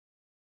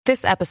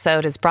This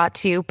episode is brought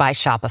to you by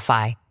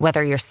Shopify.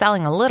 Whether you're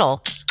selling a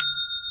little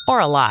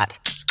or a lot,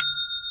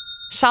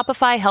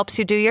 Shopify helps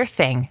you do your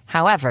thing,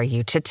 however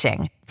you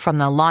cha-ching. From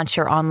the launch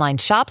your online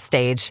shop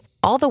stage,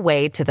 all the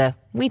way to the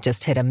we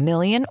just hit 1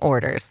 million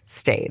orders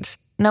stage.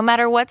 No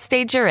matter what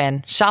stage you're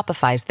in,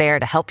 Shopify's there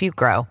to help you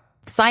grow.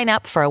 Sign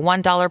up for a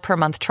 $1 per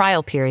month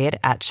trial period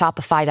at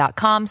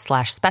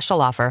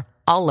shopify.com/special offer,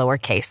 all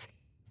lowercase.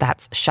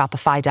 That's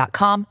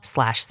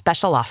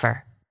shopify.com/special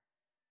offer.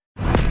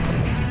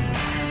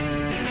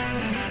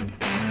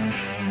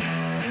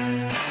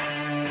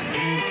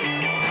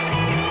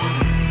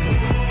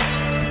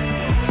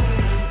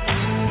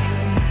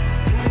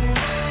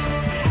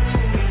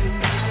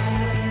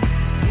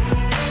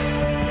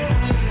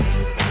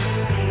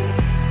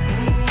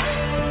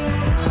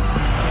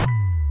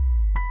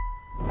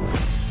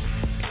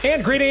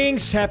 And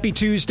greetings. Happy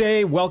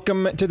Tuesday.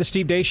 Welcome to the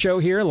Steve Deace Show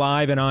here,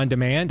 live and on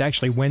demand.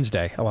 Actually,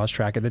 Wednesday. I lost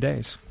track of the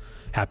days.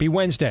 Happy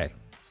Wednesday.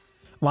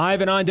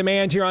 Live and on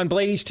demand here on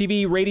Blaze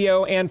TV,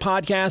 radio, and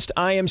podcast.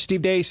 I am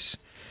Steve Deace.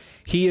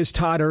 He is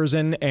Todd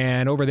Erzin,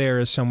 and over there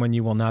is someone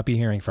you will not be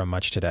hearing from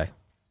much today.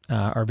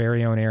 Our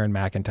very own Aaron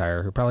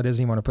McIntyre, who probably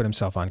doesn't even want to put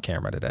himself on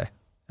camera today.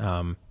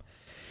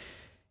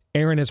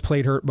 Aaron has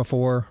played hurt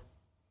before.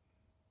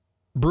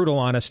 Brutal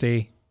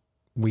honesty.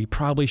 We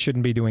probably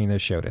shouldn't be doing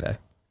this show today.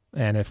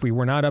 And if we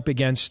were not up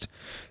against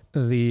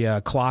the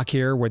clock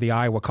here where the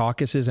Iowa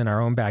caucuses in our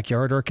own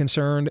backyard are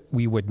concerned,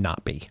 we would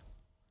not be.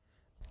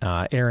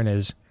 Aaron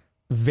is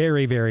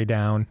very, very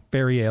down,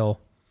 very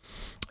ill.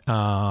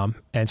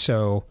 And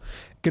so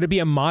going to be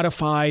a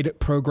modified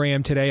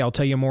program today. I'll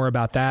tell you more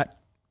about that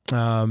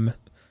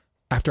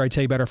after I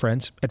tell you about our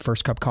friends at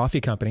First Cup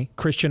Coffee Company,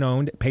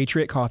 Christian-owned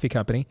Patriot Coffee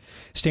Company,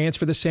 stands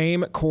for the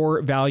same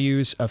core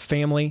values of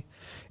family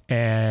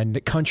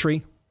and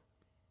country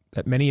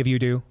that many of you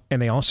do,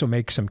 and they also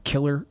make some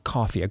killer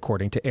coffee,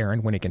 according to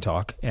Aaron, when he can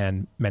talk,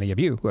 and many of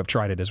you who have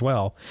tried it as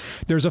well.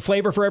 There's a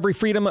flavor for every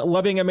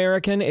freedom-loving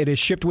American. It is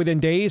shipped within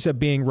days of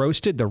being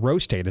roasted. The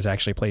roast date is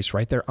actually placed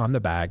right there on the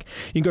bag.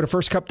 You can go to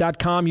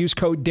firstcup.com, use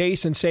code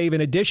DACE, and save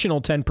an additional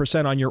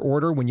 10% on your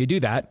order when you do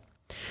that.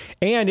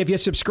 And if you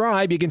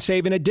subscribe, you can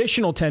save an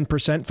additional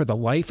 10% for the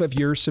life of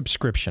your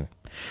subscription.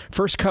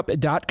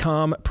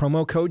 Firstcup.com,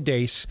 promo code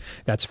DACE.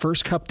 That's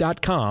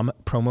firstcup.com,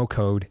 promo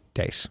code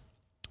DACE.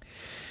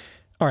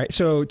 All right,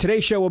 so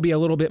today's show will be a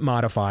little bit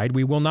modified.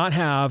 We will not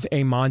have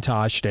a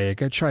montage today.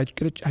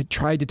 I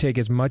tried to take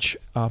as much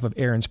off of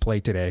Aaron's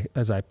plate today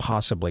as I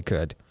possibly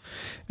could.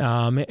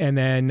 And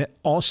then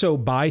also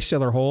buy,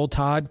 sell, or hold,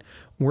 Todd,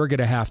 we're going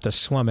to have to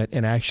slum it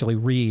and actually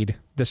read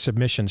the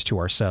submissions to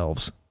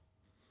ourselves.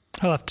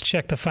 I'll have to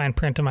check the fine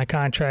print of my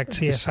contract,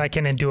 see if I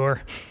can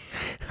endure.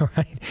 All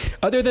right.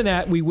 Other than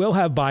that, we will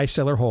have buy,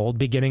 sell, or hold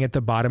beginning at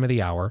the bottom of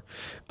the hour.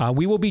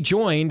 We will be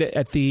joined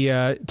at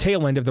the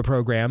tail end of the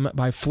program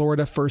by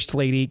Florida First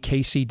Lady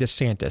Casey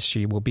DeSantis.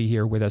 She will be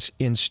here with us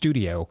in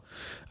studio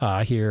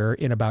here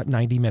in about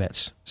 90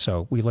 minutes.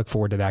 So we look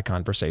forward to that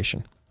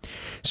conversation.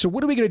 So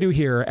what are we going to do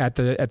here at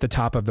the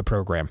top of the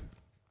program?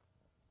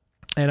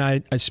 And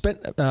I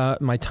spent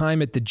my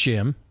time at the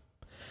gym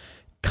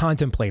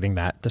contemplating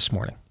that this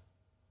morning.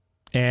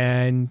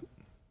 And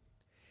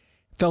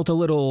felt a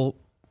little,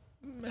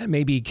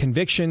 maybe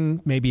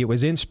conviction, maybe it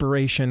was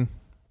inspiration,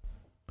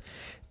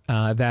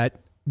 that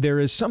there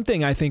is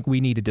something I think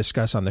we need to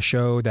discuss on the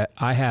show that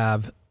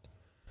I've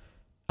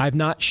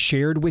not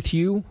shared with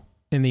you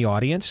in the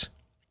audience.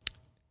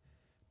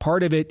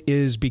 Part of it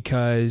is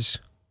because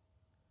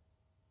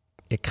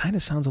it kind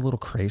of sounds a little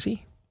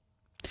crazy.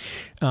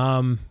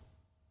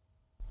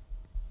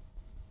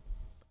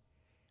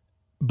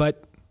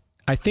 But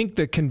I think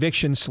the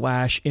conviction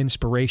 /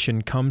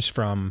 inspiration comes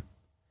from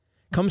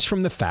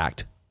the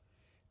fact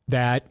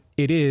that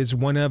it is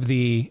one of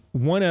the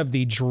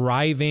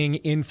driving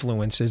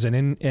influences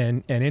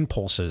and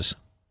impulses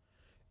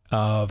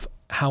of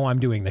how I'm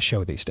doing the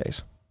show these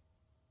days.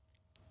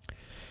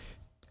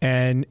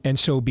 And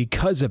so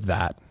because of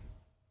that,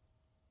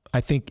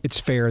 I think it's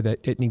fair that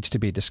it needs to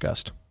be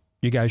discussed.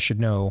 You guys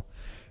should know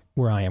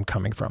where I am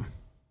coming from.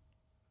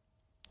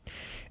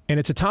 And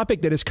it's a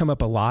topic that has come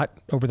up a lot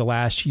over the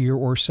last year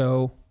or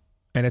so.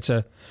 And it's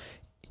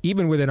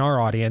even within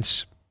our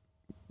audience,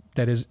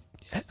 that is,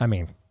 I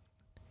mean,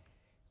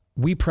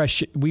 we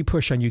push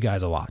on you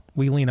guys a lot.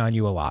 We lean on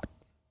you a lot.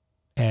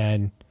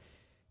 And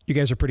you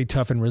guys are pretty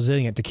tough and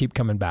resilient to keep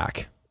coming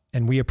back.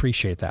 And we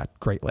appreciate that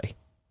greatly.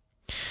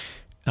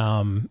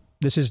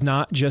 This is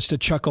not just a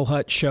Chuckle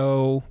Hut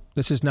show.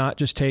 This is not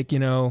just take,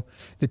 the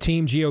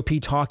Team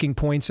GOP talking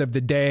points of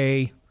the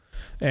day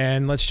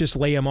and let's just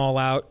lay them all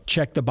out,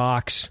 check the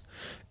box.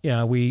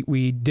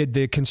 We did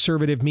the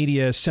conservative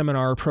media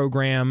seminar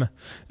program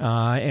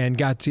and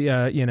got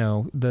to,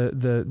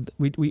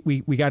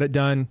 we got it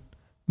done.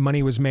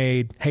 Money was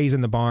made. Hay's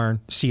in the barn.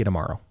 See you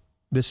tomorrow.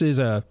 This is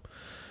a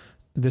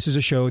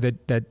show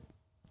that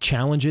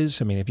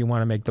challenges. I mean, if you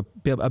want to make a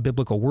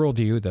biblical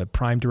worldview the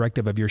prime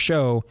directive of your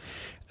show,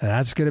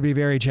 that's going to be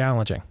very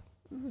challenging.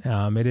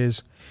 It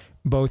is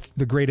both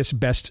the greatest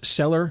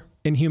bestseller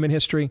in human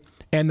history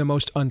and the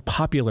most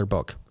unpopular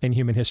book in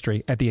human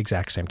history at the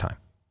exact same time.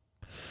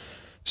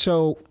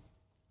 So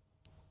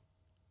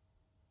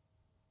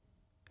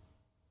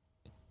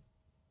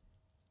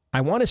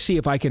I want to see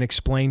if I can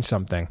explain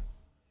something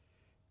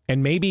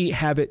and maybe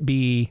have it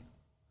be,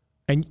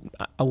 and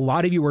a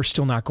lot of you are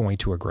still not going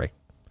to agree,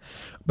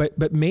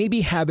 but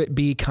maybe have it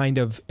be kind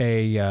of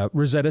a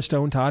Rosetta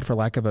Stone, Todd, for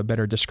lack of a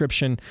better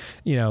description,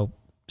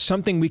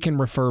 something we can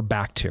refer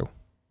back to.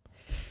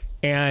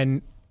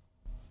 And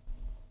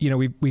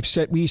we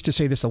used to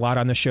say this a lot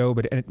on the show,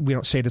 but we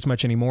don't say it as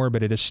much anymore,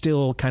 but it is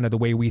still kind of the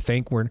way we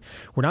think. We're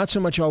not so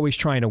much always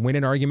trying to win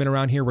an argument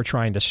around here. We're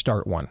trying to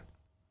start one.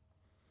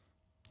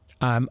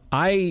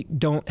 I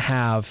don't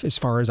have, as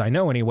far as I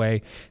know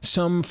anyway,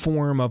 some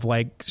form of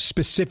like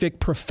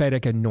specific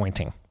prophetic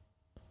anointing.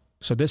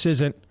 So this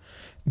isn't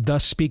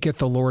thus speaketh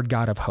the Lord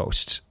God of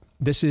hosts.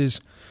 This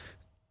is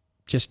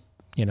just,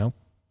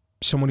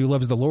 someone who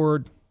loves the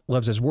Lord,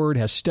 loves his word,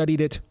 has studied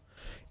it,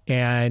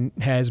 and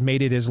has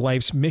made it his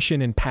life's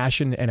mission and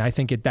passion. And I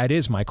think that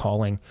is my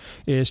calling,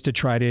 is to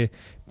try to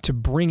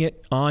bring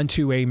it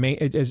onto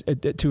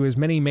to as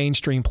many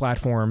mainstream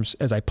platforms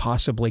as I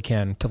possibly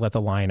can to let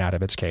the lion out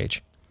of its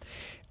cage.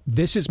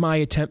 This is my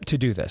attempt to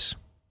do this.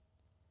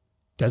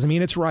 Doesn't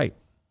mean it's right.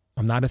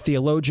 I'm not a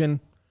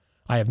theologian.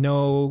 I have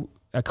no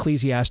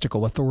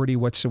ecclesiastical authority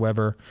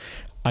whatsoever.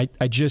 I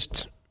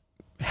just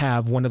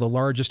have one of the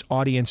largest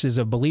audiences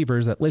of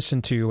believers that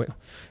listen to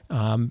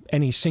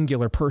any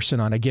singular person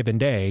on a given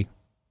day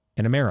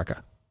in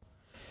America.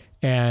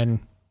 And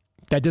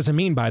that doesn't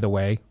mean, by the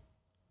way,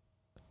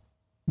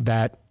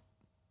 that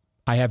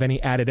I have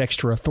any added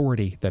extra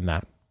authority than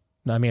that.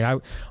 I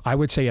mean, I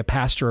would say a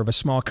pastor of a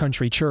small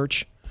country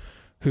church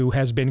who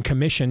has been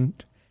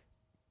commissioned,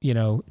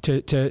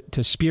 to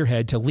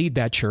spearhead, to lead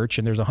that church,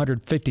 and there's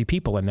 150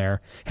 people in there,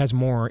 has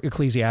more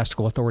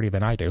ecclesiastical authority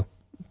than I do.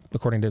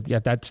 According to,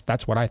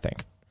 that's what I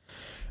think.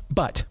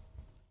 But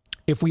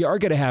if we are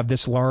going to have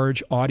this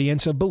large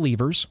audience of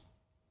believers,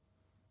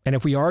 and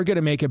if we are going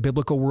to make a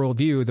biblical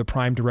worldview the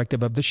prime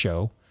directive of the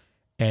show,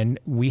 and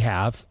we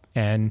have,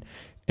 and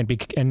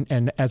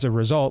as a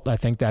result, I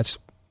think that's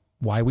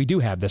why we do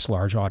have this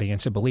large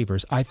audience of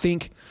believers. I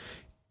think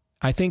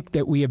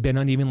that we have been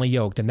unevenly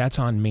yoked, and that's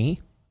on me,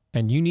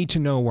 and you need to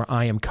know where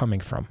I am coming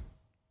from.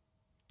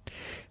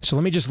 So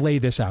let me just lay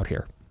this out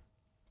here.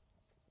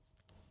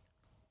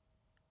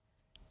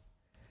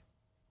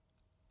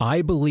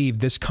 I believe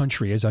this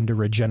country is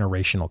under a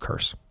generational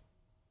curse.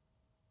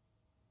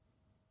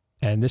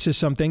 And this is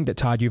something that,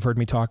 Todd, you've heard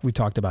me talk. We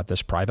talked about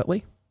this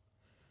privately.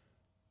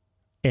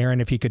 Aaron,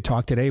 if he could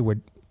talk today,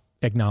 would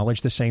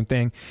acknowledge the same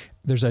thing.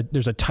 There's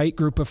a tight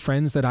group of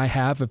friends that I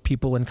have, of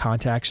people in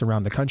contacts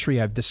around the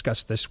country. I've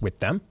discussed this with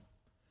them.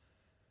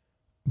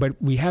 But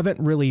we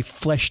haven't really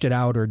fleshed it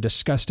out or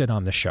discussed it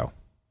on the show.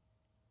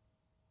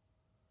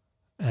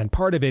 And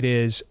part of it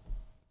is,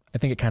 I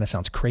think it kind of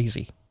sounds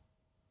crazy.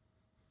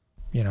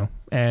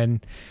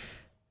 And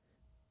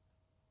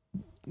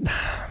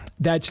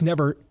that's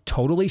never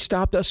totally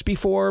stopped us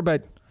before,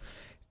 but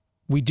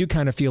we do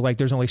kind of feel like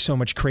there's only so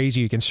much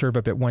crazy you can serve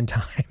up at one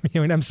time. You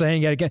know what I'm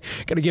saying? Got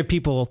to give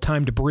people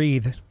time to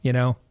breathe,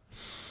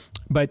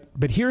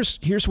 But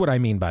here's what I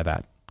mean by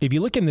that. If you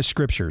look in the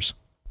scriptures,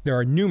 there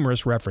are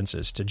numerous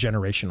references to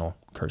generational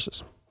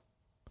curses.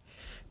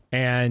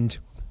 And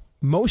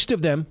most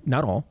of them,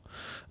 not all,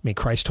 I mean,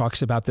 Christ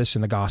talks about this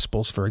in the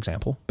Gospels, for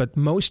example, but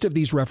most of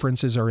these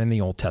references are in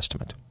the Old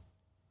Testament.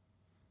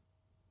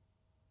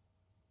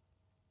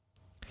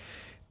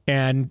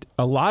 And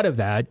a lot of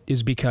that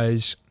is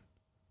because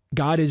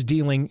God is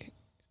dealing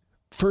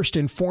first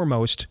and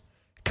foremost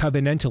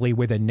covenantally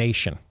with a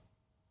nation,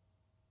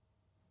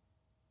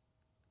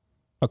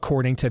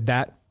 according to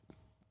that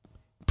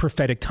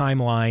prophetic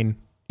timeline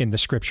in the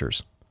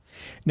scriptures.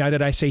 Now,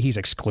 did I say he's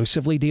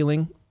exclusively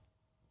dealing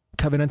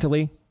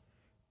covenantally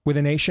with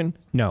a nation?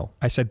 No,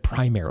 I said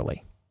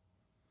primarily.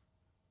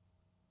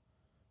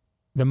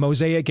 The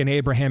Mosaic and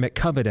Abrahamic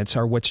covenants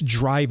are what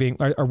drive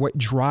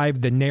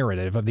the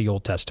narrative of the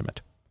Old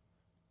Testament.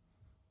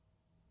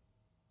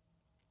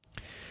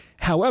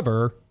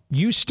 However,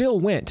 you still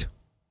went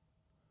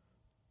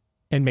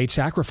and made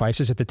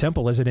sacrifices at the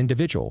temple as an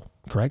individual,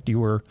 correct?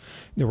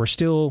 There were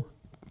still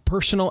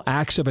personal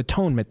acts of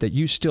atonement that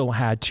you still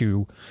had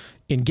to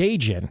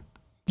engage in.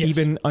 Yes.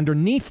 Even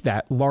underneath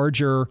that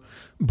larger,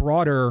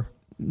 broader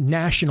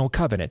national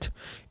covenant,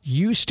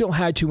 you still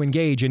had to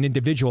engage in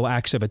individual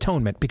acts of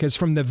atonement, because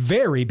from the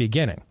very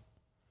beginning,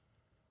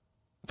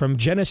 from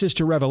Genesis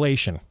to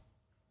Revelation,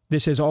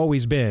 this has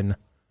always been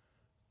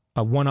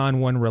a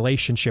one-on-one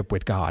relationship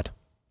with God.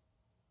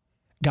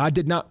 God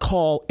did not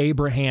call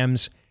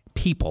Abraham's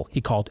people. He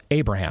called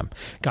Abraham.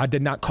 God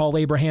did not call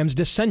Abraham's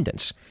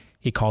descendants.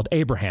 He called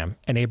Abraham,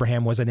 and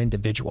Abraham was an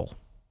individual.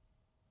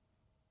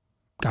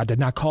 God did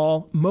not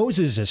call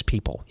Moses'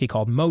 people. He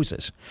called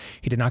Moses.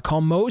 He did not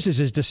call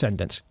Moses'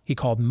 descendants. He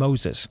called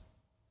Moses.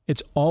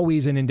 It's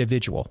always an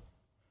individual.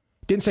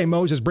 Didn't say,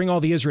 Moses, bring all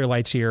the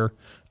Israelites here.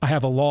 I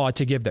have a law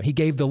to give them. He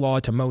gave the law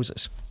to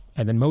Moses,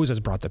 and then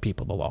Moses brought the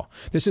people the law.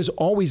 This has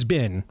always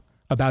been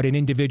about an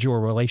individual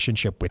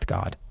relationship with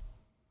God.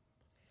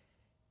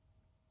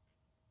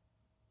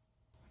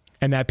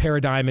 And that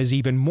paradigm is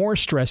even more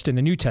stressed in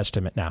the New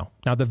Testament now.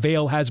 Now the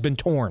veil has been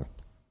torn,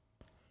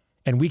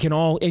 and we can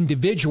all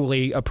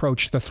individually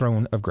approach the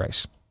throne of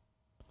grace.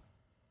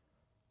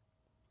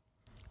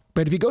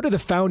 But if you go to the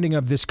founding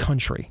of this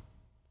country,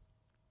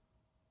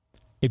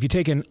 if you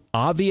take an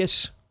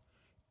obvious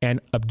and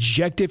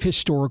objective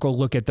historical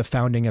look at the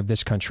founding of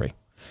this country,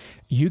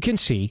 you can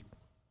see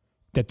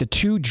that the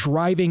two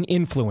driving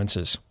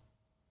influences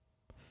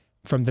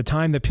from the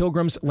time the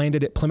Pilgrims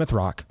landed at Plymouth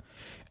Rock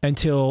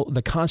until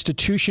the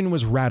Constitution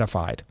was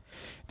ratified,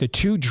 the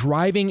two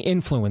driving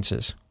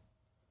influences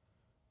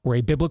were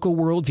a biblical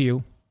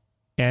worldview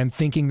and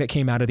thinking that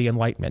came out of the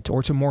Enlightenment,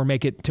 or to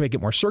make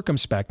it more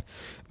circumspect,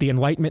 the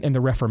Enlightenment and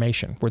the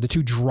Reformation were the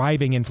two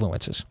driving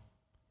influences.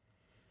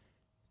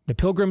 The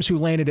Pilgrims who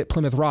landed at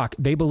Plymouth Rock,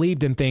 they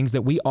believed in things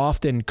that we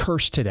often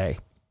curse today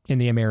in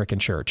the American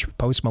church.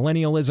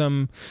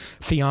 Postmillennialism,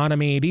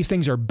 theonomy, these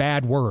things are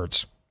bad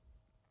words.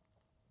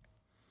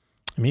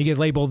 I mean, you get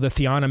labeled the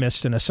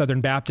theonomist in a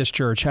Southern Baptist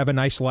church, have a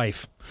nice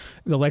life.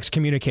 They'll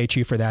excommunicate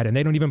you for that, and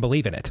they don't even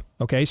believe in it.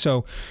 Okay,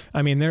 so,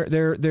 I mean,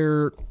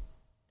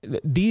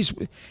 this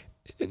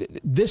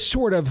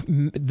sort of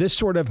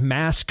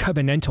mass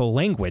covenantal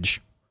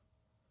language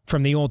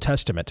from the Old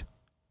Testament,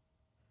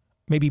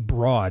 maybe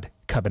broad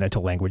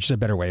covenantal language is a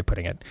better way of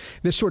putting it.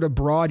 This sort of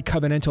broad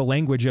covenantal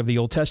language of the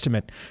Old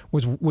Testament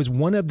was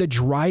one of the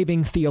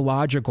driving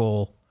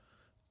theological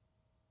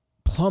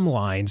plumb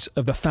lines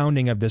of the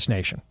founding of this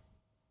nation.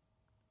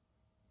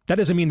 That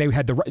doesn't mean they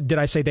had did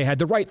I say they had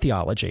the right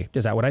theology?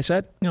 Is that what I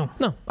said? No.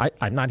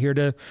 I'm not here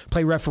to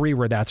play referee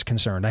where that's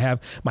concerned. I have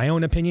my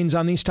own opinions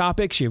on these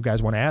topics. You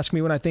guys want to ask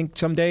me what I think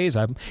some days.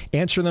 I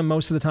answer them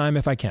most of the time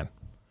if I can.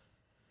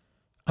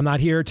 I'm not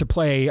here to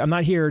play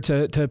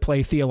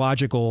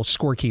theological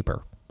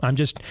scorekeeper. I'm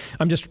just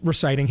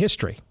reciting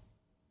history.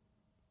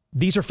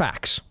 These are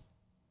facts.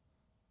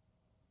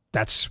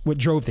 That's what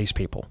drove these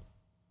people.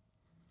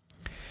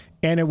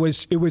 And it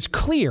was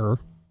clear.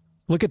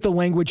 Look at the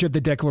language of the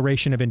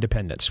Declaration of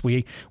Independence.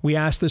 We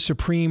asked the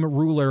supreme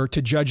ruler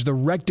to judge the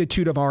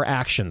rectitude of our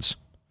actions.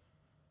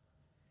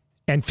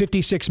 And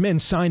 56 men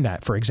signed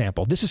that, for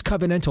example. This is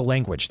covenantal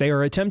language. They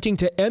are attempting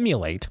to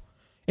emulate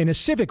in a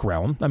civic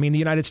realm. I mean, the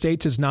United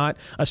States is not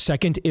a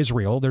second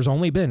Israel. There's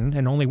only been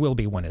and only will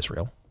be one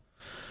Israel.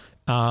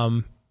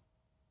 But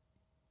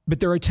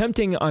they're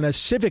attempting on a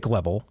civic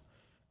level,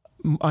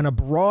 on a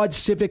broad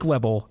civic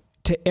level,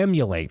 to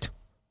emulate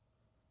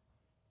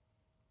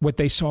what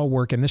they saw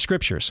work in the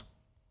scriptures.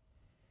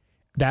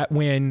 That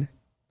when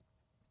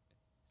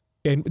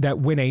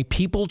a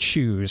people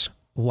choose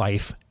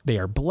life, they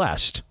are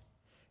blessed.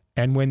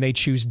 And when they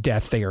choose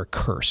death, they are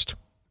cursed.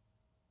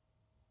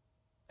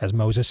 As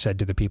Moses said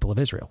to the people of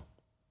Israel,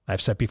 I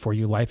have set before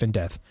you life and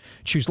death.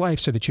 Choose life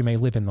so that you may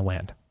live in the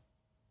land.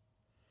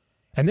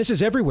 And this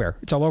is everywhere.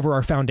 It's all over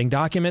our founding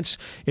documents.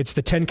 It's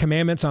the 10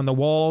 Commandments on the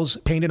walls,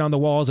 painted on the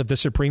walls of the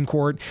Supreme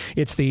Court.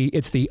 It's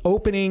the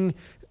opening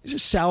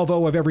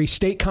salvo of every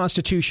state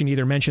constitution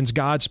either mentions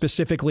God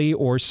specifically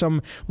or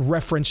some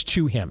reference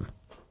to him.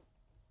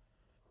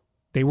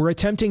 They were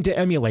attempting to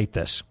emulate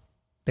this.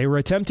 They were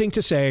attempting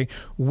to say,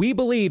 we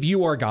believe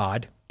you are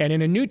God, and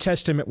in a New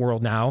Testament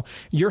world now,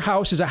 your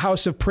house is a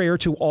house of prayer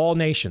to all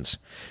nations.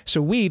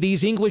 So we,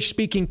 these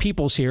English-speaking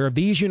peoples here of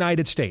these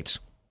United States,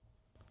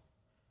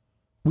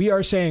 we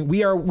are saying,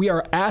 we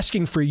are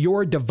asking for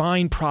your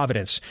divine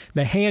providence,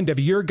 the hand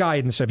of your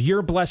guidance, of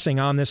your blessing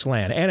on this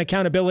land, and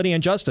accountability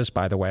and justice,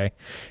 by the way,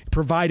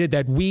 provided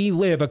that we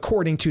live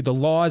according to the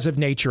laws of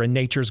nature and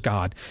nature's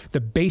God,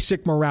 the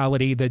basic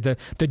morality,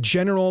 the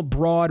general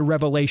broad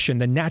revelation,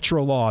 the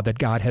natural law that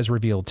God has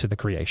revealed to the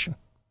creation.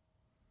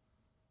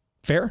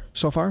 Fair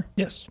so far?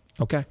 Yes.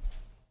 Okay.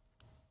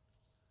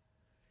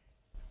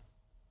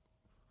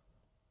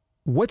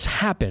 What's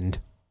happened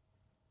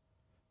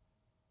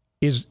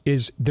is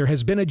there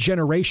has been a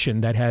generation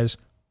that has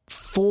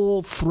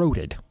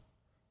full-throated,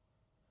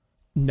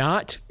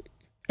 not,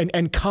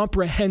 and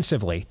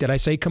comprehensively, did I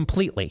say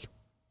completely?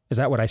 Is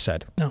that what I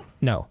said? No.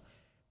 No.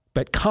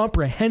 But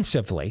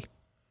comprehensively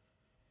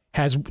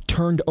has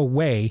turned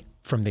away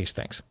from these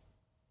things.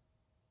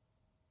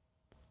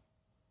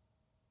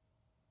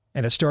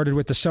 And it started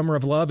with the Summer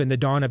of Love and the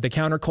dawn of the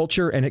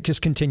counterculture, and it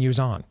just continues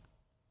on.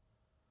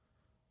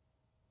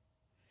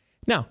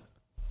 Now,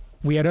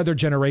 we had other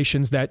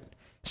generations that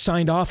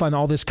signed off on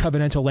all this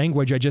covenantal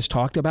language I just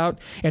talked about,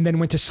 and then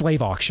went to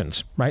slave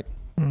auctions, right?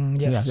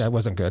 Yes. Yeah, that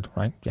wasn't good,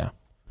 right? Yeah.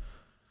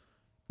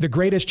 The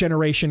greatest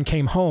generation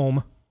came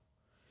home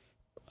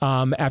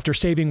after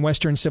saving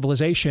Western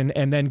civilization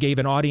and then gave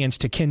an audience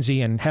to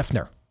Kinsey and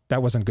Hefner.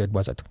 That wasn't good,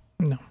 was it?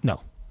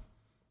 No.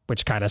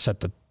 Which kind of set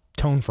the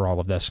tone for all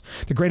of this.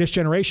 The greatest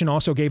generation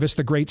also gave us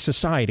the Great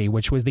Society,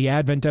 which was the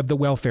advent of the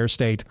welfare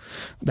state.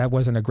 That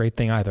wasn't a great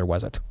thing either,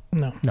 was it?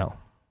 No.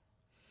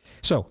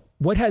 So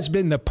What has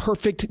been the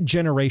perfect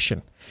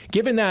generation?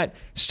 Given that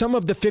some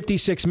of the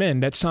 56 men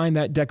that signed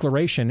that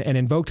declaration and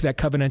invoked that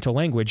covenantal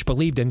language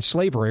believed in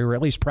slavery, or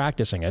at least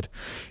practicing it,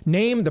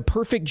 name the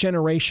perfect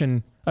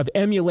generation of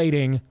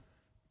emulating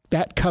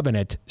that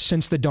covenant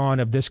since the dawn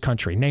of this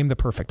country. Name the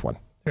perfect one.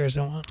 There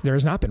isn't one. There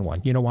has not been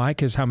one. You know why?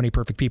 Because how many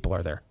perfect people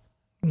are there?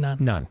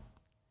 None.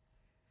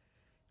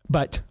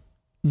 But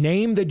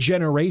name the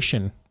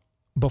generation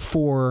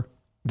before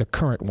the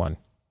current one,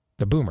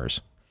 the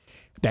boomers,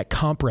 that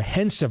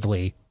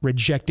comprehensively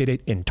rejected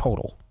it in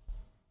total.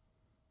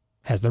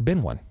 Has there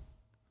been one?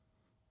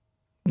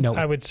 No.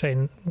 I would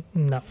say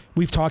no.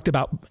 We've talked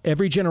about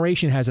every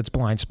generation has its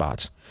blind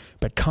spots,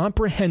 but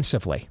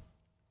comprehensively,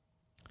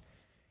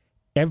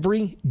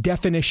 every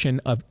definition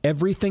of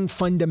everything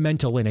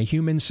fundamental in a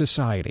human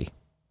society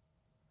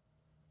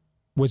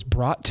was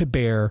brought to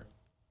bear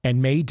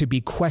and made to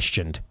be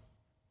questioned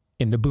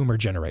in the boomer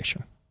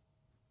generation.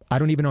 I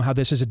don't even know how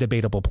this is a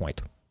debatable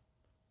point.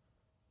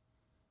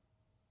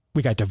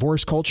 We got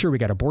divorce culture, we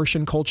got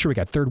abortion culture, we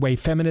got third wave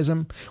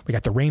feminism, we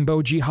got the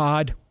rainbow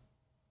jihad,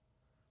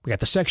 we got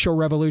the sexual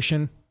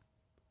revolution,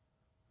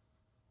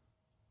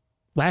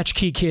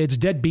 latchkey kids,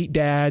 deadbeat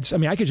dads. I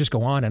mean, I could just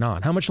go on and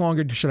on. How much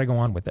longer should I go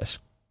on with this?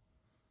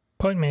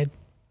 Point made.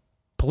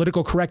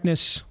 Political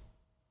correctness.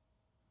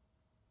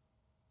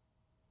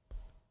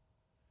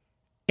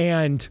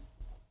 And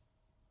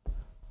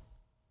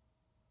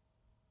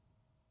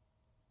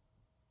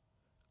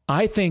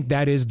I think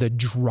that is the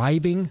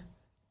driving.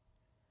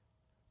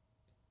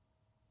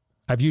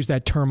 I've used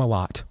that term a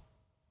lot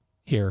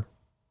here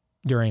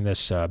during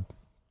this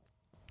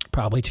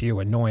probably to you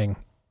annoying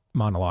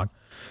monologue.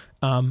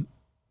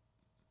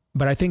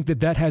 But I think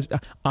that has,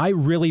 I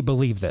really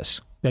believe this,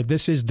 that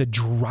this is the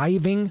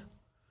driving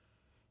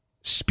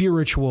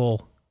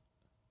spiritual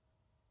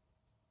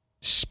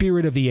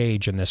spirit of the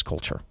age in this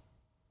culture.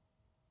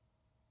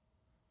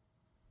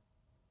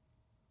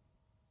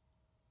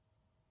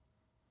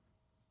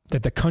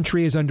 That the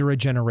country is under a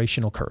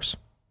generational curse.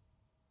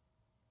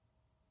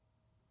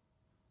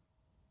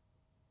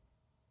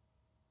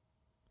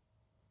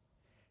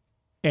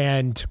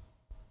 And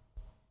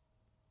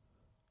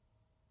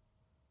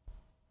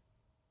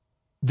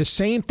the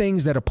same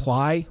things that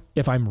apply,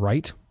 if I'm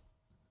right,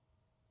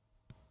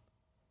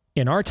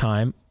 in our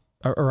time,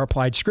 or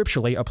applied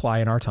scripturally, apply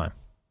in our time.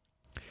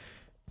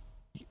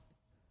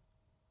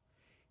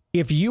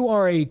 If you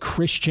are a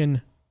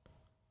Christian,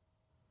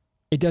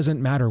 it doesn't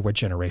matter what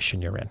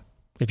generation you're in,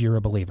 if you're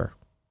a believer.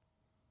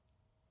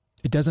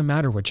 It doesn't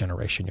matter what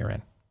generation you're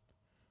in.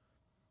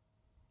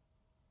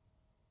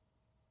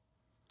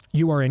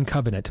 You are in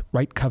covenant,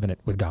 right covenant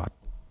with God.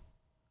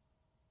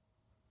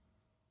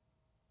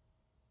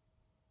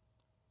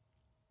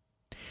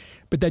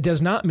 But that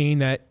does not mean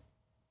that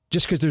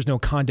just because there's no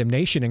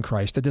condemnation in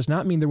Christ, that does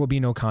not mean there will be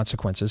no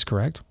consequences,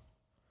 correct?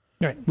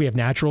 Right. We have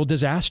natural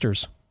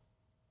disasters.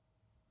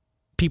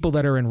 People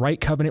that are in right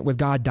covenant with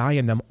God die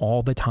in them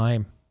all the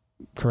time,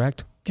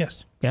 correct?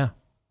 Yes. Yeah.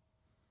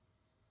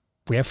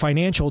 We have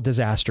financial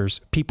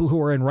disasters. People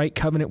who are in right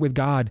covenant with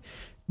God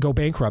go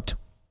bankrupt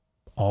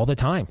all the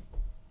time,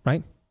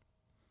 right?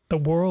 The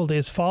world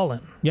is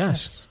fallen.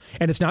 Yes.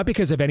 And it's not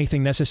because of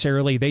anything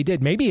necessarily they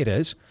did. Maybe it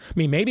is. I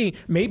mean, maybe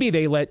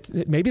they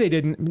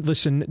didn't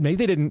listen, maybe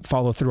they didn't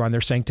follow through on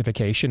their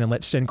sanctification and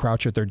let sin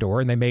crouch at their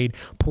door and they made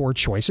poor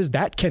choices.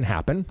 That can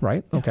happen,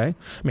 right? Yeah. Okay.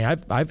 I mean,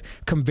 I've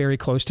come very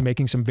close to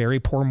making some very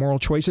poor moral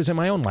choices in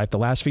my own life. The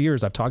last few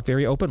years, I've talked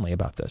very openly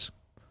about this.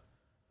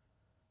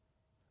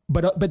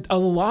 But a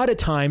lot of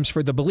times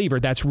for the believer,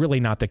 that's really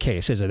not the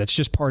case, is it? It's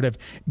just part of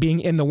being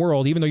in the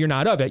world. Even though you're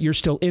not of it, you're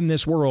still in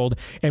this world.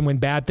 And when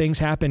bad things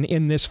happen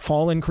in this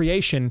fallen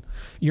creation,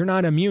 you're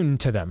not immune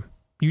to them.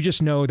 You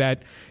just know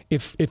that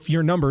if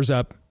your number's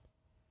up,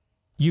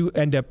 you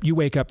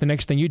wake up, the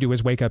next thing you do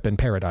is wake up in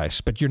paradise.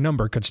 But your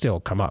number could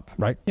still come up,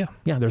 right? Yeah.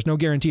 Yeah, there's no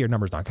guarantee your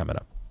number's not coming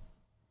up.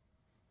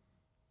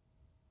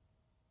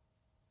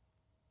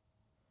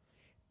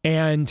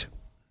 And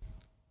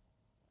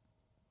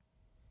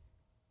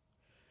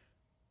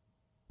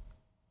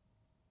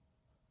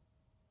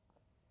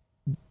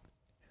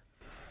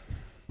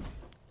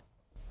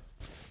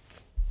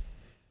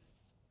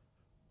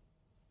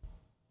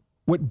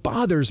what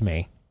bothers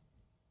me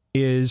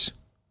is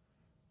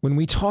when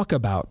we talk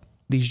about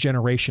these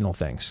generational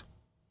things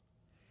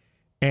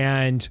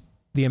and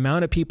the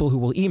amount of people who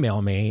will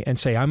email me and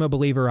say, I'm a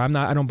believer, I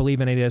don't believe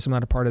in any of this, I'm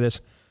not a part of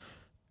this.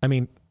 I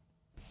mean,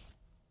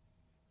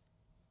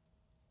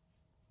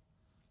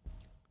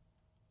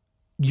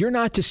 you're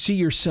not to see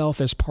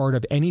yourself as part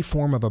of any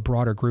form of a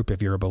broader group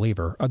if you're a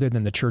believer other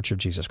than the Church of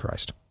Jesus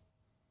Christ.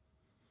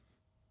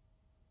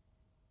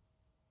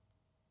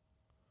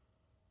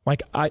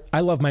 Like,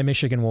 I love my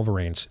Michigan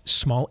Wolverines,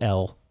 small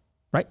L,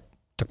 right?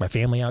 Took my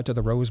family out to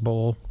the Rose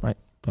Bowl, right?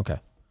 Okay.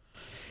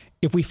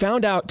 If we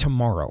found out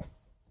tomorrow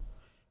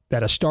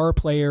that a star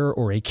player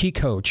or a key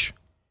coach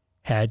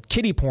had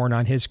kiddie porn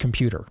on his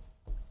computer,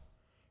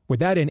 would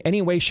that in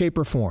any way, shape,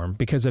 or form,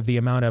 because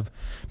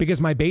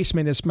my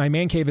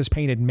man cave is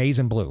painted maize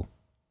and blue,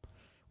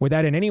 would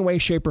that in any way,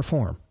 shape, or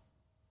form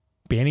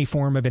be any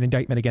form of an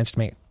indictment against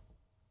me.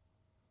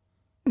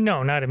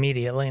 No, not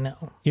immediately,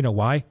 no. You know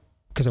why?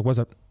 Because it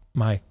wasn't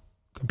my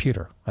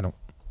computer.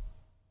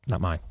 Not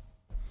mine.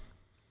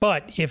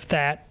 But if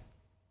that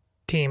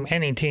team,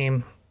 any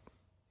team,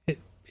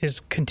 is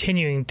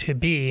continuing to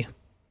be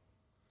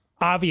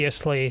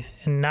obviously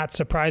and not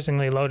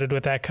surprisingly loaded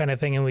with that kind of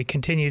thing, and we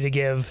continue to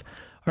give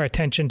our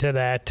attention to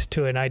that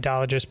to an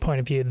idolatrous point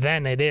of view,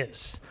 then it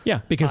is.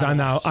 Yeah, because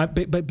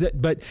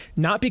but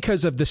not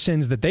because of the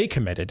sins that they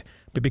committed,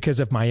 but because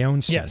of my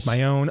own sins,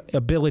 my own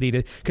ability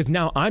to, because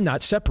now I'm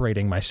not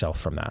separating myself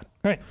from that.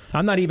 Right.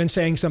 I'm not even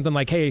saying something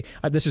like, hey,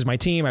 this is my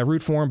team, I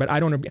root for them, but I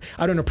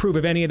don't approve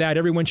of any of that.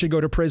 Everyone should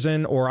go to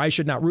prison, or I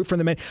should not root for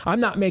them. I'm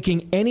not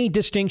making any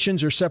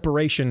distinctions or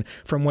separation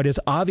from what is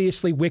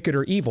obviously wicked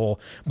or evil,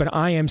 but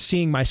I am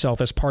seeing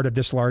myself as part of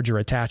this larger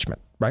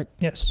attachment, right?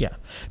 Yes. Yeah.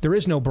 There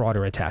is no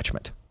broader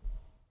attachment.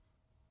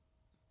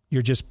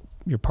 You're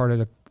part of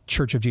the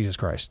Church of Jesus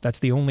Christ. That's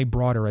the only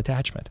broader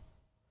attachment.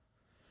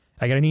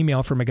 I got an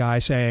email from a guy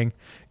saying,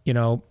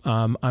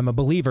 I'm a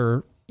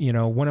believer.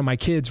 One of my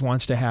kids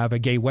wants to have a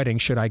gay wedding.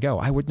 Should I go?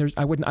 I wouldn't.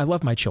 I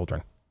love my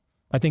children.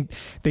 I think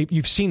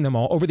you've seen them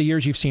all over the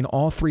years. You've seen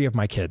all three of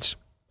my kids.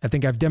 I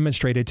think I've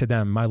demonstrated to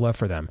them my love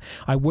for them.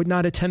 I would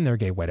not attend their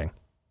gay wedding.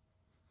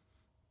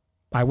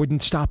 I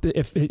wouldn't stop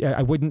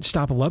I wouldn't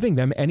stop loving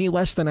them any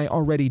less than I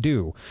already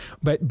do.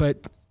 But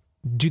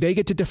do they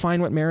get to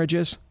define what marriage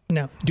is?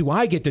 No. Do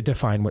I get to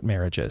define what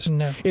marriage is?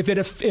 No. If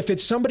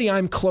it's somebody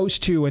I'm close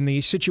to and the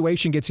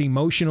situation gets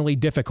emotionally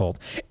difficult,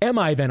 am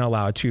I then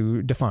allowed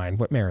to define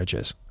what marriage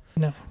is?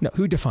 No. No.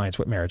 Who defines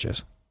what marriage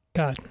is?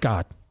 God.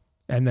 God.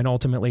 And then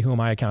ultimately, who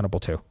am I accountable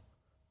to?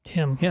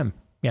 Him.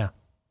 Yeah.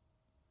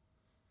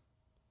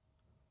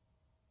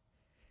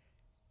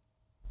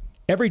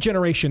 Every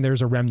generation,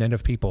 there's a remnant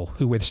of people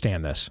who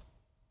withstand this.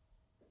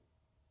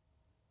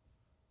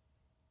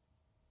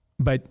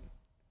 But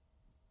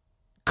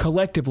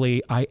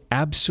collectively, I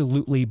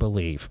absolutely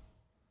believe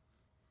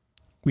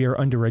we are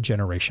under a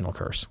generational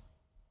curse.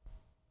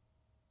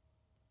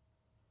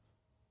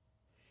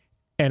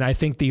 And I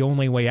think the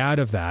only way out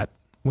of that,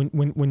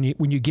 when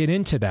you get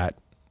into that,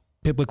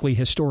 biblically,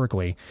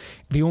 historically,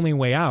 the only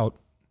way out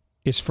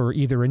is for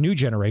either a new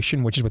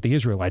generation, which is what the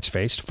Israelites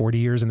faced, 40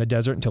 years in the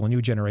desert until a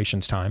new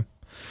generation's time,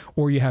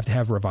 or you have to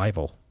have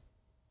revival.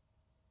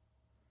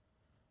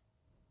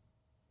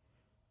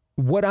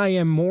 What I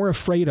am more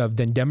afraid of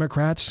than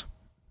Democrats,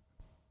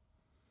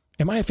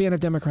 am I a fan of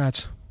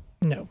Democrats?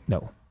 No.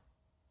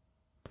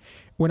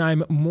 What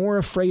I'm more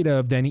afraid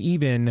of than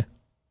even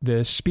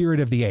the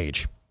spirit of the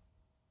age,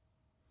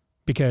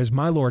 because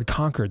my Lord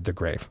conquered the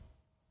grave.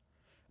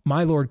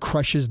 My Lord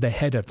crushes the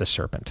head of the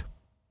serpent.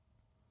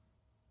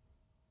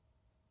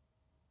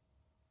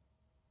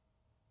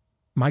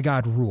 My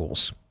God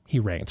rules. He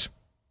reigns.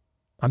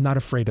 I'm not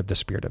afraid of the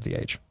spirit of the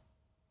age.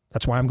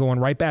 That's why I'm going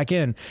right back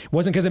in. It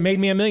wasn't because it made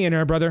me a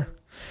millionaire, brother.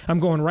 I'm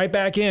going right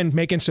back in,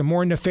 making some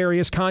more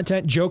nefarious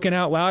content, joking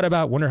out loud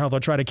about, wonder how they'll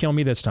try to kill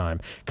me this time.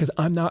 Because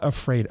I'm not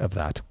afraid of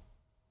that.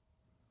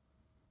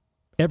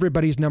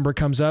 Everybody's number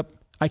comes up.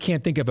 I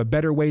can't think of a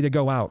better way to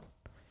go out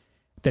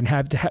than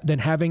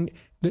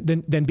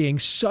being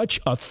such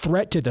a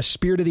threat to the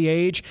spirit of the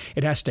age.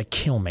 It has to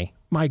kill me.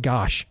 My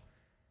gosh.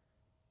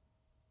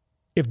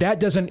 If that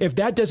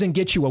doesn't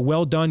get you a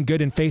well done,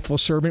 good and faithful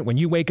servant when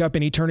you wake up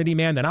in eternity,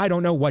 man, then I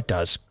don't know what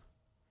does.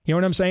 You know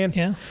what I'm saying?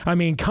 Yeah. I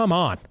mean, come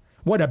on.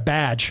 What a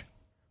badge.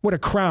 What a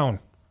crown.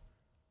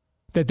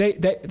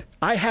 That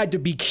I had to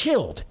be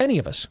killed. Any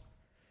of us.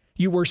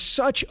 You were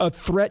such a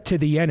threat to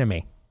the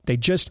enemy.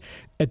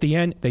 At the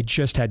end, they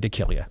just had to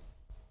kill you.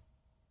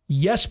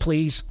 Yes,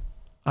 please.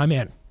 I'm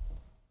in.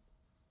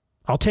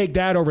 I'll take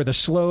that over the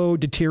slow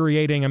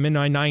deteriorating. I'm in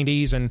my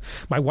 90s and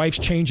my wife's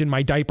changing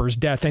my diapers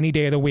death any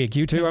day of the week.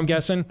 You too, I'm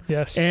guessing?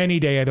 Yes. Any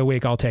day of the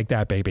week, I'll take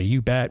that, baby.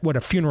 You bet. What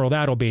a funeral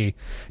that'll be.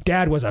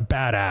 Dad was a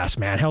badass,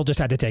 man. Hell just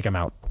had to take him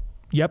out.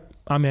 Yep,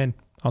 I'm in.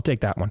 I'll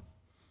take that one.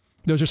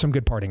 Those are some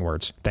good parting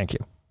words. Thank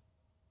you.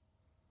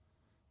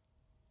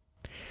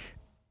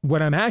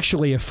 What I'm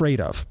actually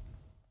afraid of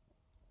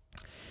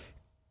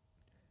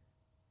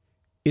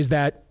is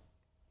that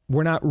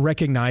we're not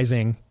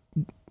recognizing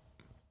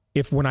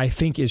if what I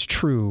think is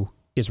true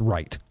is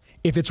right.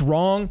 If it's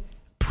wrong,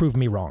 prove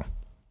me wrong.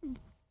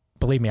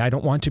 Believe me, I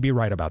don't want to be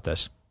right about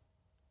this.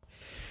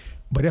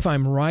 But if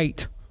I'm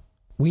right,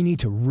 we need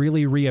to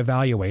really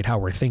reevaluate how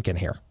we're thinking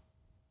here.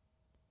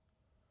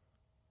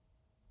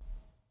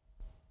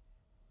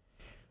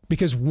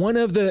 Because one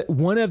of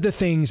the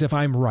things, if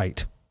I'm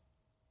right,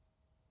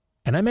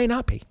 and I may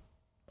not be,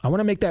 I want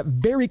to make that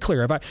very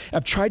clear.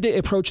 I've tried to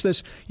approach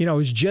this, I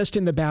was just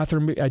in the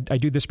bathroom. I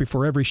do this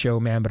before every show,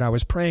 man, but I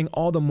was praying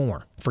all the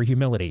more for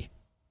humility.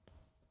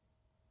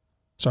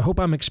 So I hope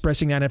I'm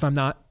expressing that. If I'm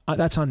not,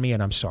 that's on me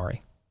and I'm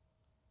sorry.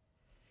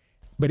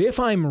 But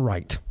if I'm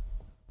right,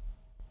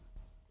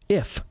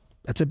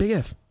 that's a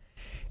big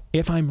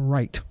if I'm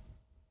right,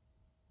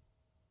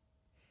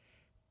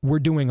 we're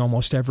doing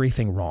almost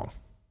everything wrong.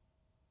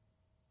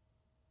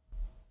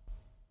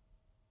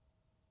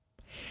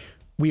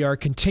 we are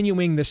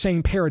continuing the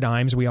same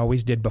paradigms we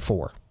always did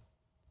before.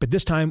 But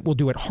this time, we'll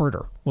do it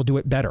harder. We'll do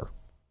it better.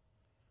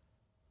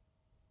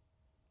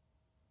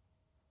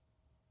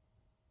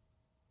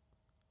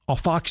 I'll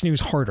Fox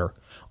News harder.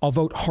 I'll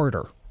vote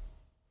harder.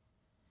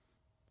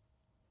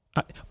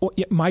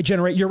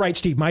 You're right,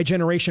 Steve. My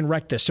generation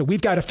wrecked this. So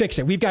we've got to fix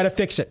it. We've got to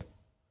fix it.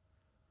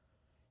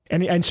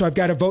 And so I've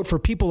got to vote for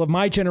people of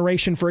my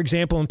generation, for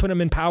example, and put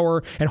them in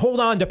power and hold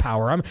on to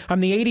power.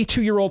 I'm the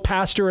 82-year-old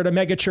pastor at a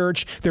mega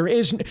church.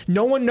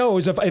 No one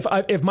knows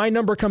if my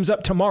number comes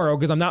up tomorrow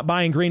because I'm not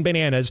buying green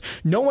bananas.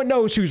 No one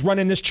knows who's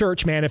running this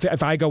church, man,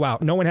 if I go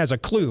out. No one has a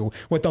clue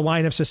what the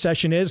line of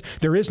succession is.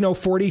 There is no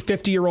 40,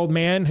 50-year-old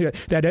man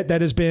that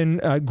has been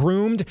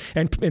groomed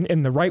and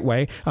in the right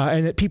way,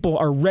 and that people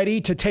are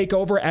ready to take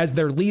over as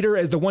their leader,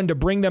 as the one to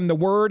bring them the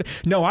word.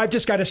 No, I've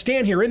just got to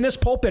stand here in this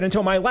pulpit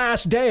until my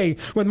last day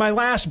with my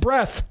last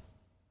breath,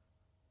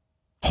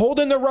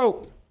 holding the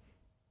rope.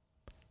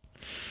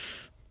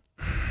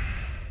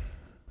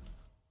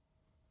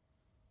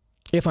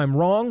 If I'm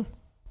wrong,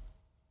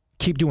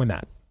 keep doing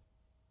that.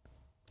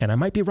 And I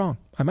might be wrong.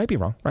 I might be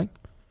wrong, right?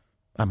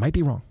 I might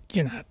be wrong.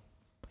 You're not.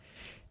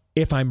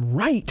 If I'm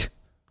right,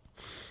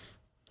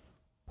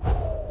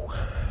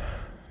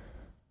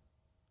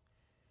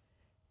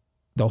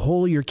 the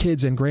hole your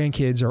kids and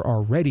grandkids are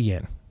already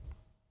in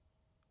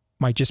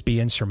might just be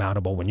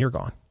insurmountable when you're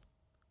gone.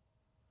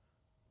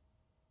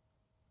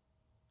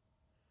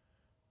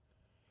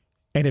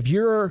 And if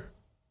you are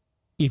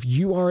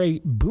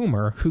a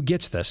boomer who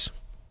gets this,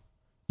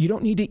 you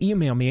don't need to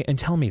email me and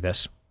tell me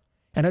this.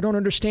 And I don't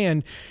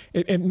understand.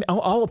 And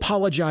I'll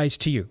apologize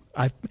to you.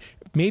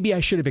 Maybe I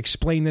should have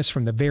explained this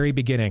from the very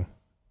beginning.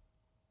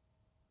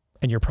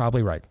 And you're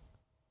probably right.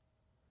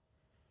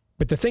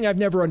 But the thing I've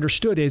never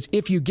understood is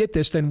if you get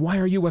this, then why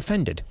are you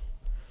offended?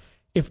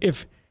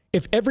 If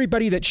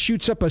everybody that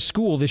shoots up a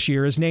school this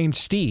year is named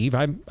Steve,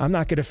 I'm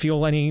not going to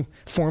feel any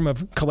form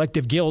of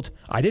collective guilt.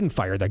 I didn't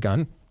fire the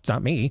gun. It's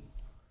not me.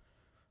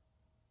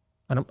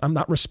 I'm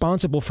not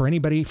responsible for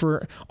anybody,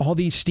 for all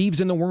these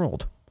Steves in the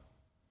world.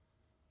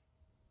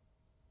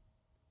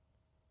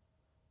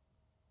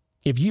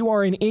 If you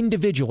are an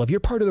individual, if you're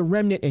part of the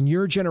remnant in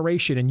your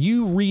generation and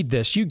you read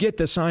this, you get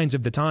the signs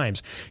of the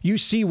times, you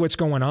see what's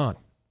going on,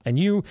 and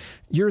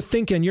you're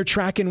thinking, you're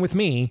tracking with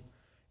me.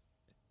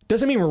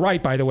 Doesn't mean we're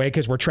right, by the way,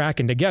 because we're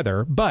tracking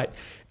together, but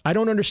I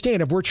don't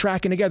understand. If we're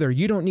tracking together,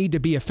 you don't need to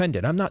be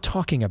offended. I'm not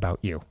talking about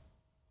you.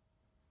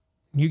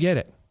 You get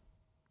it.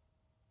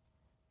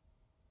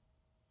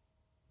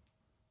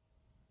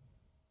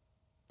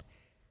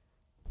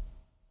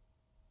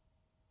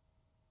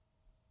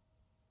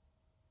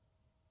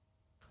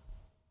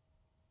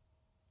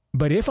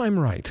 But if I'm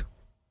right,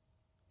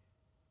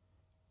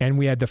 and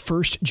we had the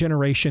first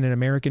generation in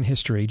American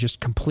history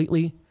just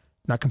comprehensively,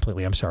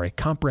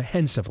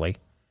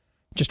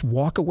 just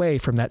walk away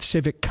from that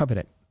civic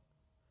covenant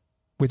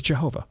with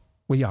Jehovah,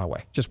 with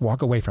Yahweh. Just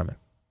walk away from it.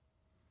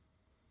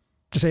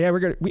 Just say, yeah,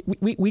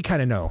 we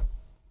kind of know.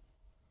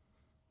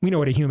 We know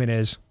what a human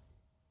is.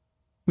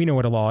 We know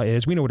what a law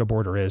is. We know what a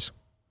border is.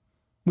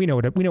 We know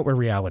what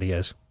reality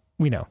is.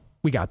 We know.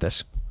 We got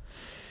this.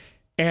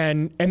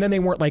 And then they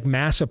weren't like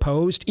mass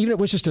opposed. Even if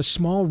it was just a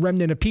small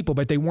remnant of people,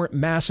 but they weren't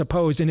mass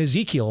opposed. In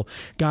Ezekiel,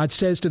 God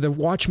says to the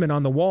watchman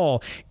on the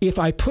wall, if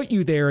I put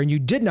you there and you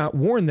did not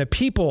warn the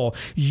people,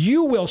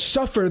 you will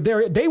suffer.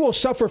 They will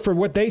suffer for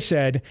what they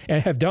said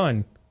and have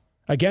done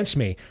against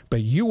me.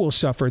 But you will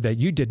suffer that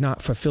you did not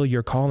fulfill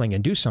your calling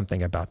and do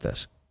something about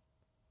this.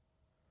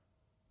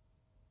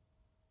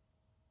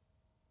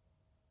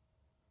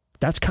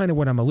 That's kind of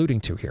what I'm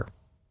alluding to here.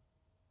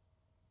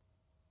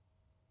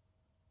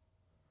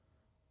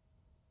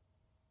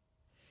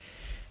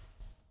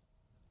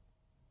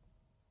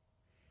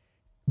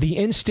 The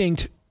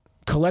instinct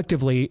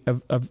collectively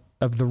of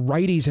the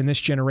righties in this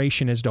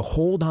generation is to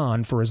hold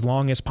on for as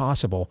long as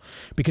possible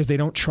because they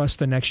don't trust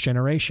the next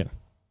generation.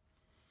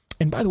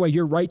 And by the way,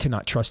 you're right to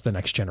not trust the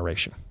next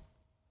generation.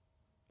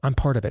 I'm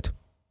part of it.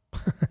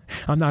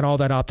 I'm not all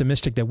that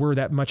optimistic that we're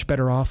that much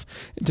better off.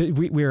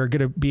 We are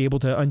going to be able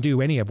to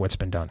undo any of what's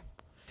been done.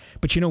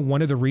 But you know,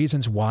 one of the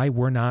reasons why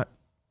we're not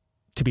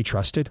to be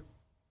trusted?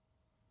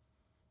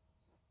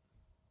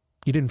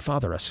 You didn't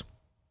father us.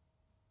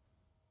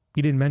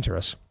 You didn't mentor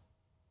us.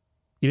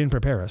 You didn't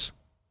prepare us.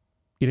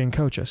 You didn't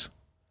coach us.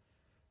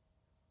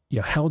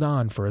 You held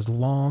on for as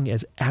long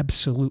as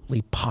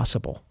absolutely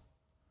possible.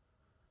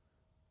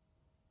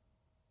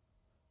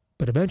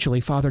 But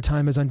eventually, Father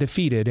Time is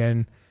undefeated,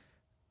 and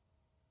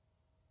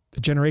the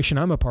generation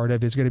I'm a part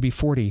of is going to be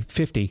 40,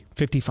 50,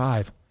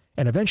 55,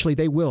 and eventually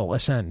they will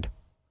ascend.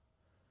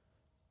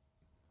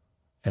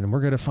 And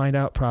we're going to find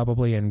out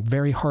probably in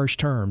very harsh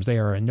terms they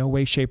are in no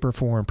way, shape, or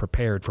form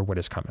prepared for what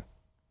is coming.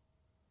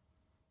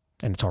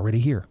 And it's already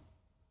here.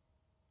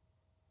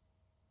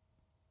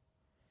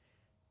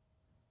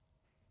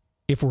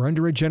 If we're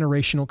under a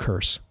generational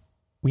curse,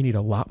 we need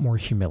a lot more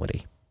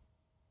humility.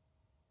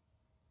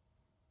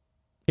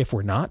 If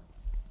we're not,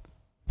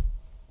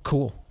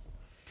 cool.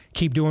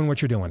 Keep doing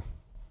what you're doing.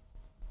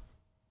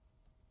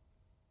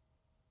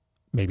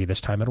 Maybe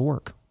this time it'll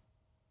work.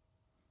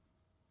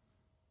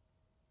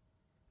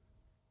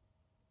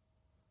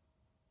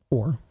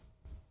 Or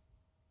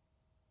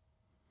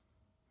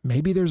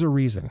maybe there's a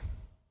reason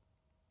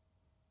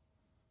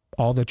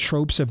all the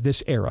tropes of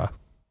this era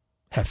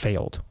have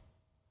failed.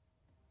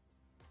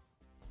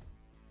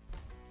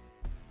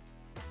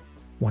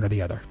 One or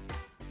the other.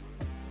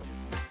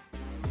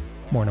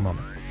 More in a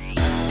moment.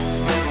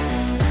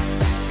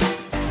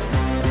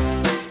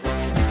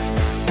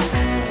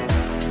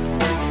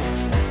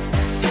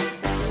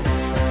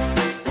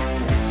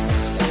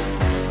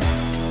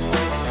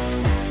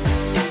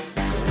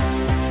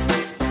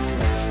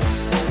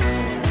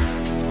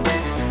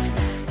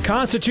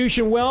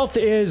 Constitution Wealth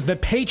is the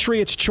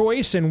Patriots'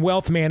 choice in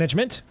wealth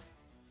management.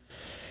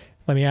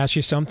 Let me ask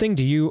you something.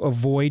 Do you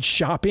avoid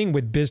shopping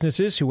with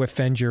businesses who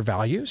offend your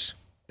values?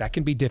 That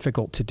can be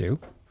difficult to do.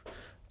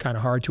 Kind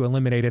of hard to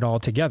eliminate it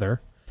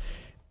altogether.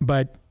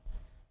 But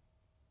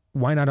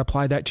why not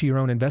apply that to your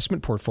own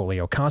investment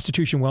portfolio?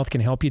 Constitution Wealth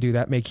can help you do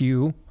that,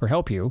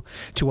 help you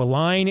to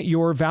align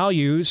your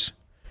values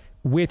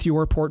with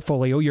your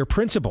portfolio, your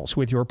principles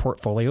with your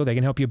portfolio. They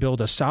can help you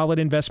build a solid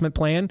investment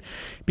plan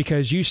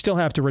because you still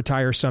have to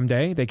retire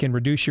someday. They can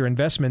reduce your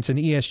investments in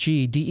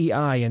ESG,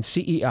 DEI, and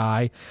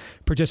CEI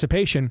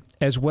participation,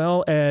 as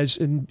well as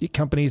in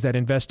companies that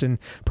invest in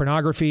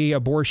pornography,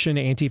 abortion,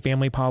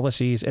 anti-family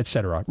policies,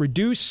 etc.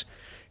 Reduce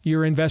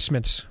your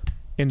investments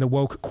in the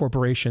woke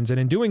corporations. And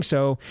in doing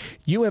so,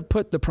 you have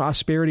put the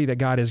prosperity that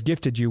God has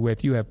gifted you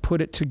with, you have put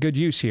it to good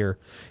use here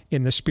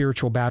in the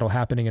spiritual battle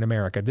happening in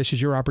America. This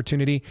is your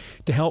opportunity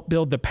to help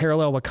build the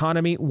parallel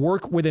economy.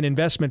 Work with an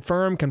investment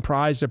firm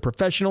comprised of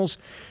professionals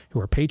who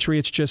are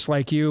patriots just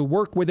like you.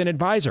 Work with an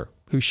advisor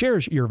who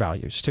shares your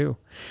values too.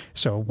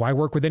 So why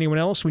work with anyone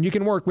else when you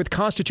can work with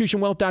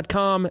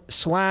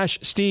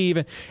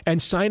constitutionwealth.com/Steve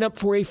and sign up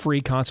for a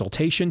free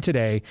consultation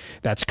today.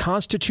 That's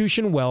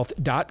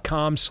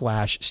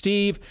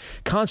constitutionwealth.com/Steve,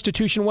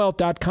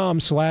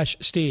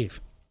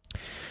 constitutionwealth.com/Steve.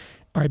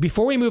 All right,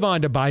 before we move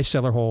on to buy,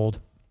 sell, or hold,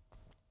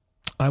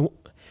 I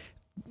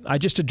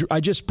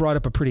just brought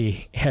up a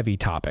pretty heavy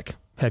topic,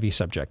 heavy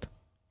subject.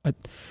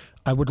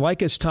 I would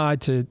like us,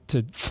 Todd, to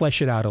flesh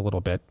it out a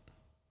little bit,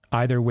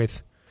 either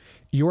with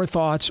your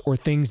thoughts or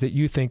things that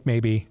you think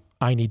maybe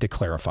I need to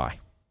clarify.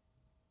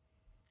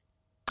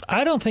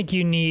 I don't think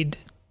you need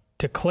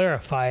to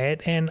clarify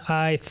it, and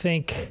I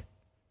think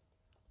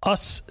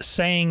us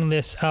saying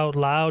this out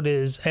loud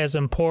is as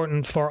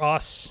important for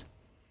us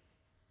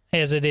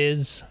as it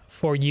is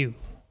for you.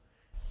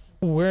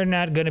 We're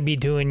not going to be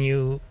doing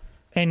you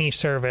any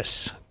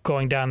service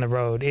going down the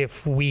road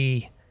if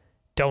we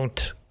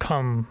don't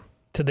come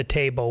to the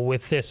table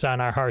with this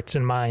on our hearts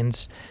and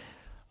minds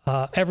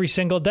every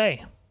single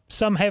day.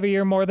 Some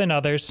heavier more than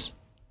others,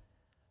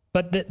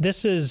 but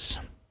this is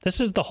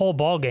the whole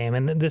ball game,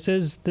 and this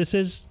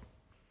is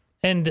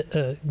end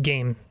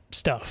game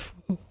stuff.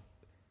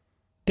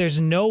 There's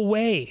no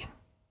way.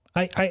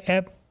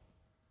 I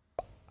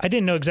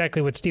didn't know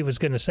exactly what Steve was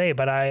going to say,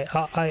 but I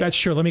that's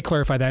true. Let me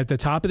clarify that. At the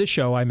top of the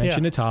show, I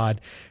mentioned to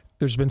Todd,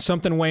 there's been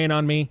something weighing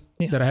on me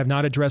that I have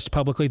not addressed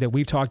publicly that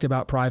we've talked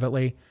about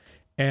privately,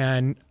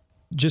 and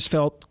just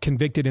felt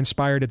convicted,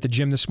 inspired at the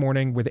gym this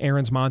morning with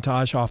Aaron's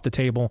montage off the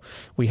table.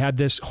 We had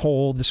this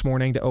hold this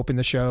morning to open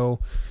the show.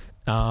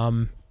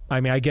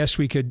 I guess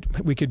we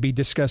could be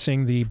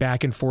discussing the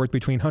back and forth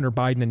between Hunter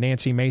Biden and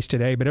Nancy Mace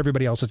today, but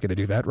everybody else is going to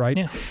do that, right?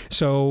 Yeah.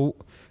 So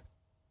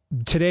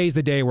today's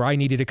the day where I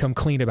needed to come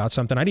clean about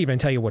something. I didn't even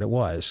tell you what it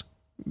was.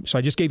 So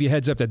I just gave you a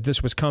heads up that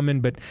this was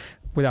coming, but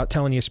without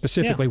telling you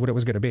specifically what it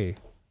was going to be.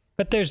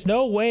 But there's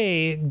no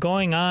way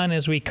going on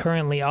as we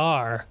currently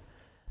are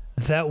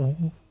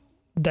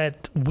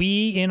that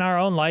we in our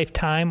own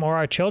lifetime or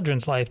our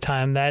children's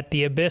lifetime, that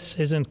the abyss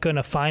isn't going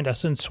to find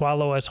us and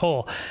swallow us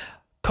whole.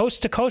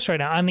 Coast to coast right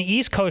now, on the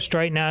East Coast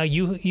right now,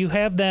 you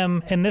have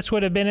them, and this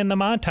would have been in the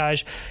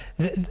montage,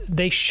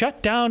 they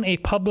shut down a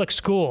public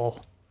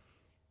school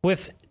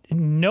with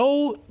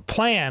no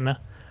plan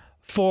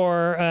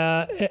for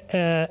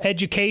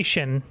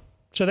education.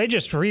 So they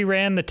just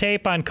reran the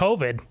tape on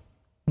COVID,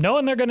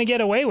 knowing they're going to get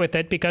away with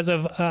it because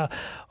of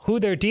who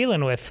they're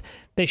dealing with.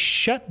 They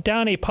shut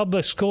down a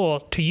public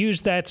school to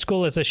use that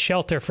school as a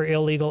shelter for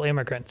illegal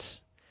immigrants.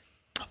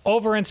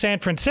 Over in San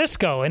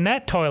Francisco, in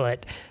that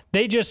toilet,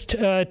 they just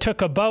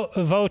took a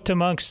vote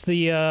amongst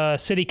the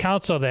city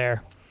council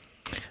there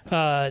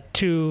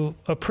to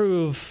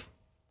approve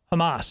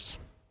Hamas.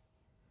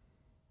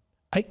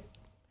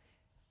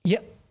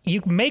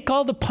 You make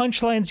all the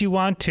punchlines you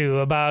want to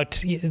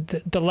about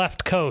the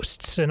left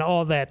coasts and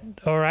all that,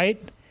 all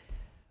right?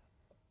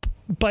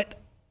 But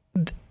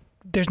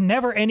there's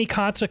never any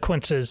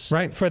consequences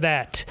for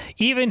that.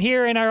 Even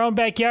here in our own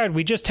backyard,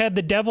 we just had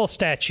the devil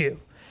statue.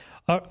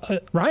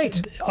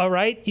 Right. All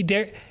right.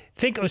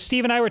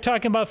 Steve and I were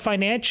talking about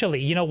financially.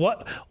 You know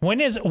what?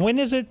 When is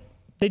it?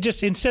 They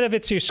just, instead of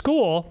it's your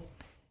school,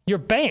 your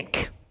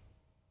bank.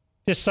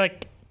 Just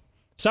like,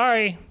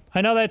 sorry, I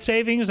know that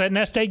savings, that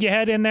nest egg you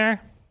had in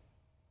there.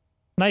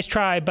 Nice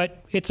try,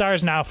 but it's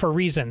ours now for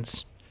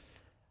reasons.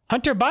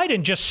 Hunter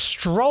Biden just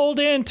strolled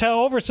into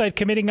Oversight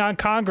Committee on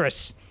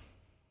Congress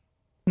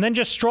and then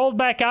just strolled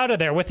back out of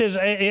there with his,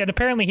 and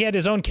apparently he had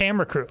his own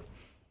camera crew.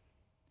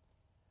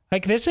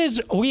 Like,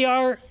 we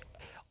are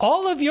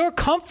all of your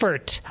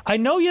comfort. I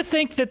know you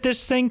think that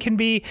this thing can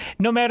be,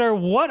 no matter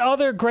what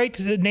other great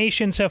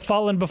nations have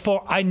fallen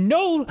before, I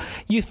know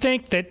you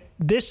think that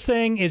this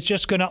thing is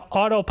just going to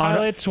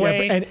autopilot its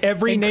way. And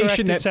every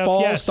nation that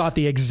falls yes. thought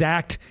the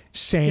exact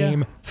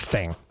same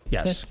thing.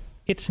 Yes.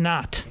 It's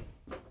not.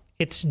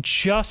 It's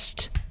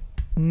just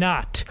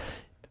not.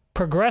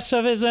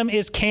 Progressivism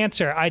is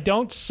cancer. I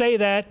don't say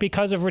that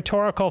because of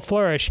rhetorical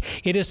flourish.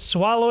 It is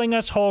swallowing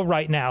us whole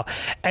right now.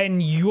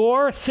 And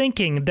your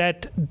thinking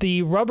that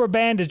the rubber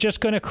band is just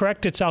going to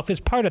correct itself is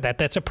part of that.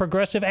 That's a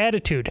progressive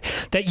attitude.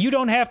 That you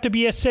don't have to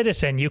be a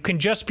citizen. You can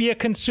just be a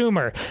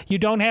consumer. You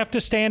don't have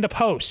to stand a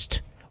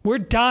post. We're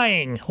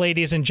dying,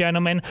 ladies and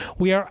gentlemen.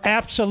 We are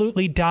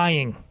absolutely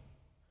dying.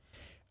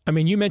 I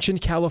mean, you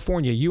mentioned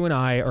California. You and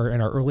I are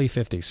in our early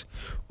 50s.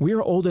 We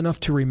are old enough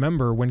to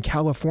remember when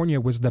California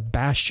was the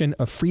bastion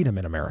of freedom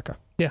in America.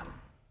 Yeah.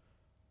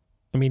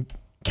 I mean,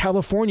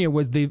 California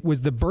was the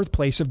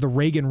birthplace of the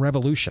Reagan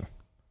Revolution.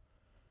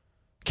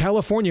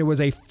 California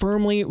was a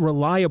firmly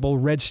reliable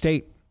red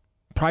state.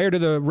 Prior to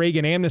the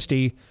Reagan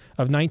amnesty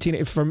of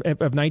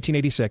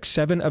 1986,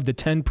 7 of the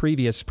 10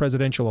 previous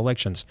presidential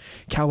elections,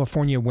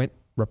 California went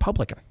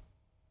Republican.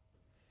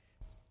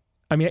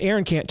 I mean,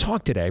 Aaron can't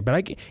talk today,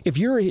 but if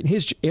you're in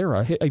his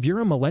era, if you're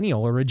a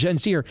millennial or a Gen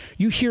Zer,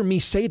 you hear me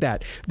say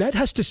that. That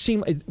has to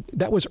seem,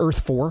 that was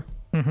Earth 4.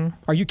 Mm-hmm.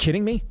 Are you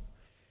kidding me?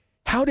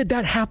 How did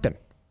that happen?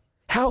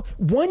 How?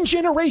 One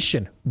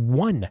generation.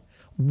 One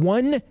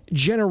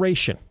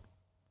generation.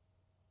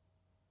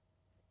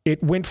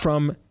 It went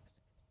from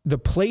the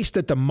place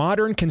that the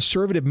modern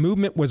conservative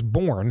movement was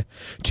born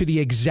to the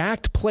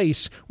exact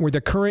place where the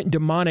current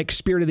demonic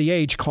spirit of the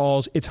age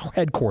calls its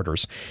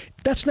headquarters.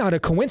 That's not a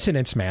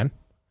coincidence, man.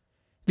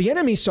 The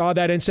enemy saw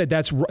that and said,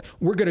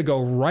 we're going to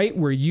go right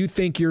where you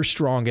think you're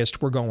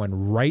strongest. We're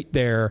going right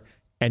there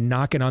and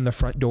knocking on the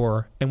front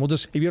door. And we'll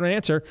just, if you don't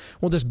answer,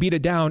 we'll just beat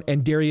it down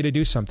and dare you to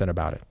do something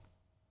about it.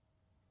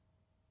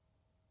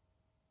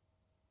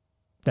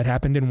 That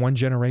happened in one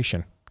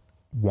generation.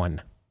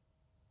 One.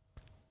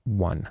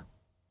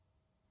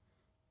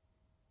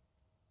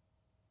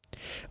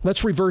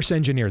 Let's reverse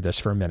engineer this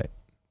for a minute,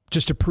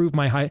 just to prove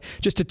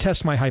just to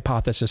test my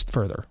hypothesis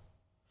further.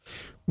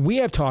 We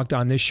have talked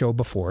on this show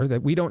before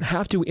that we don't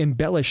have to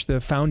embellish the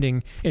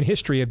founding and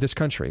history of this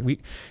country.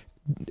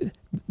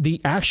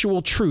 The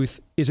actual truth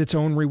is its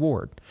own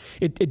reward.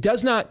 It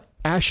does not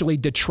actually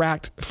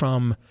detract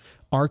from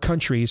our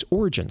country's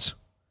origins.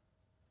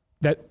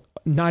 That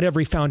not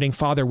every founding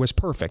father was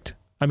perfect.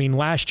 I mean,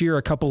 last year,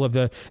 a couple of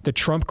the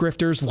Trump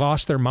grifters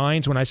lost their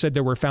minds when I said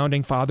there were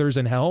founding fathers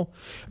in hell.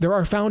 There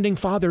are founding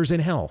fathers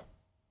in hell.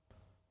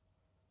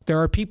 There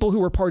are people who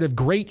were part of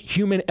great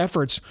human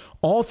efforts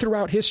all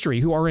throughout history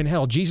who are in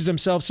hell. Jesus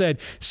himself said,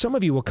 some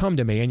of you will come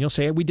to me and you'll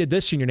say, we did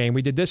this in your name.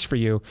 We did this for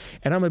you.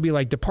 And I'm going to be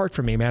like, depart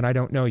from me, man. I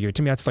don't know you.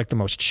 To me, that's like the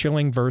most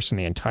chilling verse in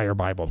the entire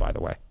Bible, by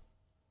the way.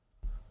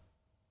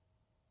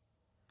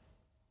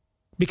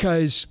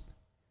 Because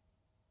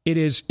it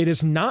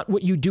is not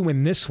what you do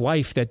in this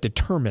life that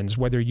determines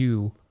whether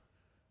you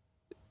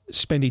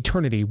spend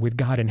eternity with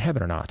God in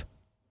heaven or not.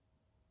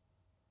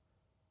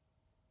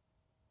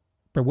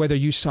 But whether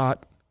you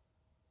sought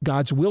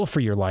God's will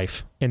for your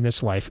life in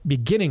this life,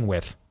 beginning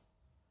with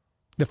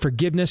the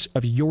forgiveness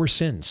of your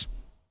sins,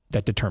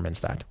 that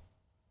determines that.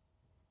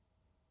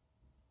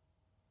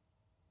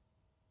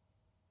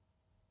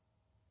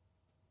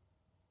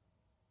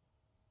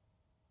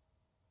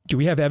 Do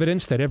we have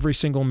evidence that every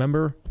single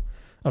member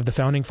of the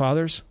founding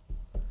fathers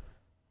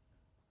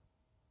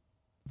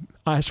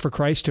asked for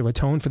Christ to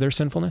atone for their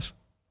sinfulness?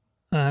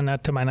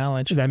 Not to my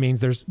knowledge. That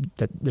means there's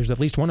at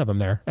least one of them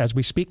there as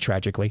we speak,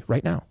 tragically,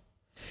 right now.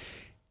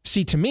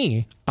 See, to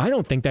me, I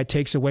don't think that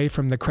takes away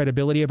from the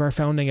credibility of our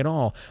founding at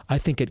all. I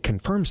think it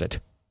confirms it.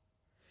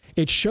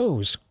 It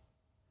shows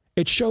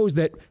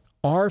that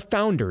our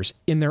founders,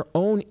 in their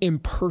own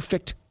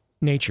imperfect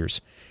natures,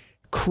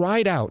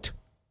 cried out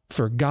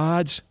for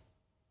God's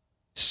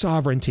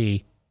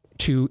sovereignty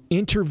to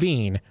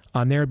intervene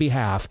on their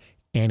behalf,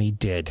 and he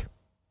did.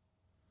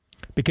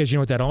 Because you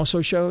know what that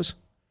also shows?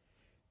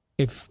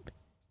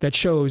 That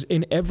shows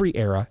in every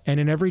era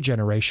and in every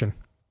generation,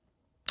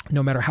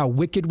 no matter how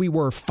wicked we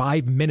were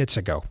 5 minutes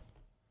ago,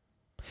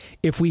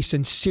 if we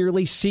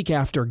sincerely seek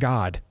after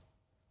God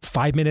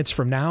 5 minutes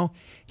from now,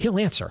 he'll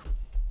answer.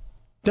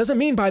 Doesn't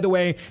mean, by the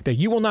way, that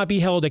you will not be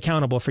held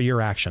accountable for your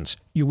actions.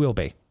 You will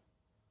be.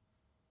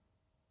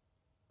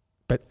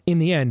 But in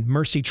the end,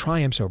 mercy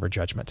triumphs over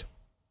judgment.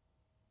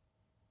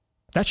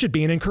 That should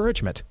be an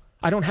encouragement.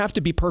 I don't have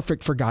to be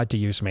perfect for God to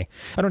use me.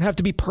 I don't have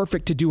to be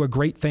perfect to do a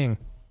great thing.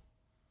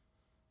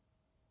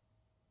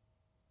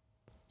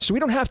 So we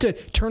don't have to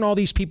turn all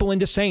these people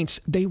into saints.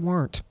 They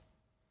weren't.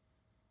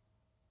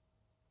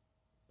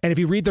 And if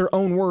you read their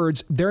own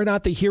words, they're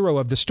not the hero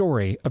of the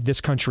story of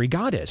this country.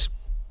 God is.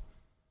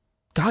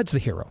 God's the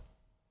hero.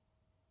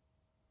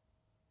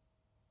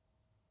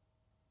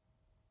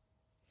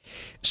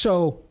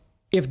 So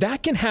if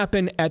that can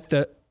happen at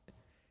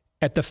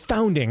the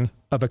founding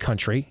of a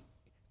country,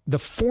 the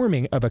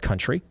forming of a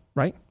country,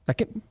 right?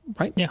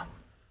 Right? Yeah.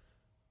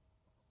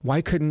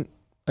 Why couldn't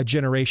a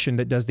generation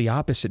that does the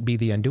opposite be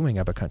the undoing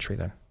of a country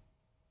then?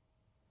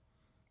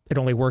 It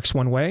only works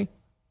one way. It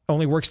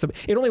only works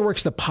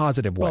the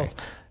positive way. Well,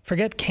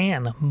 forget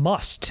can,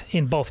 must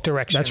in both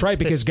directions. That's right,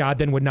 because God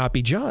then would not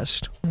be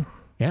just.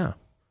 Yeah.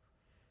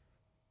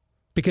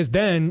 Because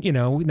then,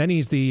 then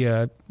he's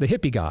the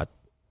hippie God.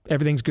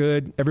 Everything's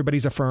good.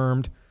 Everybody's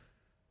affirmed.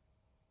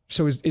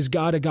 So is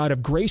God a God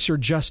of grace or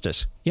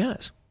justice?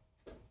 Yes.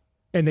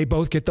 And they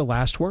both get the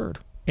last word.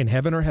 In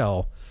heaven or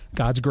hell,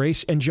 God's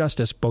grace and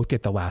justice both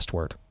get the last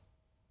word.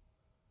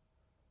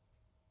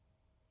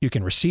 You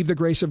can receive the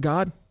grace of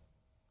God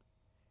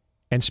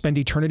and spend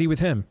eternity with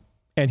him.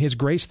 And his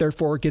grace,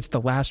 therefore, gets the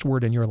last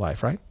word in your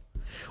life, right?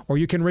 Or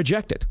you can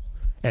reject it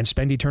and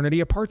spend eternity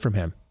apart from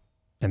him.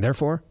 And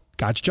therefore,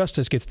 God's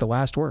justice gets the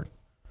last word.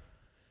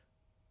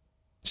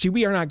 See,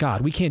 we are not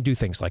God. We can't do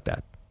things like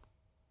that.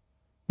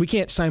 We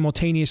can't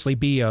simultaneously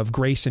be of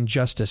grace and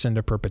justice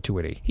into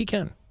perpetuity. He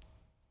can.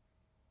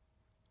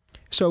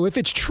 So if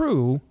it's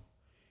true,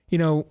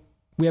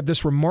 we have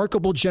this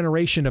remarkable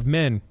generation of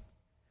men,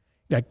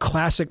 that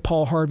classic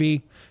Paul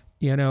Harvey,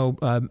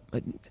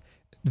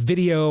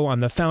 video on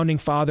the founding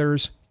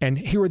fathers. And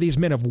here are these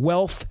men of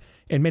wealth,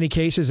 in many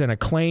cases, and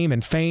acclaim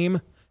and fame,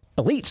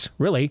 elites,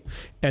 really,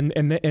 and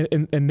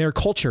their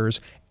cultures.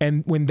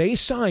 And when they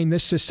signed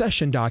this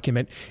secession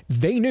document,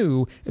 they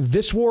knew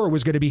this war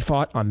was going to be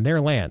fought on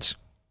their lands.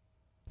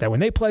 That when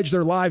they pledged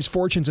their lives,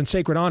 fortunes, and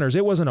sacred honors,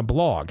 it wasn't a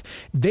blog.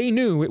 They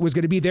knew it was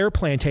going to be their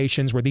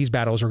plantations where these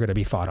battles were going to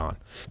be fought on.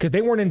 Because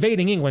they weren't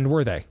invading England,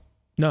 were they?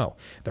 No.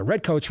 The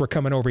redcoats were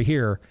coming over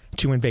here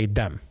to invade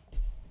them.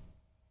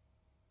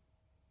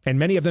 And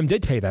many of them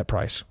did pay that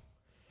price.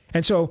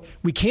 And so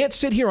we can't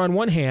sit here on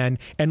one hand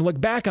and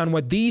look back on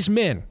what these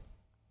men,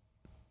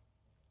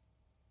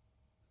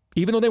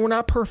 even though they were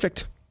not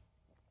perfect,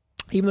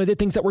 even though they did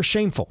things that were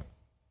shameful,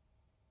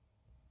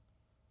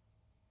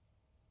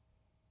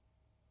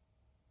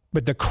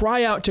 but the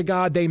cry out to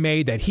God they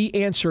made that he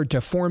answered to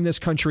form this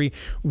country,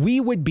 we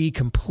would be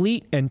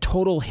complete and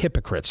total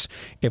hypocrites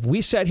if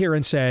we sat here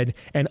and said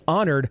and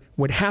honored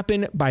what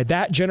happened by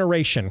that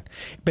generation,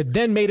 but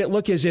then made it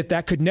look as if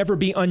that could never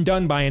be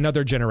undone by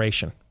another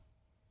generation.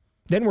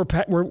 Then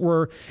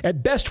we're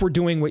at best, we're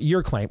doing what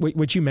your claim,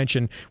 what you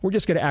mentioned. We're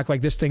just going to act like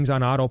this thing's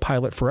on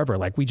autopilot forever,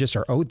 like we just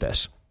are owed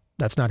this.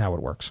 That's not how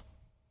it works.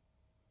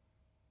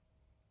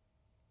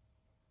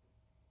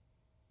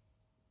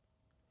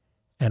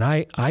 And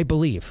I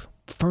believe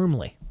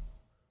firmly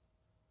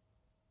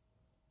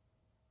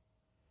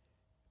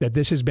that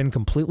this has been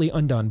completely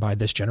undone by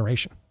this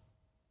generation.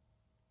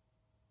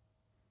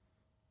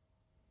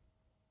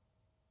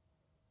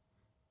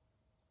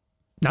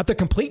 Not the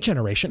complete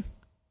generation.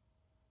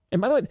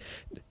 And by the way,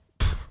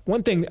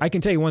 one thing, I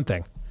can tell you one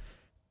thing.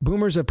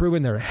 Boomers have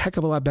proven they're a heck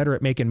of a lot better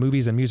at making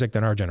movies and music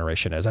than our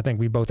generation is. I think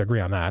we both agree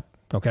on that,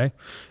 okay?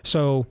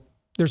 So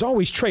there's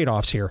always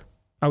trade-offs here.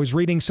 I was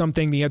reading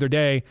something the other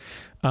day,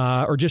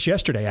 or just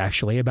yesterday,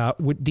 actually, about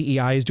what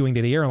DEI is doing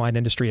to the airline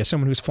industry as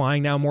someone who's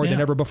flying now more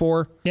than ever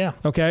before. Yeah.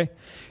 Okay.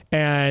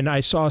 And I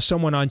saw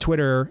someone on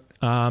Twitter,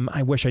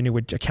 I wish I knew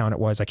what account it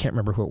was. I can't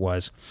remember who it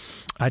was.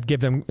 I'd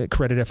give them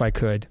credit if I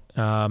could.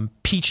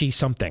 Peachy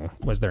something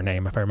was their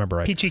name, if I remember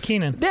right. Peachy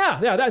Keenan. Yeah,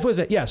 that was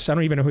it. Yes. I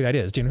don't even know who that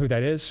is. Do you know who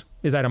that is?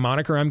 Is that a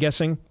moniker, I'm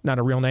guessing? Not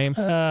a real name?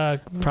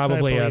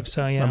 Probably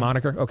a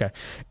moniker. Okay.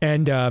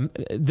 And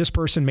this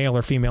person, male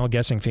or female,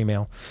 guessing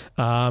female,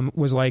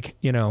 was like,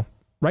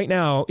 right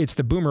now it's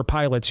the boomer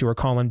pilots who are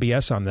calling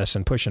BS on this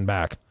and pushing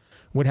back.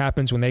 What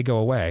happens when they go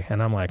away?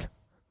 And I'm like,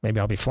 maybe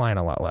I'll be flying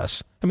a lot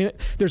less. I mean,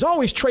 there's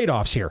always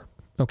trade-offs here.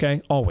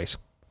 Okay. Always.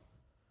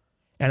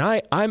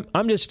 And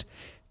I'm just,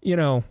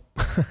 one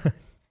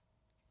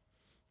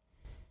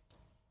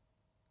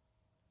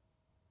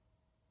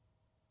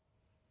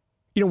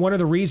of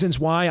the reasons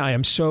why I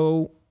am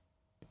so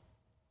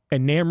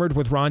enamored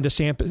with Ron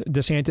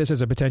DeSantis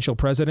as a potential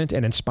president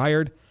and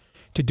inspired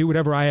to do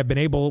whatever I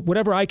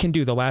can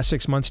do the last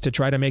 6 months to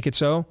try to make it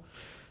so.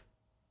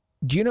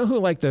 Do you know who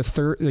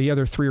the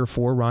other 3 or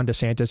 4 Ron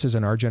DeSantis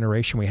in our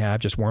generation we have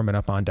just warming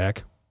up on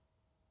deck?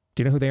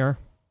 Do you know who they are?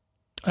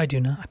 I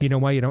do not. Do you know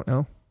why you don't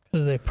know?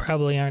 Because they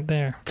probably aren't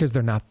there. Because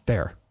they're not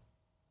there.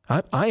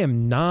 I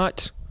am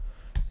not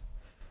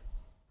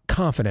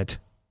confident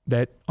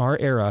that our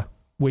era,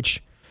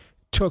 which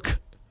took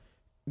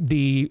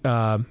the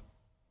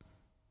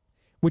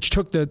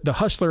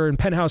Hustler and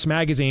Penthouse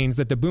magazines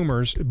that the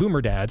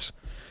boomer dads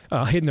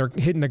hid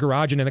in the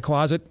garage and in the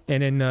closet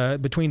and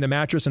in between the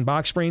mattress and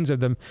box springs of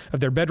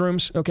their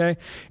bedrooms. Okay,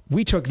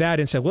 we took that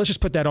and said, well, let's just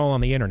put that all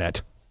on the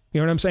internet. You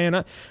know what I'm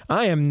saying?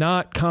 I am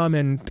not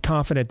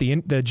confident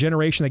the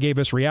generation that gave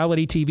us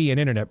reality TV and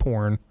internet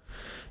porn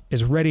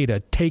is ready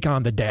to take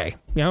on the day.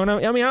 You know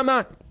what I mean? I'm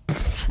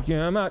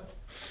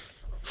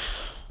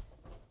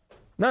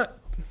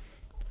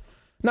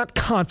not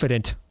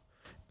confident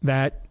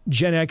that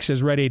Gen X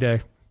is ready to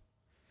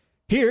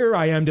here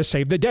I am to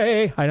save the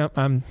day. I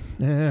don't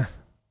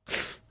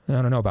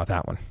know about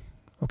that one.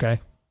 Okay.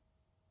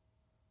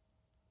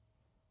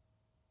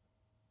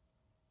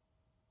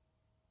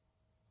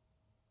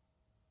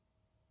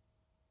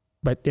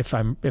 But if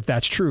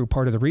that's true,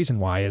 part of the reason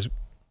why is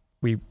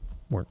we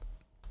weren't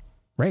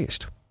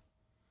raised.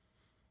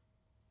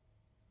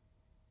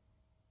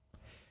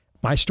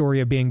 My story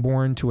of being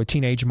born to a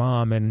teenage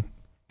mom and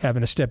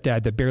having a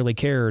stepdad that barely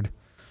cared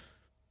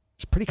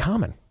is pretty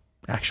common,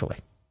 actually.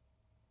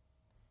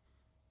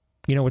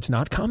 You know what's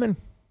not common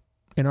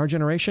in our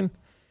generation?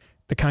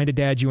 The kind of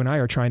dad you and I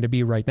are trying to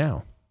be right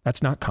now.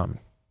 That's not common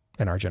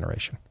in our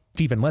generation.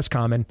 It's even less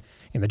common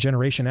in the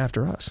generation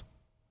after us.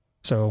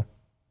 So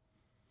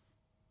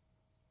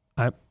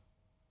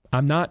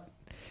I'm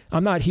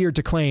not here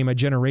to claim a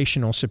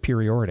generational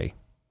superiority.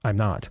 I'm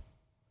not.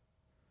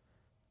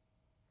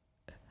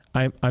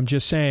 I'm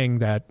just saying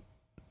that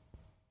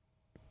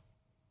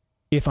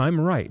if I'm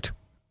right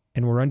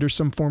and we're under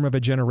some form of a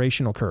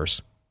generational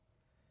curse,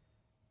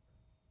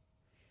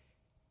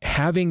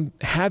 having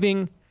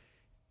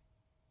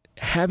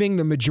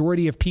the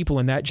majority of people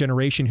in that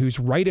generation whose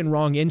right and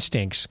wrong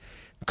instincts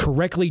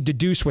correctly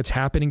deduce what's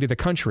happening to the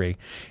country,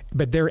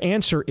 but their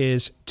answer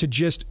is to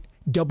just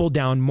double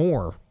down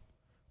more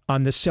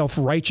on the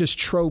self-righteous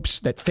tropes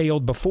that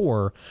failed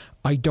before,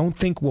 I don't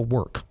think will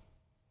work.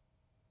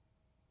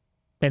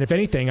 And if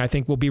anything, I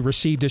think will be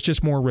received as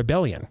just more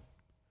rebellion.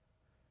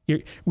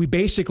 We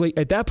basically,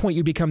 at that point,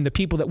 you become the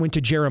people that went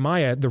to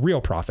Jeremiah, the real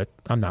prophet.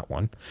 I'm not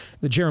one.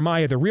 The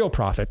Jeremiah, the real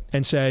prophet,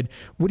 and said,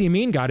 what do you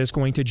mean God is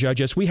going to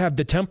judge us? We have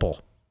the temple.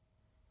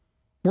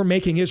 We're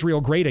making Israel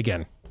great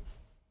again.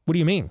 What do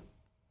you mean?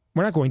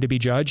 We're not going to be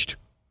judged.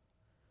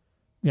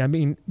 I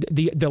mean,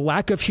 the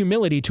lack of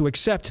humility to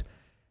accept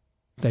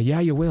that, yeah,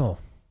 you will.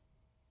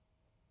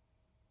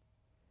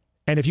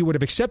 And if you would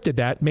have accepted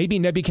that, maybe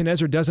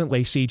Nebuchadnezzar doesn't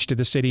lay siege to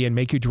the city and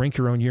make you drink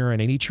your own urine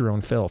and eat your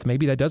own filth.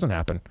 Maybe that doesn't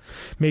happen.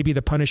 Maybe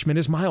the punishment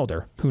is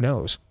milder. Who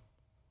knows?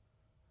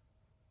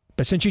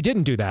 But since you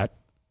didn't do that,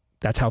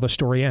 that's how the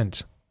story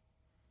ends.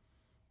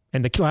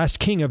 And the last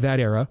king of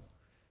that era,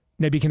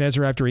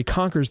 Nebuchadnezzar, after he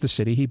conquers the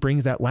city, he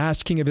brings that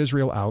last king of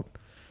Israel out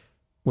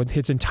with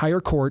his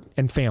entire court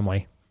and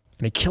family,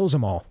 and he kills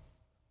them all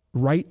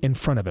right in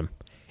front of him.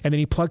 And then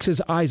he plucks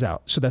his eyes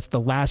out. So that's the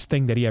last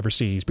thing that he ever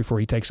sees before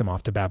he takes him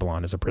off to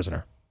Babylon as a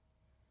prisoner.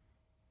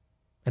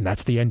 And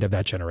that's the end of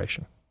that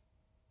generation.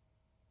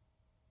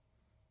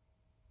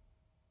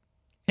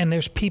 And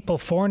there's people,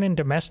 foreign and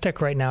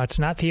domestic right now. It's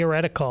not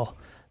theoretical.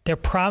 They're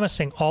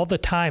promising all the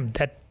time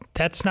that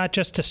that's not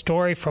just a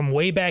story from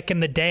way back in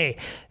the day.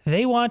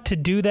 They want to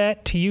do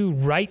that to you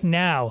right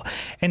now.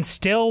 And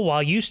still,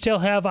 while you still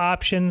have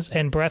options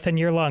and breath in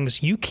your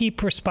lungs, you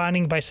keep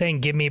responding by saying,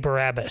 give me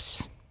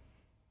Barabbas.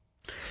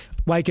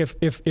 Like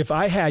if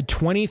I had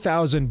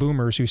 20,000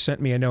 boomers who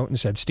sent me a note and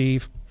said,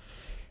 Steve,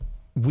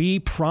 we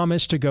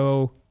promise to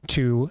go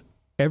to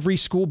every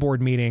school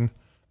board meeting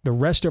the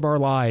rest of our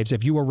lives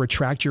if you will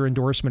retract your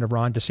endorsement of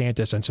Ron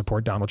DeSantis and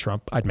support Donald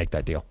Trump, I'd make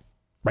that deal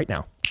right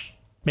now.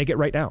 Make it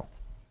right now.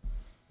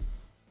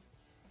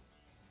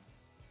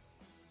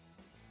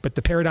 But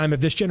the paradigm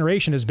of this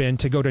generation has been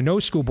to go to no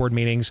school board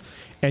meetings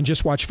and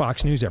just watch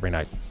Fox News every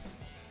night.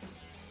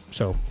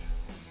 So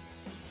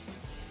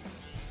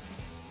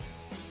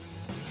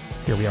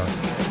here we are.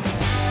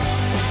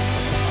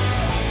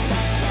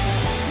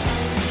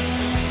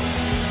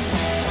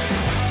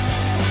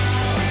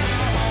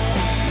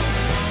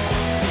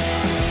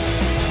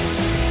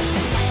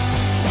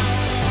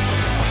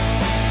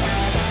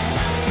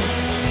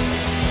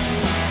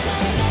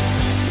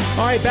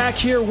 All right, back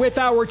here with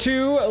Hour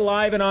 2,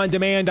 live and on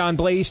demand on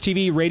Blaze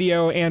TV,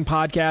 radio, and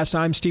podcast.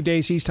 I'm Steve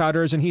Deace, he's Todd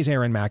Erz, and he's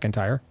Aaron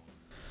McIntyre.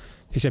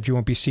 Except you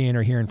won't be seeing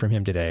or hearing from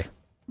him today.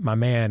 My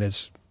man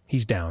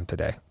he's down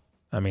today.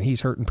 I mean,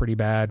 he's hurting pretty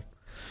bad.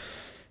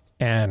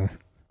 And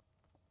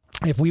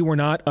if we were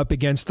not up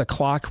against the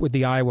clock with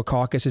the Iowa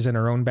caucuses in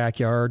our own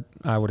backyard,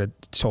 I would have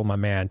told my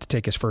man to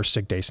take his first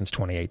sick day since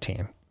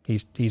 2018.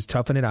 He's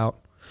toughing it out.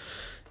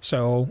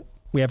 So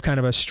we have kind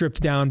of a stripped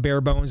down, bare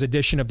bones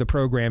edition of the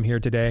program here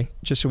today,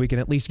 just so we can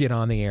at least get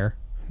on the air.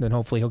 Then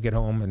hopefully he'll get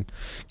home and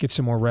get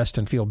some more rest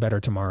and feel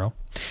better tomorrow.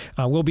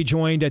 We'll be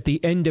joined at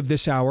the end of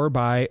this hour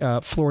by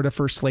Florida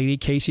First Lady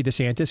Casey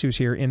DeSantis, who's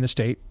here in the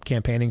state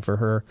campaigning for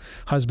her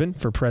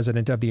husband for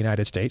president of the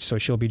United States. So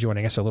she'll be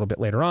joining us a little bit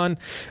later on.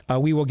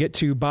 We will get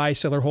to buy,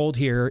 sell, or hold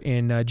here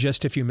in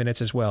just a few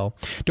minutes as well.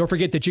 Don't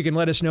forget that you can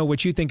let us know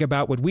what you think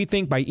about what we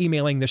think by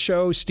emailing the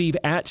show,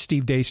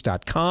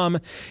 steve@stevedeace.com,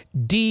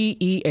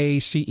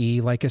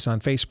 DEACE. Like us on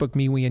Facebook,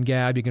 me, we, and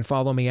Gab. You can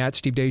follow me at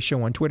Steve Deace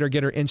Show on Twitter,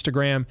 get our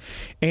Instagram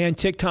and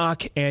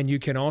TikTok, and you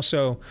can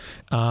also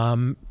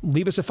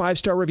leave us a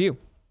 5-star review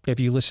if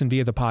you listen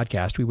via the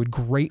podcast. We would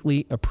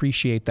greatly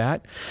appreciate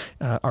that.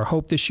 Our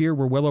hope this year,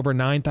 we're well over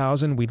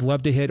 9,000. We'd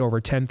love to hit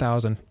over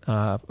 10,000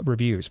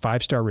 reviews,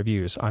 5-star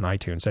reviews on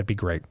iTunes. That'd be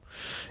great.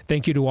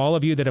 Thank you to all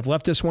of you that have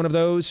left us one of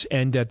those,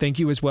 and thank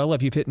you as well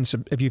if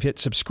you've hit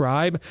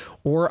subscribe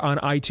or on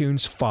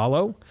iTunes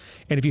follow.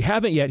 And if you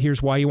haven't yet,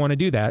 here's why you want to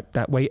do that.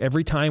 That way,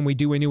 every time we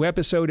do a new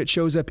episode, it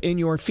shows up in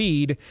your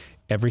feed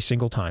every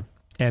single time.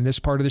 And this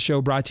part of the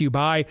show brought to you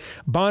by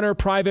Bonner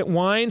Private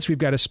Wines. We've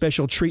got a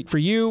special treat for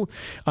you.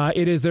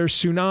 It is their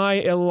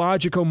Sunai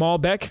Illogico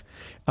Malbec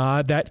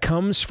that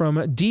comes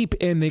from deep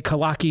in the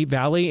Calaki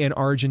Valley in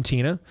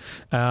Argentina.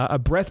 A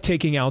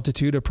breathtaking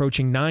altitude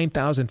approaching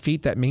 9,000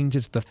 feet. That means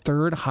it's the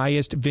third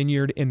highest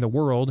vineyard in the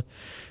world,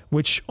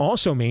 which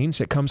also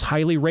means it comes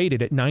highly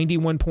rated at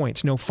 91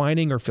 points. No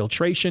fining or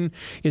filtration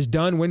is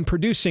done when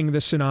producing the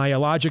Sunai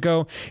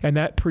Illogico, and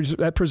that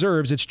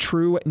preserves its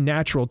true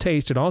natural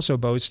taste. It also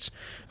boasts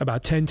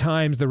about 10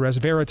 times the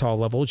resveratrol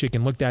levels. You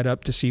can look that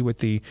up to see what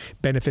the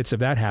benefits of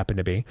that happen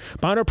to be.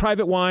 Bonner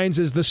Private Wines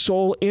is the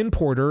sole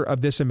importer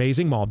of this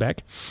amazing Malbec.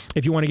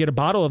 If you want to get a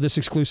bottle of this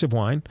exclusive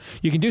wine,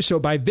 you can do so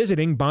by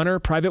visiting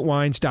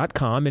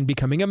BonnerPrivateWines.com and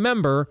becoming a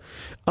member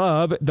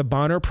of the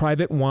Bonner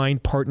Private Wine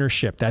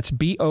Partnership. That's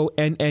Bonner.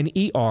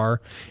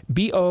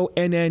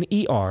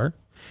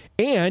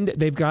 And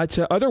they've got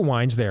other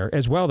wines there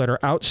as well that are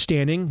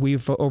outstanding.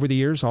 We've, over the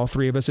years, all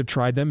three of us have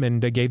tried them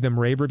and gave them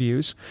rave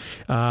reviews.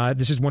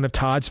 This is one of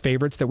Todd's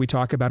favorites that we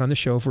talk about on the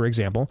show, for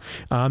example.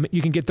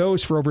 You can get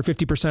those for over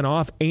 50%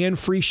 off and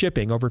free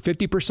shipping. Over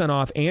 50%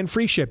 off and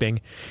free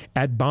shipping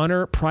at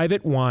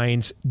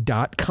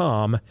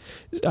BonnerPrivateWines.com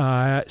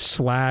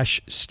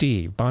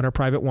 /Steve.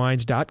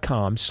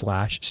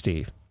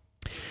 BonnerPrivateWines.com/Steve.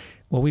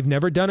 Well, we've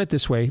never done it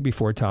this way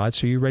before, Todd.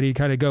 So you ready to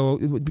kind of go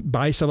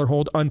buy, sell, or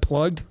hold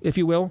unplugged, if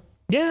you will?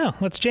 Yeah,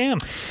 let's jam.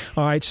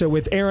 All right, so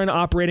with Aaron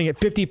operating at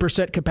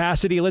 50%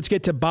 capacity, let's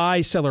get to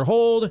buy, sell, or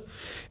hold.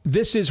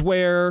 This is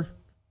where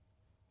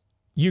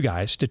you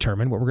guys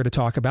determine what we're going to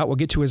talk about. We'll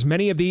get to as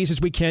many of these as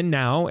we can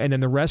now, and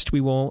then the rest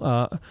we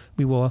will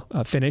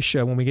finish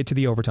when we get to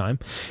the overtime.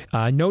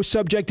 No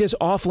subject is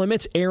off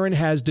limits. Aaron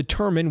has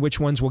determined which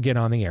ones will get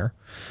on the air.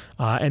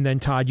 And then,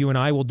 Todd, you and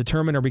I will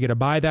determine, are we going to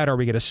buy that? Are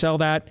we going to sell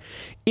that?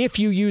 If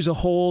you use a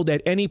hold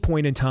at any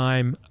point in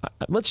time,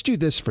 let's do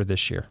this for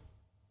this year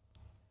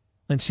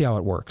and see how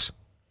it works.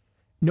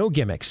 No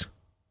gimmicks.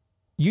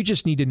 You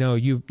just need to know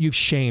you've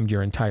shamed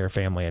your entire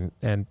family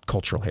and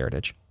cultural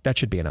heritage. That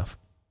should be enough.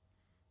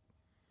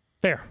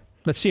 Fair.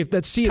 Let's see if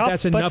that's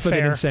enough of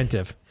an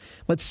incentive.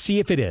 Let's see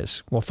if it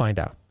is. We'll find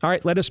out. All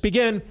right, let us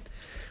begin.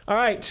 All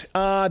right,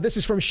 this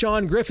is from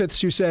Sean Griffiths,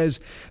 who says,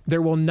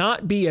 there will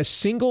not be a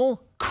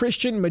single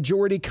Christian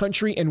majority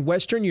country in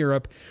Western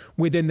Europe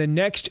within the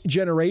next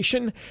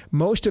generation.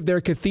 Most of their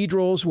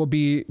cathedrals will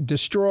be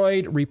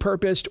destroyed,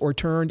 repurposed, or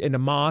turned into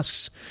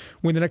mosques.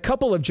 Within a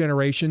couple of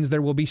generations,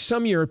 there will be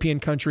some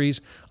European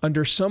countries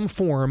under some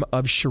form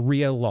of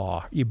Sharia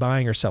law. You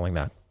buying or selling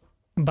that?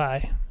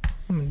 Buy.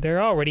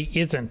 There already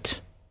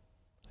isn't.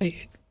 I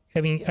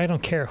mean, I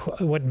don't care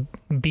what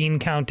bean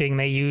counting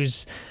they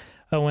use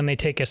when they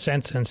take a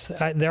census.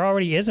 There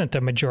already isn't a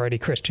majority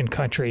Christian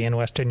country in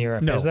Western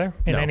Europe, is there?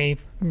 In any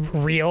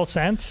real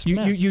sense?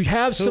 You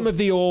have some of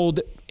the old,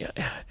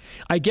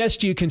 I guess,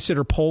 do you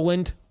consider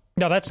Poland?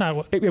 No, that's not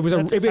what I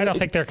don't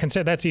think they're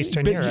considered. That's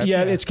Eastern Europe.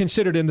 Yeah, it's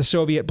considered in the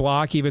Soviet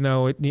bloc, even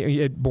though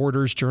it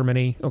borders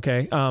Germany.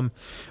 Okay.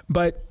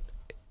 But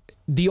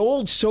the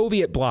old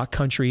Soviet bloc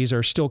countries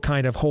are still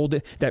kind of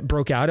that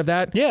broke out of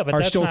that. Yeah, but are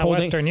that's still not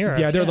Western Europe.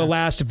 Yeah, they're the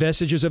last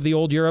vestiges of the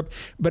old Europe.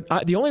 But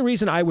the only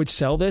reason I would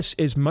sell this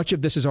is much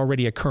of this is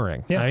already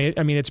occurring. Yeah.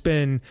 I mean,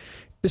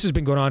 this has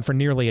been going on for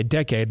nearly a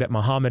decade, that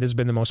Muhammad has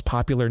been the most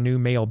popular new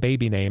male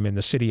baby name in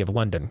the city of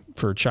London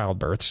for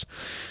childbirths.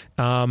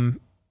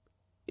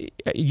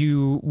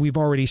 We've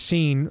already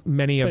seen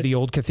many of the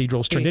old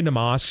cathedrals turned into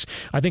mosques.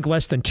 I think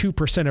less than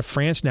 2% of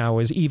France now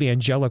is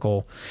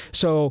evangelical.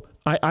 So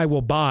I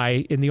will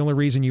buy, and the only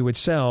reason you would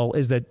sell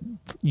is that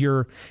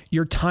your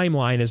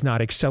timeline is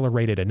not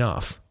accelerated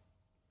enough.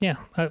 Yeah.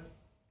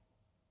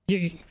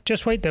 You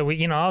just wait though.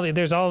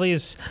 There's all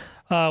these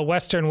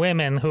Western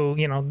women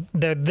who,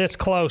 they're this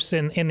close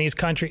in these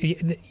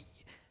countries. And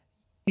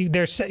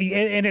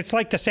it's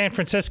like the San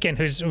Franciscan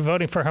who's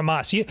voting for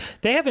Hamas.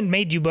 They haven't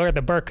made you wear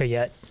the burqa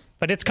yet,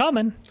 but it's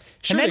coming.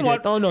 Sure, and then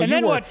what? Oh, no, and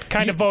then what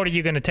kind of vote are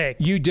you going to take?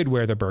 You did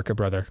wear the burqa,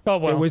 brother. Oh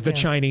well, it was the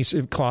Chinese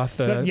cloth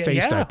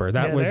face diaper.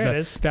 That was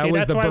the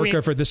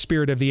burqa for the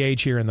spirit of the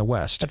age here in the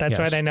West. But that's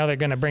why they know they're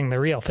going to bring the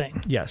real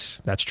thing.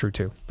 Yes, that's true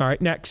too. All right,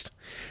 next.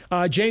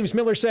 James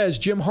Miller says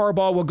Jim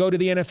Harbaugh will go to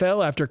the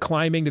NFL after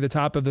climbing to the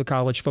top of the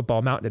college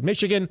football mountain at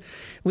Michigan,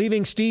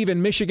 leaving Steve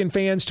and Michigan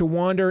fans to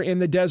wander in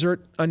the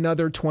desert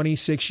another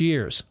 26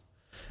 years.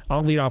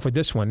 I'll lead off with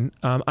this one.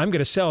 I'm going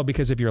to sell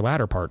because of your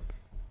latter part.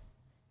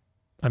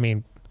 I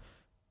mean,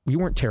 we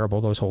weren't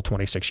terrible those whole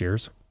 26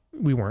 years.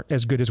 We weren't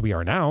as good as we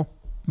are now,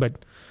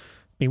 but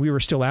we were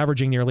still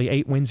averaging nearly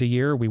 8 wins a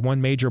year. We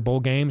won major bowl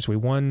games. We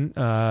won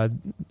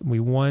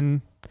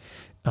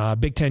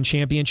Big Ten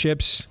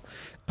championships.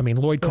 I mean,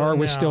 Lloyd Carr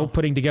was still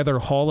putting together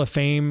Hall of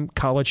Fame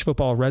college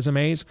football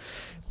resumes.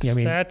 Yeah, I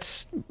mean,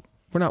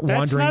 we're not wandering.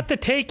 That's not the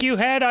take you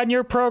had on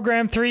your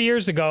program 3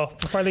 years ago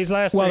for these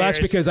last 3 years. Well, that's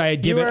because I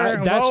had given... You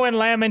were low in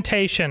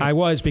lamentation. I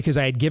was, because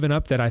I had given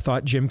up that I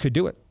thought Jim could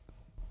do it.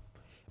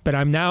 But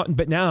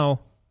now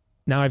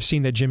I've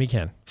seen that Jimmy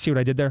can. See what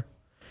I did there?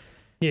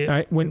 Yeah. All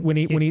right.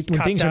 When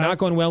things are not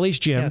going well, he's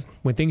Jim. Yes.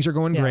 When things are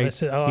going great,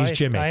 he's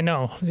Jimmy. I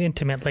know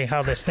intimately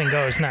how this thing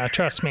goes now.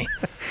 Trust me.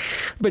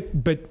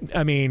 But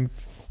I mean,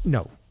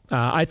 no.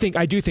 I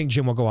do think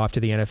Jim will go off to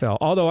the NFL.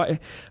 Although,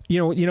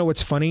 you know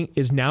what's funny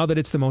is now that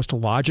it's the most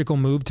logical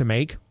move to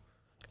make,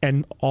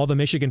 and all the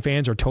Michigan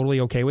fans are totally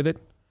okay with it,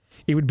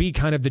 it would be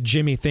kind of the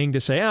Jimmy thing to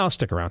say, I'll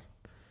stick around.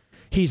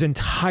 He's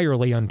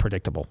entirely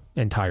unpredictable.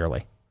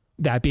 Entirely.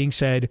 That being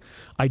said,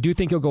 I do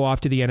think he'll go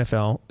off to the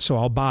NFL, so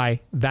I'll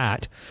buy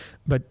that.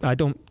 But I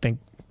don't think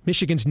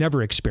Michigan's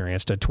never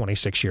experienced a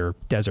 26-year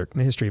desert in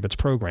the history of its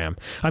program.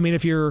 I mean,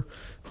 if your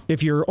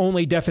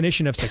only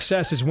definition of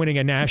success is winning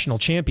a national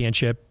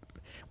championship,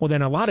 well,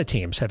 then a lot of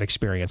teams have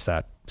experienced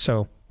that.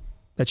 So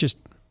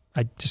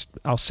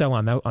I'll sell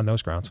on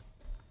those grounds.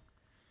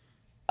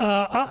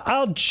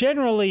 I'll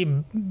generally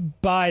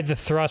buy the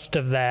thrust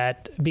of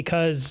that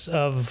because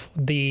of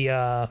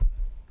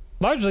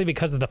largely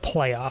because of the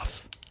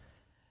playoff.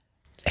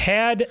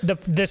 Had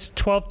this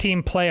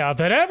 12-team playoff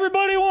that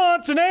everybody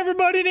wants and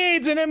everybody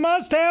needs and it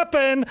must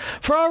happen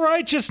for our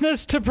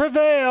righteousness to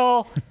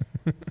prevail,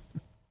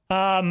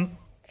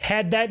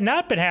 had that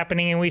not been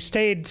happening and we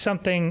stayed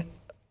something,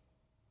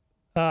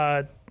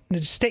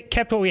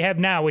 kept what we have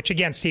now, which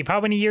again, Steve,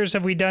 how many years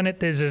have we done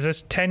it? Is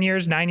this 10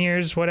 years, 9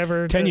 years,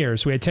 whatever? 10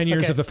 years. We had 10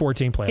 years of the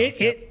 14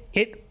 playoff.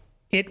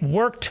 It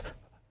worked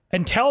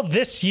until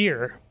this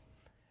year,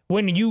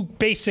 when you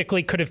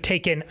basically could have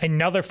taken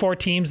another 4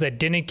 teams that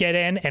didn't get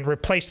in and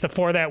replaced the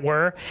 4 that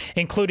were,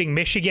 including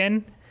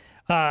Michigan.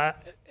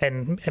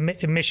 And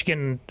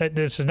Michigan,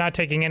 this is not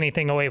taking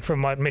anything away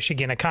from what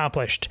Michigan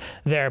accomplished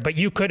there, but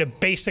you could have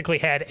basically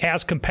had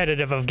as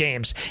competitive of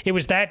games. It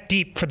was that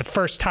deep for the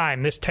first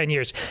time this 10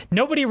 years.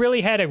 Nobody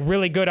really had a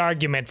really good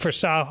argument for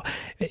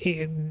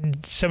somebody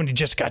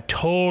just got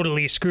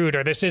totally screwed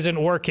or this isn't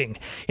working.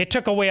 It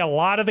took away a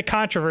lot of the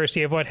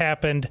controversy of what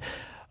happened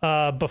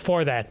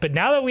before that. But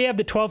now that we have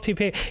the 12-team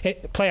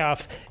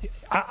playoff,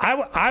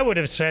 I would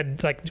have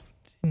said, like,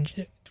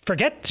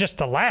 forget just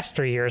the last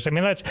 3 years. I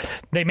mean,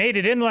 they made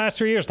it in the last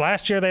 3 years.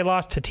 Last year they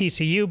lost to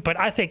TCU, but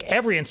I think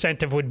every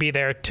incentive would be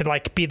there to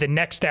like be the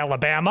next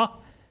Alabama,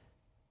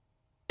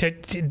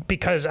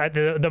 because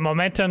the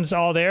momentum's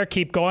all there.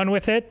 Keep going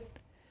with it.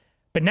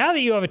 But now that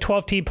you have a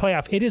 12-team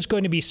playoff, it is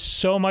going to be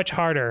so much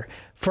harder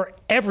for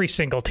every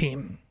single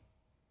team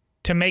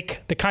to make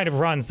the kind of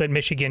runs that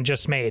Michigan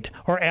just made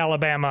or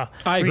Alabama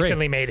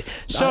recently made.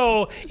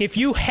 So if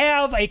you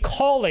have a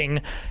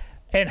calling,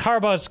 and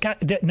Harbaugh's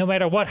got, no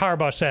matter what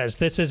Harbaugh says,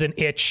 this is an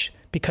itch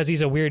because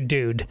he's a weird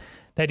dude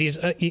that he's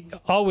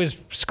always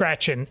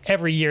scratching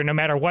every year, no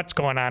matter what's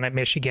going on at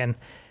Michigan.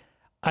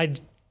 I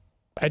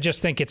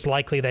just think it's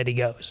likely that he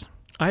goes.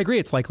 I agree.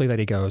 It's likely that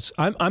he goes.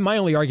 My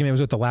only argument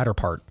was with the latter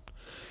part.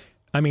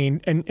 I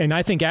mean, and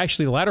I think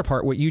actually the latter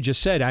part, what you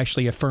just said,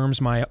 actually affirms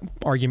my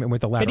argument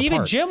with the latter part. But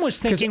even Jim was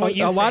thinking what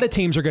you think. A lot of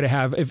teams are going to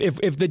have,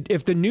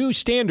 if the new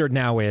standard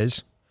now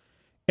is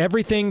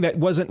everything that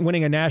wasn't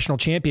winning a national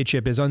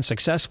championship is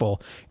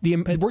unsuccessful, we're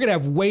going to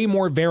have way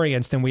more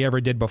variance than we ever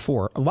did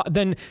before.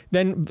 Then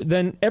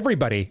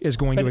everybody is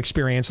going to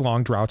experience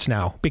long droughts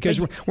now,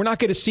 because we're not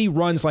going to see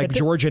runs like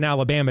Georgia and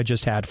Alabama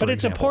just had, for example. But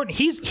it's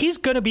important. He's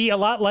going to be a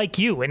lot like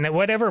you in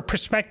whatever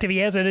perspective he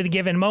has at a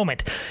given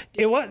moment.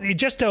 It was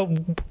just a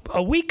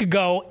week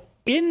ago,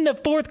 in the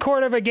fourth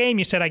quarter of a game,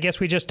 you said, I guess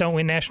we just don't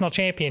win national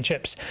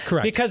championships.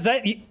 Correct. Because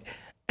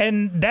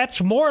and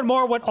that's more and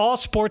more what all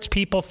sports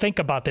people think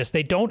about this.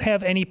 They don't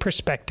have any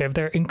perspective.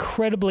 They're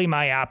incredibly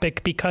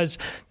myopic because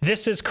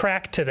this is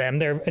crack to them.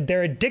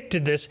 They're addicted to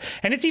this.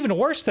 And it's even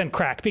worse than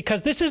crack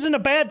because this isn't a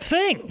bad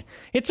thing.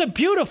 It's a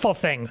beautiful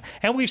thing.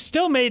 And we've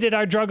still made it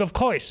our drug of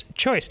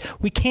choice.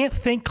 We can't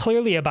think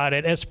clearly about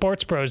it as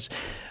sports bros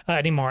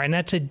anymore. And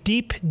that's a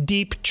deep,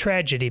 deep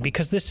tragedy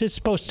because this is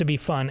supposed to be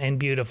fun and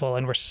beautiful.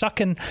 And we're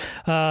sucking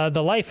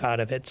the life out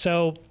of it.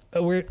 So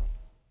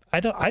I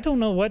don't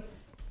know what...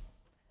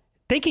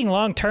 Thinking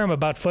long-term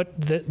about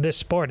this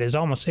sport is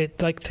almost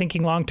like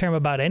thinking long-term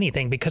about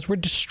anything because we're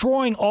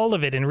destroying all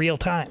of it in real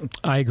time.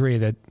 I agree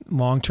that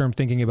long-term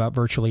thinking about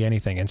virtually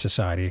anything in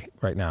society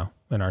right now,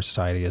 in our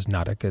society, is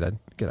not a good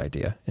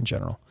idea in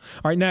general.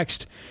 All right,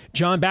 next,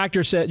 John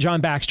Baxter said,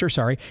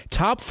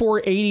 top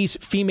 4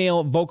 80s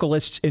female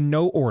vocalists in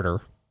no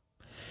order.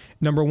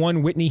 Number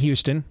 1, Whitney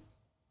Houston.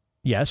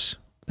 Yes,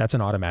 that's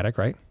an automatic,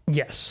 right?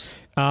 Yes.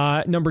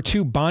 Number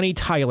 2, Bonnie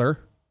Tyler.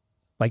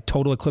 Like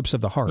Total Eclipse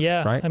of the Heart,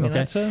 yeah, right? I mean,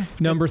 that's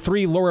number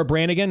 3, Laura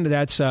Branigan.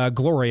 That's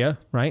Gloria,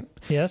 right?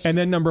 Yes. And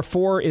then number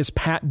 4 is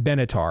Pat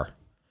Benatar.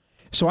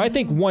 So I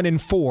think 1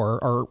 and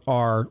 4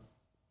 are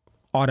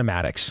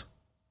automatics.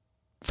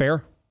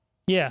 Fair?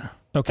 Yeah.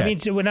 Okay. I mean,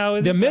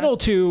 the middle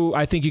two,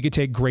 I think you could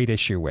take great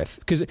issue with.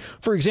 Because,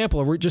 for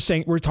example,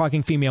 we're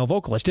talking female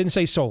vocalist. Didn't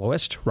say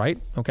soloist, right?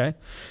 Okay.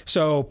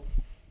 So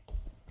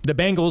the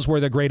Bangles were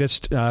the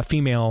greatest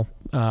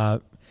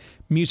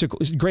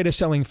greatest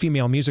selling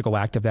female musical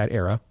act of that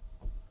era.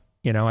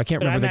 I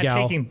can't remember the gal.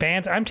 I'm not taking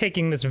bands. I'm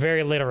taking this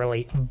very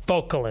literally.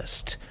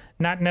 Vocalist,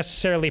 not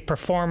necessarily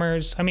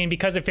performers. I mean,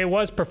 because if it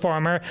was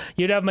performer,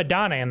 you'd have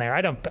Madonna in there.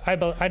 I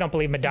don't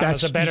believe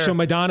Madonna's a better. So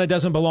Madonna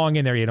doesn't belong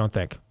in there, you don't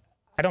think?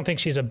 I don't think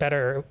she's a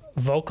better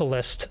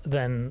vocalist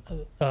than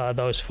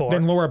those four.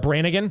 Than Laura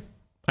Branigan?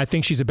 I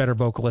think she's a better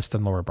vocalist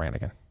than Laura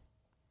Branigan.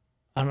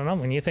 I don't know.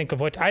 When you think of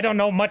what, I don't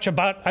know much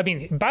about. I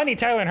mean, Bonnie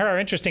Tyler and her are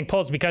interesting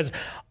pulls because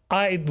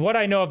what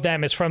I know of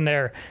them is from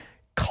their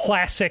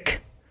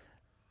classic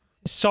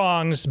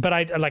songs.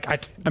 But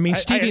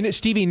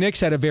Stevie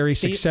Nicks had a very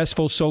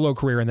successful solo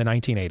career in the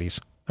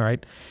 1980s. All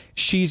right,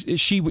 she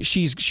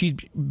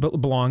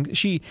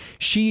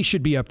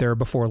should be up there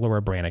before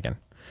Laura Branigan.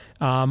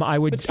 I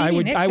would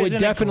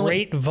definitely.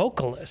 A great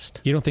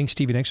vocalist. You don't think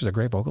Stevie Nicks is a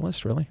great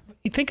vocalist, really?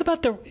 You think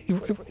about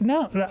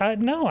no,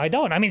 I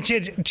don't. I mean,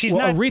 she's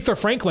not. Aretha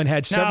Franklin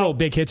had several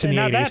big hits in the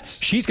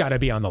 80s. She's got to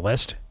be on the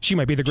list. She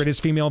might be the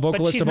greatest female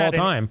vocalist of all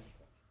time.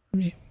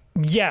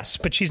 Yes,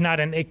 but she's not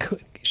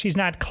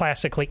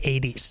classically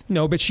 80s.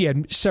 No, but she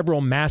had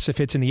several massive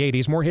hits in the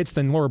 80s, more hits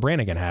than Laura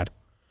Branigan had.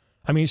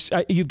 I mean,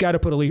 you've got to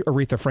put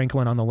Aretha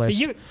Franklin on the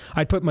list.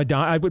 I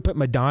would put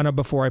Madonna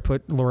before I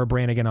put Laura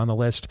Branigan on the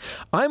list.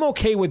 I'm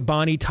okay with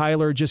Bonnie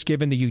Tyler just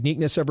given the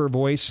uniqueness of her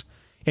voice,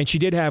 and she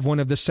did have one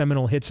of the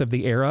seminal hits of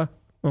the era.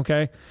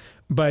 Okay,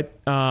 but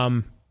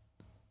I'd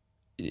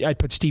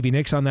put Stevie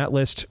Nicks on that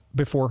list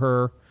before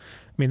her.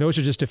 I mean, those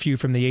are just a few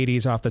from the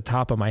 80s off the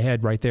top of my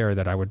head right there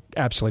that I would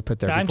absolutely put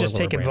there. I'm just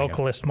Laura taking Branigan.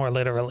 Vocalist more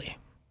literally.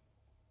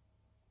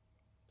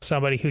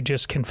 Somebody who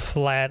just can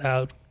flat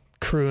out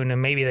croon,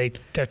 and maybe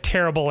they're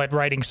terrible at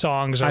writing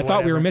songs. I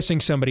thought we were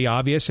missing somebody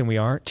obvious, and we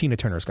are. Tina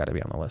Turner's got to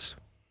be on the list.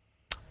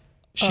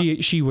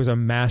 She was a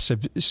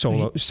massive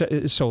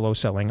solo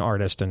selling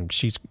artist, and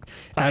she's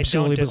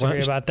absolutely. I don't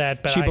disagree about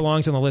that, but she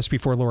belongs on the list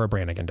before Laura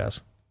Branigan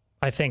does.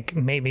 I think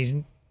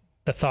maybe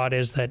the thought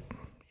is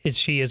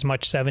she as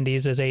much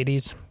 70s as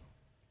 80s?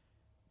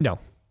 No.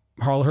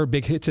 All her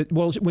big hits,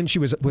 when she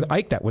was with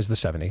Ike, that was the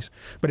 70s.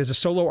 But as a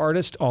solo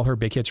artist, all her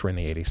big hits were in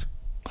the 80s.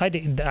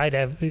 I'd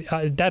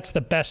have. That's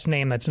the best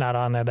name that's not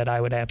on there that I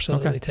would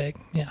absolutely take.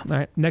 Yeah. All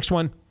right. Next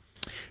one.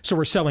 So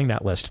we're selling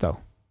that list, though.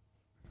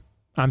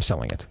 I'm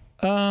selling it.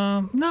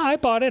 No, I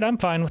bought it. I'm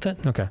fine with it.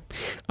 Okay.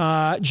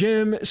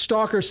 Jim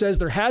Stalker says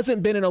there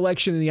hasn't been an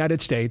election in the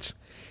United States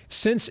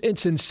since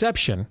its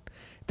inception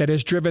that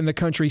has driven the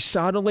country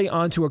solidly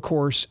onto a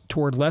course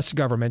toward less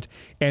government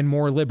and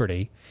more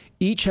liberty.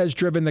 Each has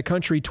driven the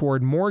country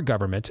toward more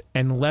government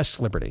and less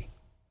liberty.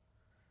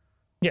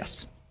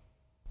 Yes.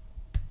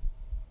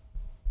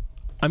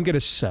 I'm going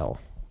to sell.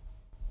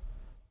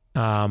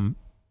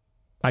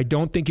 I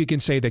don't think you can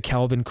say the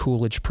Calvin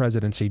Coolidge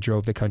presidency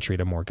drove the country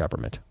to more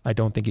government. I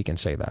don't think you can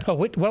say that. Oh,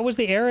 what was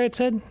the era it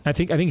said? I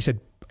think he said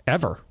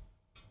ever.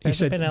 He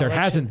said there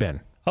hasn't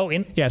been.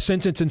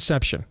 Since its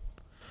inception.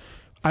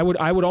 I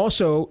would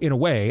also, in a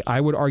way, I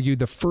would argue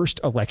the first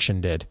election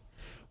did,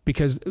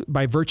 because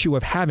by virtue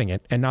of having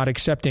it and not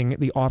accepting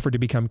the offer to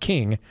become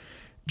king,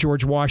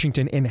 George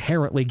Washington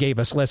inherently gave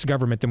us less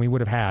government than we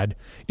would have had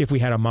if we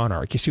had a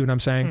monarch. You see what I'm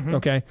saying? Mm-hmm.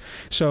 Okay.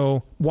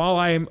 So while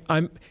I'm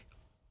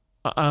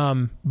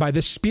by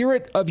the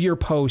spirit of your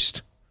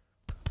post,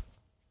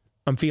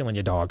 I'm feeling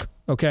you, dog.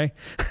 Okay.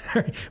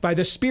 By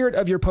the spirit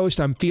of your post,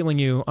 I'm feeling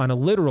you on a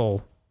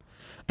literal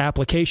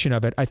application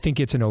of it. I think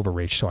it's an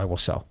overreach, so I will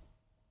sell.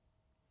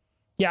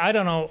 Yeah, I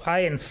don't know. I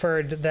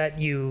inferred that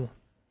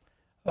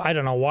I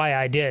don't know why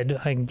I did.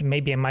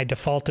 Maybe my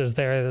default is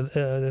there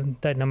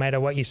that no matter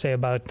what you say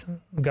about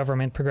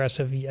government,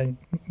 progressive,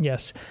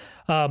 yes.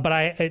 But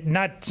I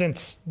not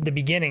since the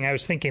beginning. I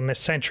was thinking this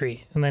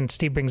century, and then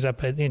Steve brings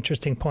up an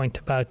interesting point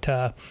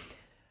about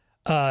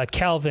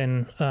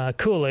Calvin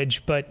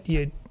Coolidge. But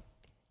you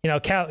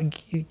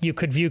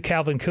could view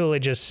Calvin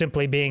Coolidge as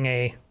simply being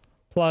a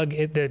plug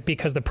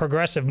because the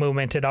progressive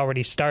movement had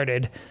already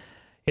started.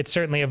 It's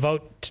certainly a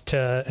vote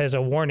as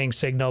a warning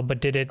signal, but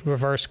did it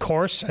reverse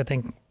course? I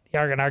think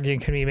an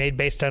argument can be made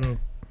based on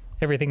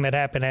everything that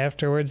happened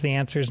afterwards. The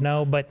answer is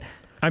no, but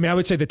I mean, I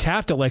would say the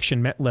Taft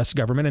election meant less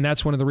government, and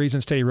that's one of the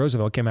reasons Teddy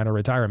Roosevelt came out of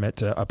retirement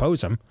to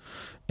oppose him,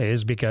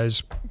 is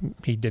because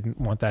he didn't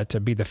want that to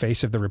be the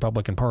face of the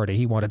Republican Party.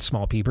 He wanted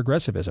small p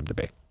progressivism to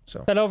be.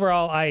 So, but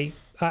overall, I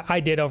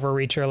did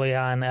overreach early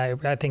on.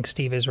 I think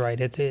Steve is right.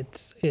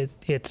 It's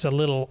a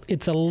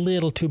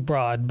little too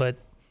broad, but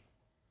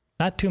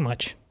not too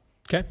much.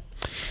 Okay.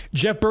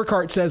 Jeff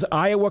Burkhart says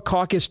Iowa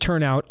caucus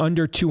turnout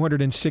under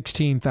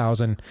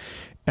 216,000.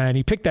 And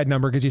he picked that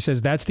number because he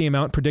says that's the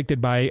amount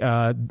predicted by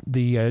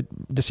the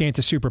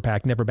DeSantis Super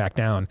PAC, Never Back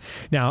Down.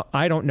 Now,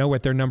 I don't know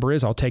what their number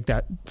is. I'll take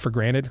that for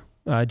granted,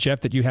 Jeff,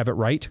 that you have it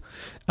right.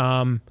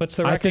 What's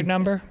the record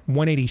number?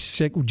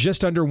 186,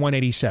 just under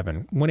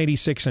 187,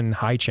 186 and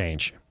high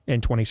change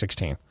in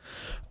 2016.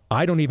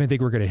 I don't even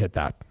think we're going to hit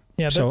that.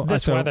 Yeah,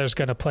 this weather's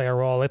going to play a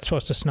role. It's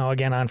supposed to snow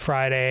again on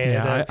Friday.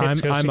 Yeah,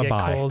 I'm a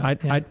buy. Cold.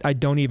 I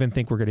don't even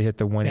think we're going to hit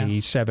the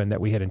 187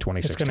 that we hit in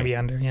 2016. It's going to be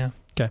under, yeah.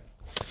 Okay.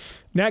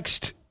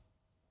 Next,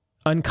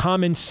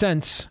 uncommon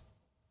sense,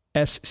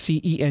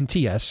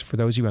 SCENTS, for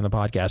those of you on the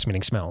podcast,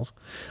 meaning smells.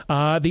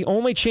 The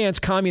only chance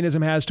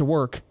communism has to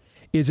work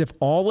is if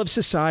all of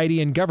society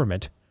and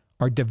government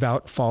are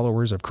devout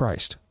followers of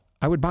Christ.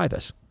 I would buy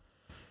this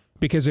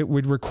because it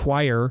would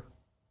require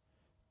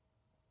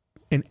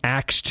an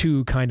Acts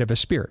 2 kind of a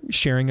spirit,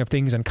 sharing of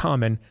things in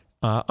common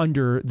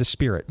under the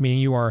Spirit, meaning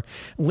you are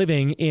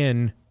living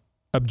in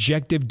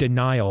objective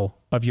denial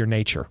of your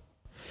nature.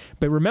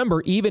 But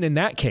remember, even in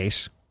that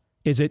case,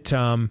 is it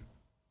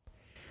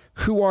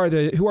who are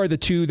the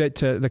two that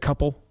the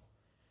couple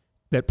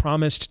that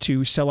promised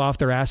to sell off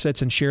their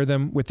assets and share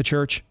them with the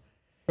church?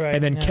 Right,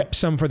 and then kept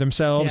some for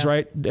themselves,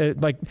 right?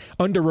 Like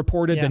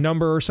underreported the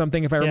number or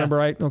something, if I remember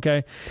right.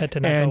 Okay. That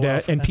did not go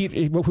well for and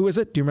Peter, who was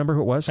it? Do you remember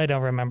who it was? I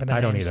don't remember the names.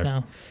 I don't either.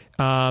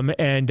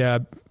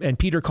 No. And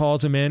Peter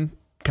calls him in,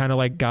 kind of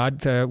like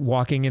God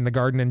walking in the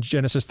garden in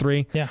Genesis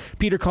 3. Yeah.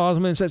 Peter calls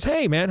him in and says,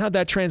 "Hey, man, how'd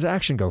that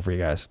transaction go for you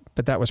guys?"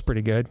 But that was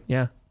pretty good.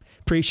 Yeah.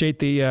 Appreciate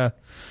the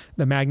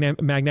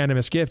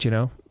magnanimous gift, you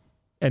know.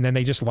 And then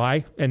they just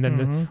lie, and then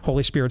the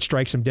Holy Spirit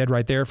strikes them dead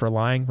right there for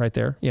lying right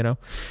there, you know.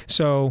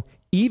 So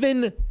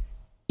even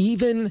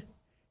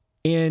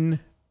in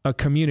a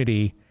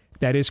community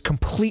that is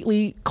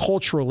completely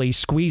culturally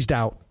squeezed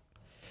out,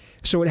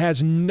 so it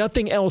has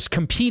nothing else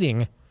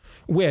competing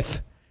with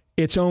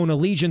its own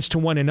allegiance to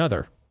one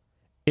another,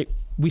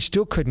 we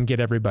still couldn't get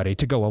everybody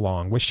to go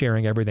along with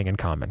sharing everything in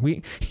common.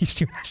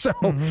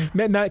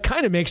 Man, that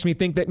kind of makes me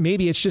think that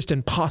maybe it's just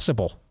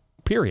impossible,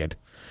 period.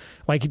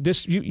 Like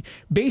this,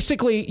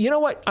 basically, you know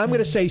what? I'm going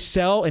to say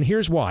sell, and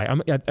here's why.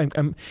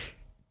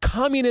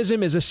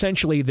 Communism is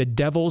essentially the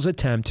devil's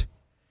attempt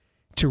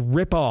to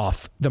rip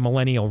off the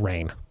millennial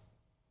reign.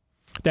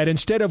 That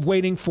instead of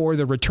waiting for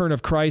the return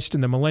of Christ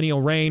in the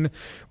millennial reign,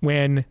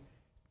 when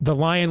the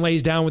lion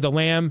lays down with the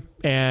lamb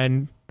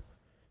and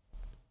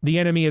the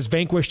enemy is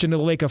vanquished into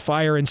the lake of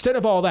fire, instead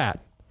of all that,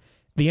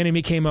 the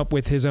enemy came up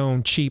with his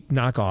own cheap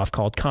knockoff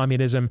called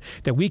communism,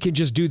 that we can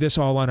just do this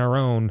all on our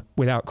own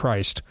without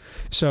Christ.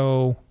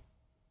 So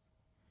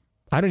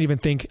I don't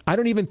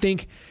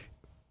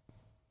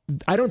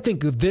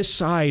think this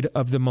side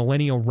of the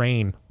millennial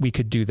reign we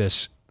could do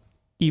this,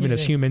 even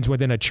as humans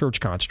within a church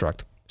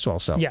construct. So I'll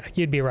sell. Yeah,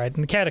 you'd be right.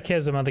 And the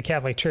Catechism of the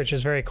Catholic Church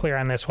is very clear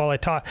on this. While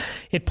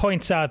it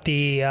points out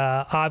the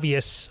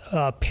obvious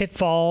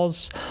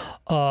pitfalls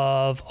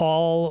of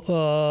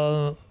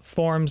all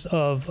forms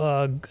of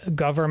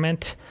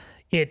government,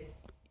 it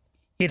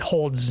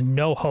holds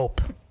no hope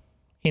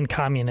in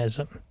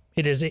communism.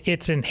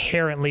 It's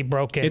inherently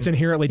broken. It's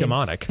inherently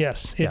demonic.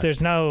 Yes.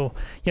 There's no,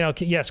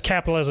 yes,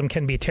 capitalism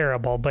can be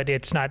terrible, but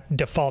it's not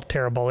default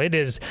terrible. It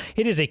is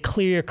a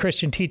clear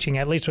Christian teaching,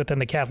 at least within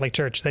the Catholic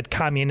Church, that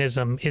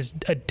communism is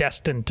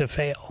destined to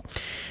fail.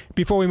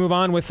 Before we move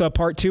on with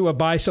part 2 of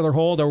Buy, Sell, or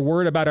Hold, a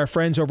word about our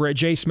friends over at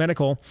Jace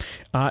Medical.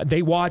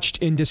 They watched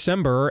in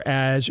December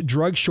as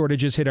drug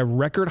shortages hit a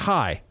record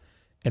high,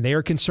 and they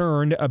are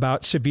concerned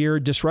about severe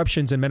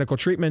disruptions in medical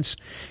treatments.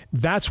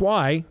 That's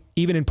why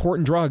even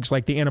important drugs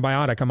like the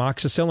antibiotic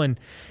amoxicillin,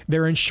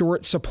 they're in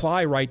short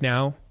supply right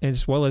now,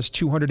 as well as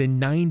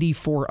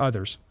 294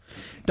 others.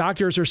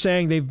 Doctors are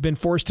saying they've been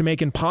forced to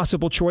make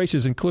impossible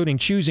choices, including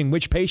choosing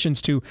which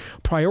patients to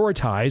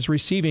prioritize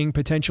receiving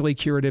potentially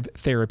curative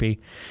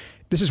therapy.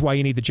 This is why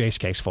you need the Jace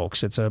case,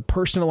 folks. It's a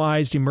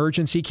personalized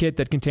emergency kit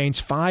that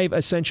contains 5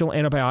 essential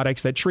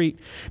antibiotics that treat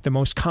the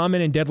most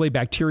common and deadly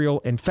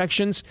bacterial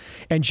infections.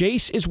 And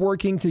Jace is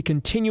working to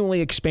continually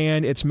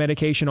expand its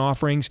medication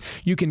offerings.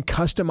 You can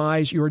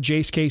customize your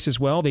Jace case as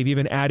well. They've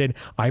even added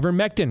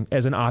ivermectin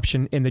as an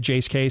option in the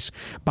Jace case.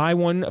 Buy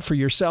one for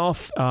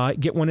yourself.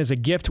 Get one as a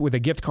gift with a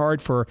gift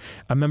card for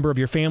a member of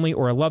your family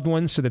or a loved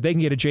one so that they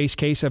can get a Jace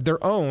case of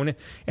their own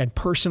and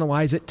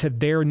personalize it to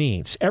their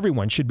needs.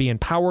 Everyone should be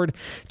empowered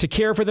to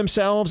care for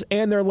themselves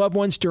and their loved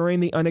ones during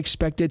the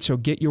unexpected. So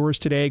get yours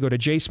today. Go to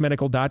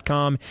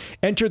jacemedical.com.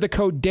 Enter the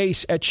code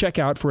DACE at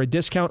checkout for a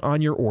discount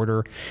on your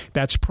order.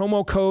 That's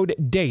promo code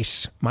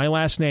DACE, my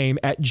last name,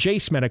 at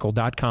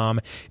jacemedical.com.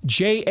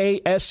 JASE,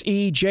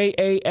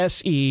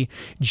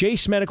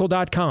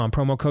 jacemedical.com,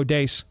 promo code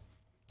DACE.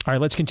 All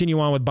right, let's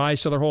continue on with Buy,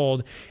 Sell, or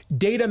Hold.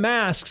 Data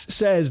Masks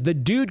says the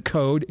dude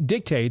code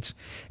dictates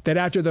that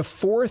after the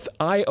 4th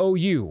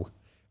IOU,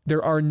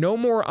 there are no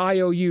more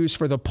IOUs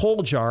for the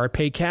pull jar,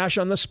 pay cash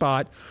on the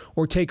spot,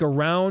 or take a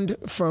round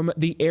from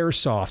the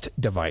airsoft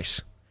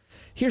device.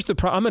 Here's the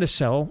problem. I'm going to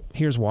sell.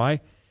 Here's why.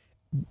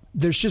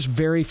 There's just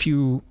very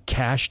few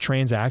cash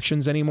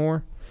transactions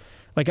anymore.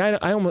 Like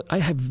I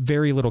have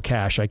very little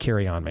cash I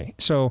carry on me.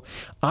 So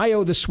I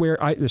owe the swear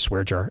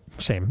jar,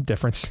 same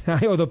difference.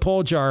 I owe the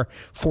pull jar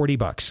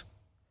 $40.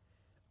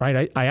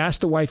 Right? I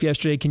asked the wife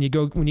yesterday, can you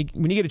go when you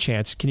get a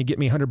chance, can you get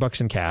me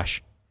 $100 in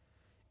cash?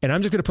 And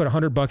I'm just going to put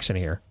 $100 in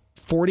here,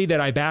 40 that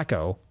I back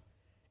owe,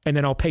 and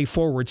then I'll pay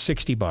forward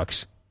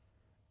 $60,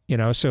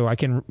 so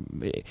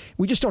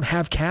we just don't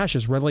have cash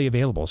as readily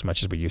available as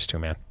much as we used to,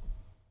 man.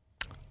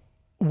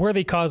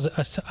 Worthy cause,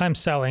 I'm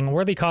selling.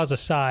 Worthy cause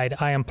aside,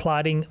 I am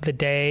plotting the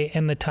day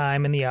and the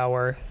time and the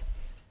hour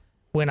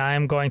when I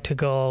am going to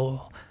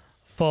go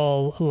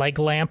full leg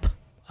lamp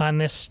on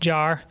this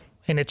jar,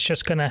 and it's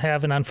just going to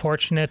have an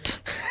unfortunate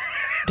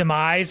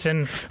demise,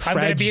 and I'm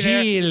going to be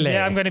there.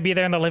 Yeah, I'm going to be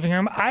there in the living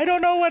room. I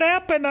don't know what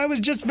happened. I was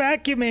just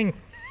vacuuming.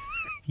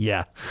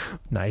 Yeah,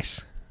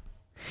 nice.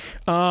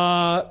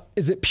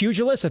 Is it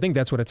Pugilist? I think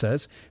that's what it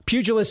says.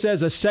 Pugilist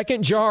says a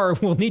second jar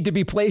will need to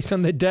be placed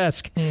on the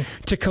desk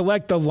to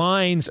collect the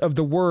lines of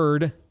the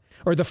word,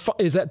 or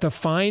is that the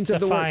fines of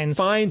the word?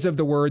 Fines of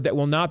the word that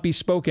will not be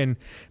spoken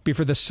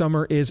before the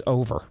summer is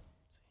over.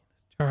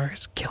 This jar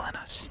is killing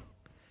us.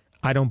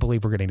 I don't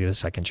believe we're going to need a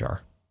second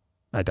jar.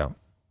 I don't.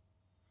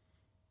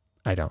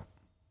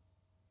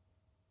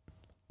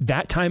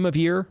 That time of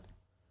year,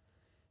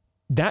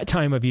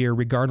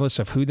 regardless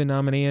of who the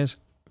nominee is,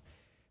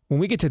 when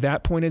we get to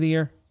that point of the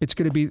year, there's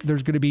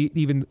going to be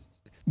even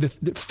the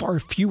far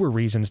fewer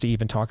reasons to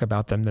even talk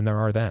about them than there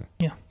are then.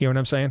 Yeah. You know what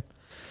I'm saying?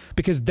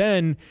 Because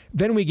then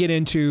we get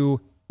into,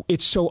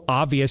 it's so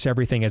obvious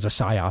everything is a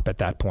psyop at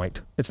that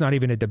point. It's not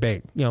even a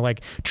debate.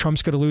 Like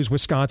Trump's going to lose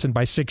Wisconsin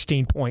by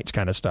 16 points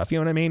kind of stuff. You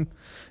know what I mean?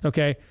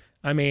 Okay.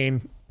 I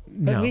mean,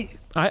 no.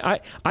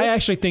 I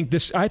actually think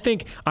this. I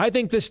think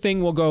this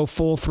thing will go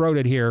full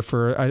throated here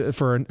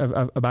for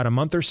about a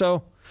month or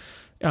so.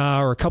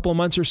 Or a couple of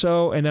months or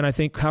so, and then I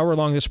think however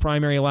long this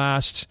primary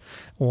lasts,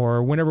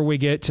 or whenever we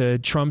get to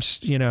Trump's,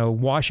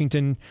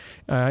 Washington,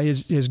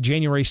 his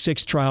January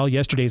 6th trial.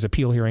 Yesterday's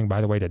appeal hearing,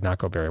 by the way, did not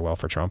go very well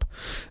for Trump.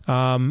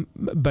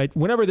 But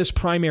whenever this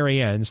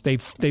primary ends,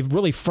 they've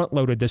really front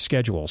loaded the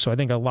schedule. So I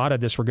think a lot of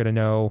this we're going to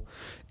know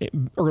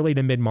early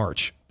to mid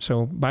March.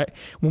 So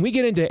when we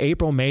get into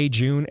April, May,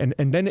 June,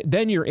 and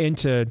then you're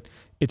into.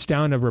 It's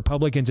down to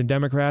Republicans and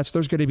Democrats.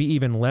 There's going to be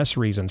even less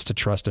reasons to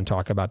trust and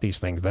talk about these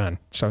things then.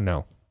 So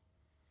no.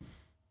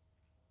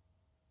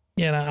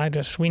 Yeah,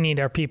 we need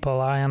our people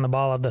eye on the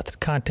ball of the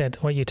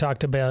content, what you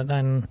talked about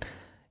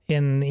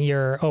in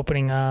your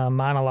opening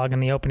monologue in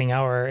the opening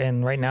hour.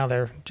 And right now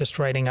they're just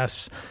writing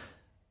us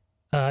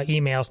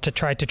emails to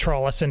try to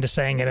troll us into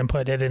saying it and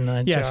put it in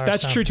the Yes, jar.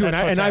 that's true too. And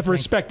I've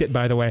respected it,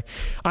 by the way.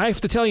 I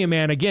have to tell you,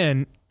 man,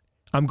 again,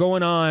 I'm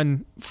going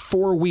on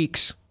 4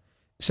 weeks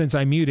since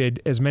I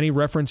muted as many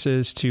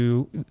references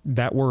to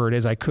that word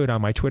as I could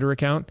on my Twitter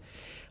account.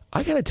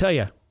 I got to tell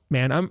you,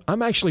 man,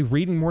 I'm actually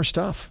reading more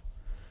stuff.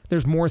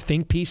 There's more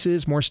think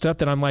pieces, more stuff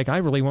that I'm like,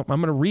 I'm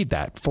going to read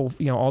that full,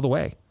 all the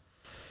way.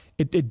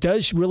 It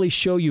does really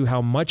show you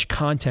how much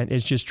content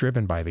is just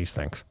driven by these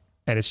things.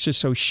 And it's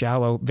just so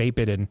shallow,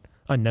 vapid, and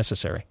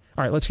unnecessary.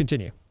 All right, let's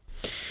continue.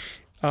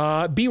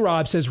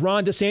 B-Rob says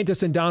Ron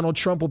DeSantis and Donald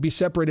Trump will be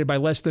separated by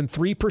less than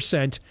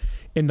 3%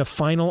 in the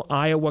final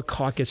Iowa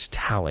caucus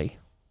tally.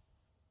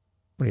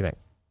 What do you think?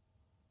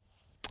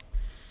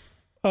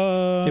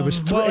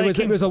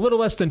 It was a little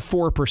less than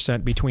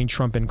 4% between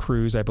Trump and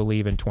Cruz, I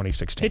believe, in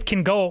 2016. It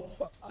can go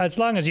as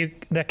long as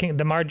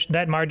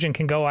that margin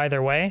can go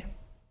either way.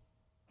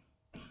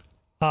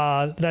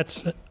 I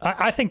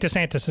think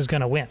DeSantis is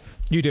going to win.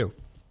 You do.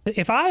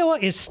 If Iowa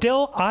is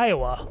still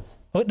Iowa,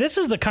 this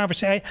is the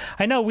conversation.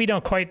 I know we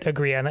don't quite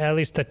agree on it, at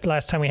least the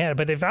last time we had it,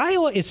 but if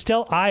Iowa is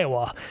still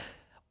Iowa,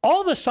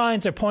 all the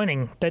signs are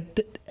pointing that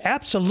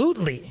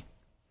absolutely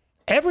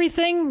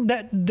everything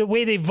that the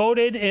way they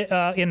voted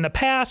in the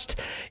past,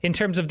 in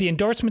terms of the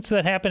endorsements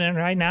that happen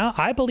right now,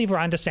 I believe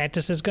Ron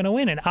DeSantis is going to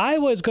win, and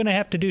Iowa is going to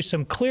have to do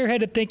some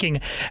clear-headed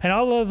thinking, and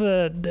all of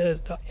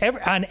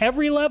on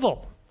every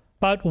level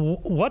about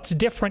what's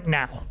different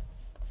now,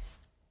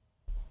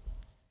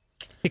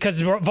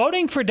 because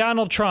voting for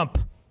Donald Trump,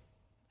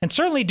 and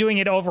certainly doing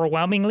it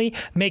overwhelmingly,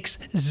 makes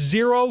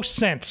 0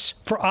 sense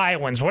for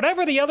Iowans.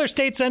 Whatever the other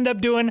states end up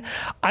doing,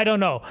 I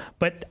don't know.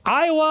 But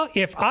Iowa,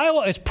 if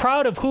Iowa is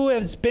proud of who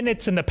has been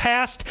its in the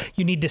past,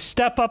 you need to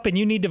step up and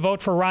you need to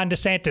vote for Ron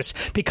DeSantis.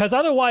 Because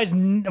otherwise,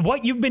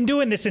 what you've been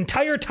doing this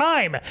entire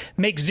time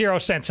makes 0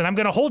 sense. And I'm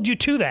going to hold you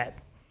to that.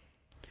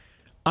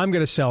 I'm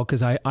going to sell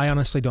because I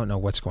honestly don't know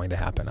what's going to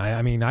happen.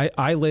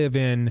 I live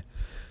in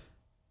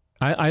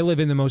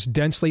the most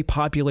densely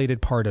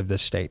populated part of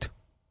this state.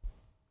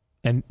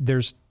 And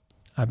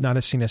I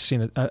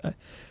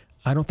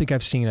don't think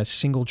I've seen a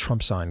single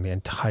Trump sign the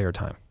entire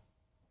time.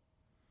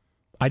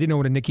 I didn't know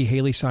what a Nikki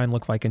Haley sign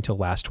looked like until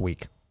last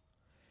week.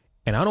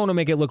 And I don't want to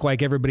make it look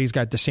like everybody's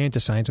got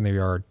DeSantis signs in their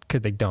yard,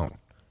 because they don't.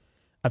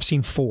 I've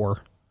seen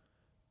 4,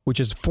 which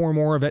is 4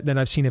 more of it than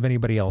I've seen of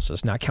anybody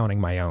else's, not counting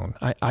my own.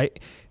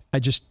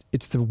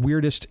 It's the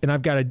weirdest. And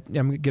I'm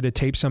going to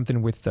tape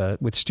something with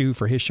Stu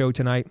for his show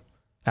tonight,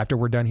 after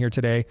we're done here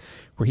today,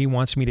 where he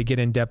wants me to get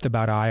in depth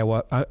about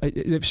Iowa.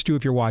 Stu,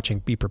 if you're watching,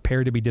 be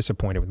prepared to be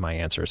disappointed with my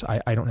answers.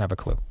 I don't have a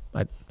clue.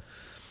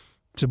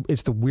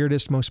 It's the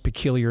weirdest, most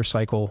peculiar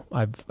cycle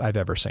I've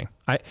ever seen.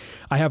 I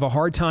have a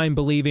hard time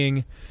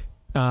believing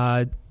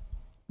that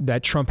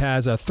Trump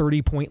has a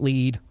 30-point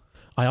lead.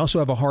 I also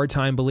have a hard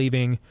time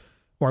believing,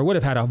 or I would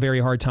have had a very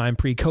hard time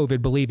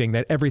pre-COVID believing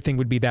that everything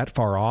would be that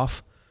far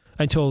off.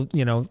 Until,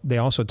 they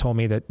also told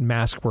me that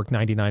masks work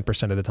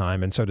 99% of the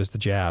time, and so does the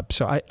jab.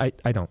 So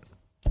I don't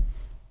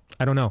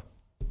know.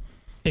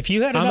 If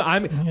you had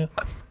enough...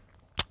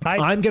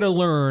 I'm going to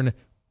learn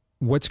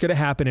what's going to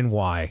happen and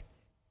why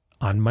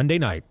on Monday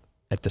night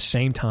at the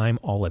same time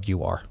all of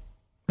you are.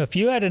 If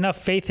you had enough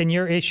faith in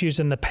your issues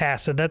in the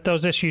past and that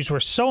those issues were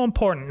so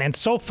important and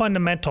so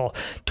fundamental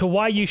to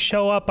why you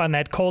show up on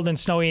that cold and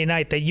snowy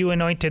night that you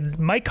anointed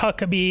Mike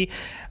Huckabee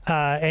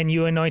and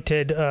you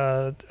anointed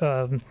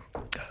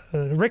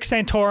Rick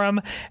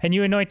Santorum and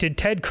you anointed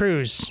Ted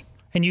Cruz,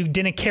 and you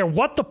didn't care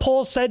what the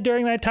polls said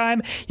during that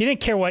time. You didn't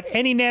care what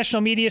any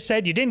national media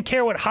said. You didn't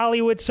care what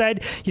Hollywood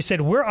said. You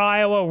said, we're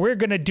Iowa. We're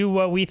going to do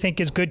what we think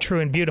is good, true,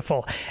 and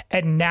beautiful.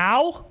 And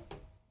now,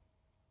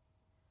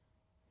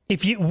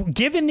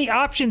 given the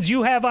options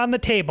you have on the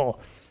table,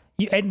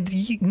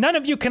 none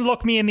of you can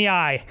look me in the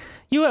eye.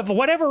 You have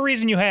whatever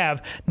reason you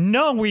have.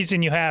 No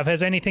reason you have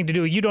has anything to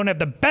do. You don't have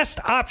the best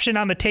option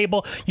on the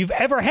table you've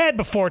ever had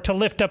before to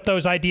lift up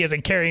those ideas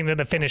and carry them to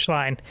the finish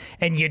line.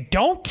 And you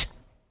don't?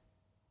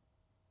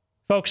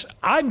 Folks,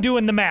 I'm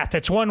doing the math.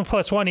 It's 1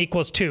 + 1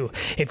 = 2.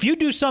 If you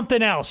do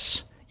something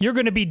else, you're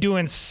going to be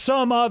doing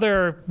some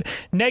other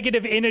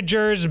negative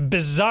integers,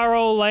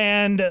 bizarro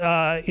land,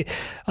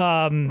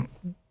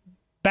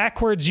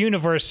 backwards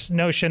universe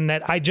notion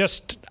that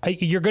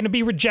you're going to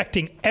be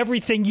rejecting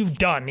everything you've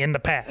done in the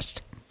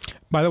past.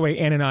 By the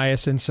way,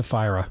 Ananias and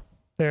Sapphira.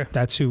 There.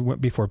 That's who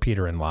went before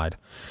Peter and lied.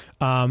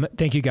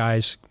 Thank you,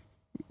 guys.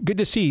 Good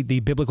to see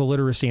the biblical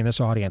literacy in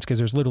this audience, because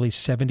there's literally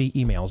 70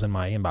 emails in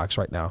my inbox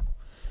right now.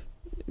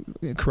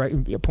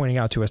 Pointing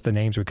out to us the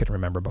names we couldn't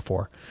remember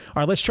before. All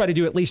right, let's try to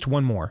do at least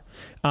one more.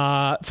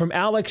 From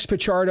Alex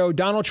Pichardo,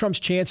 Donald Trump's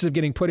chances of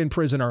getting put in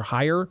prison are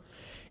higher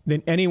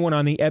than anyone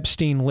on the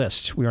Epstein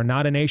list. We are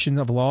not a nation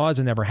of laws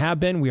and never have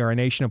been. We are a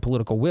nation of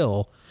political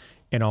will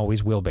and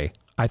always will be.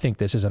 I think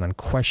this is an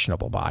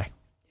unquestionable buy.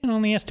 It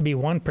only has to be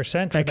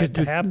 1% for that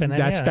to happen.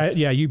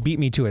 You beat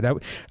me to it.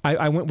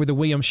 I went with the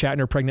William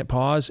Shatner pregnant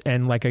pause,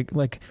 and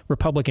like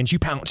Republicans, you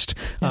pounced,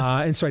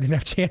 and so I didn't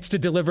have a chance to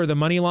deliver the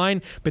money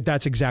line. But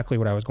that's exactly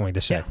what I was going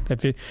to say.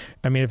 Yeah.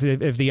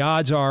 If the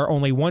odds are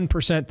only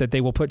 1% that they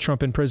will put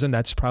Trump in prison,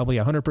 that's probably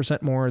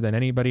 100% more than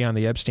anybody on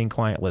the Epstein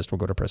client list will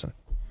go to prison.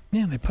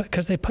 Yeah,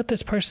 because they put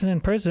this person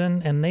in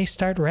prison and they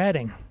start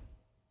ratting.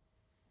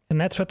 And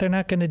that's what they're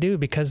not going to do,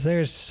 because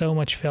there's so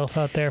much filth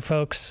out there,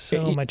 folks.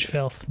 So much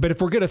filth. But if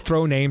we're going to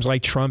throw names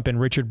like Trump and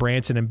Richard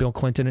Branson and Bill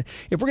Clinton,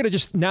 if we're going to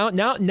just now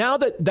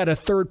that a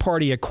third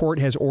party, a court,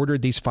 has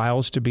ordered these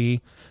files to be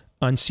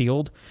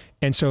unsealed,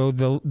 and so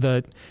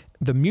the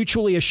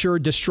mutually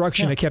assured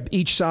destruction that kept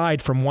each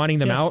side from wanting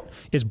them out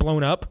is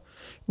blown up,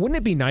 wouldn't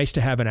it be nice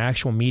to have an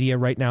actual media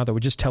right now that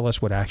would just tell us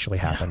what actually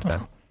happened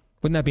then?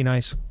 Wouldn't that be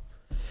nice?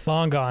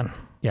 Long gone.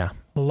 Yeah.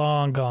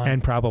 Long gone.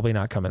 And probably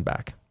not coming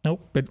back.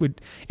 Nope. But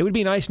it would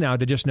be nice now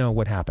to just know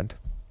what happened.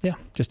 Yeah.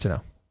 Just to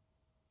know.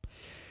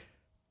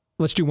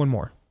 Let's do one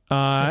more.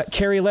 Yes.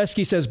 Carrie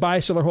Lesky says, buy,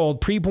 sell, or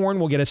hold. Preborn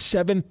will get a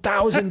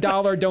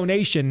 $7,000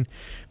 donation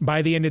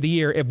by the end of the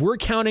year. If we're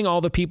counting all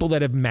the people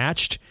that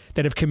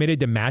have committed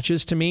to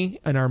matches to me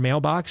in our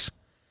mailbox,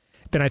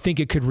 then I think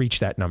it could reach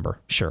that number.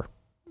 Sure.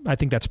 I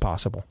think that's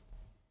possible.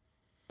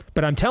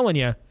 But I'm telling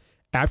you,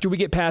 after we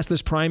get past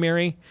this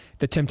primary,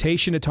 the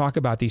temptation to talk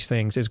about these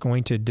things is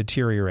going to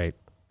deteriorate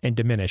and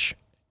diminish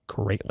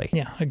greatly.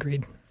 Yeah,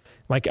 agreed.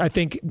 Like, I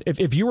think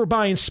if you're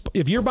buying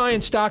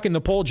stock in the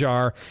poll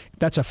jar,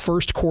 that's a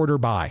first quarter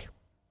buy.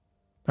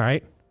 All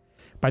right.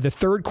 By the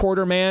third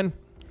quarter, man,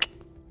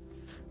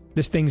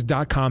 this thing's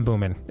 .com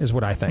booming is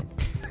what I think.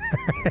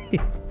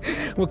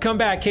 We'll come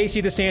back.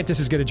 Casey DeSantis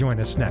is going to join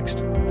us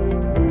next.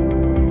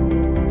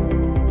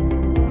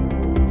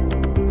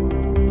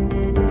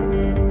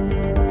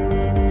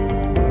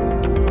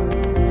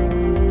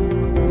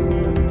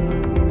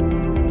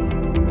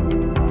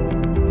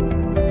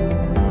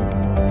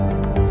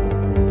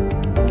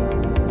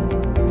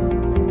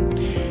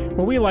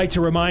 We like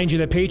to remind you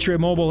that Patriot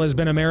Mobile has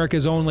been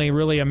America's only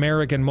really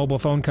American mobile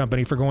phone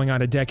company for going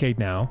on a decade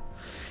now.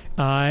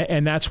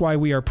 And that's why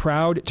we are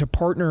proud to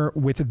partner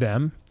with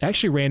them. I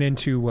actually ran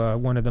into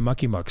one of the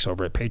mucky mucks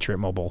over at Patriot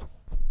Mobile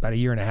about a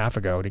year and a half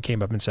ago. And he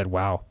came up and said,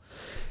 wow,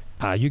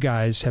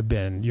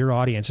 your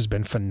audience has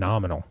been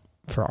phenomenal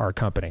for our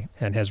company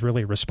and has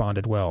really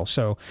responded well.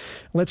 So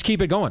let's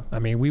keep it going. I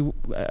mean, we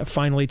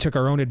finally took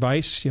our own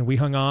advice. We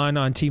hung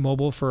on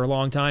T-Mobile for a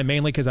long time,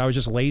 mainly because I was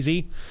just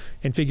lazy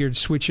and figured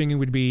switching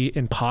would be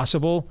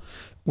impossible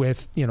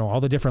with,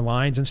 all the different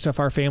lines and stuff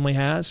our family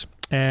has.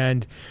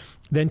 And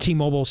then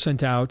T-Mobile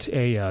sent out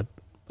a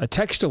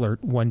text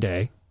alert one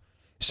day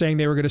saying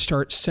they were going to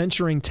start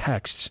censoring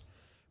texts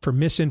for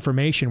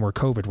misinformation where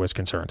COVID was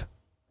concerned.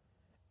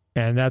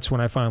 And that's when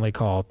I finally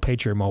called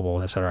Patriot Mobile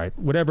and I said, all right,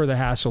 whatever the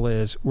hassle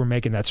is, we're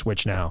making that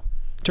switch now.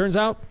 Turns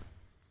out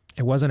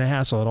it wasn't a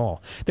hassle at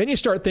all. Then you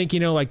start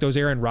thinking, like those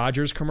Aaron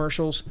Rodgers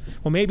commercials.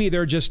 Well, maybe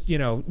they're just,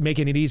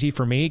 making it easy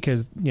for me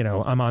because,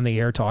 I'm on the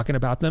air talking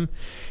about them.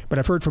 But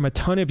I've heard from a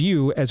ton of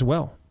you as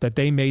well that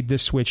they made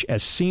this switch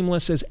as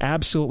seamless as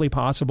absolutely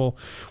possible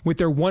with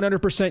their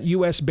 100%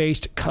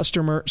 U.S.-based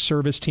customer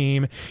service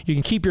team. You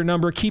can keep your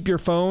number, keep your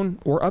phone,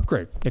 or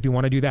upgrade if you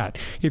want to do that.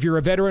 If you're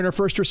a veteran or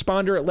first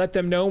responder, let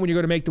them know when you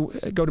go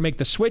to make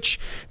the switch.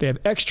 They have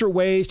extra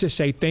ways to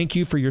say thank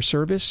you for your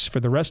service.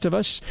 For the rest of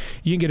us,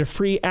 you can get a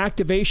free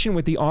activation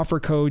with the offer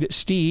code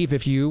STEVE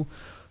if you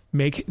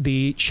make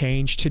the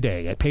change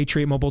today at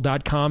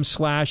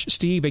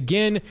patriotmobile.com/Steve.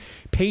 Again,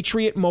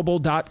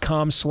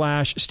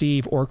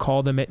 patriotmobile.com/Steve, or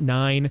call them at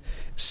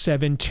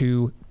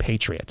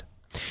 972-PATRIOT.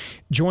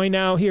 Joined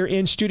now here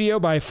in studio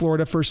by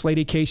Florida First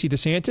Lady Casey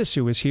DeSantis,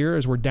 who is here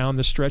as we're down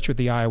the stretch with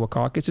the Iowa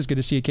caucus. It's good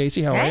to see you,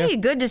 Casey. How are you? Hey,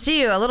 good to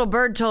see you. A little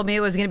bird told me it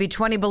was going to be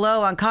 20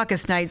 below on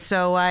caucus night,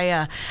 so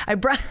I'm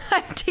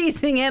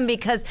teasing him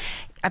because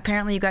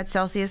apparently you got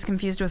Celsius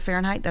confused with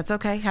Fahrenheit. That's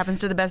okay. Happens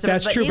to the best of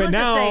us. That's true, but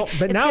now it's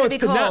going to be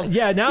cold.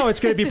 Now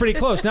it's going to be pretty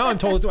close. Now I'm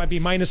told it might be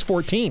minus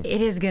 14.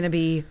 It is going to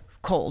be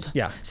cold.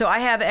 Yeah. So I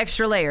have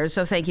extra layers,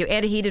 so thank you.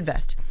 And a heated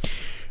vest.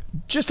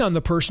 Just on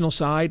the personal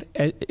side,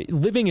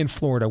 living in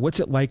Florida,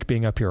 what's it like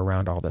being up here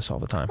around all this all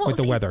the time with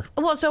the weather?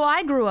 Well, so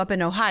I grew up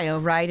in Ohio,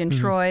 right? In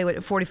Troy,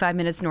 45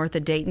 minutes north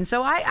of Dayton.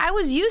 So I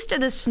was used to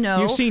the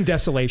snow. You've seen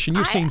desolation.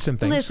 You've seen some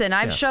things. Listen,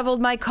 I've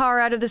shoveled my car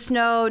out of the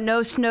snow,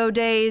 no snow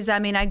days. I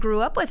mean, I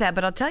grew up with that.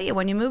 But I'll tell you,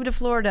 when you move to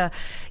Florida,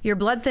 your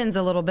blood thins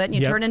a little bit and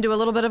you turn into a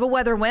little bit of a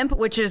weather wimp,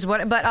 which is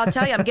what. But I'll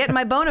tell you, I'm getting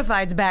my bona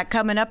fides back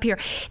coming up here.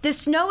 The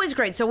snow is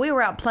great. So we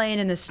were out playing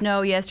in the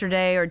snow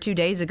yesterday or 2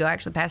 days ago,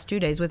 actually the past 2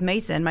 days, with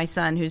Mason, my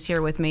son, who's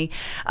here with me.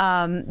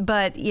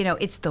 But,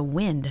 it's the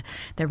wind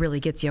that really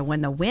gets you.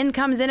 When the wind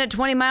comes in at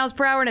 20 miles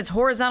per hour and it's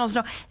horizontal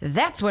snow,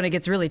 that's when it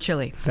gets really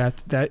chilly.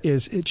 That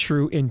is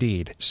true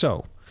indeed.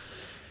 So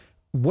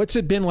what's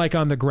it been like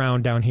on the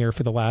ground down here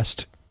for the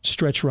last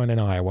stretch run in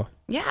Iowa?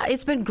 Yeah,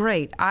 it's been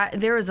great.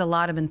 There is a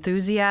lot of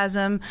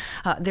enthusiasm.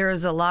 There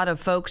is a lot of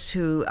folks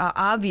who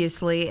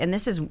obviously, and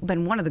this has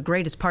been one of the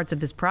greatest parts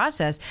of this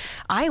process,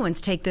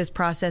 Iowans take this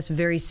process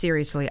very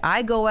seriously.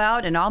 I go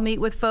out and I'll meet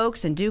with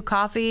folks and do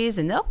coffees,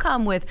 and they'll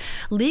come with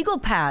legal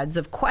pads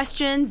of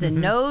questions and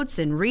notes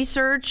and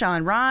research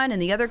on Ron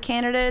and the other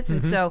candidates.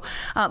 And so,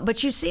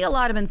 but you see a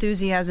lot of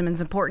enthusiasm and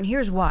support, and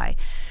here's why.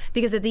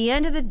 Because at the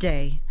end of the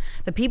day,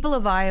 the people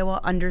of Iowa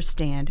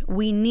understand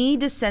we need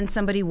to send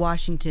somebody to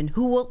Washington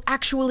who will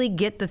actually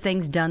get the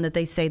things done that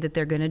they say that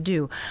they're going to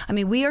do. I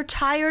mean, we are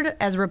tired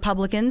as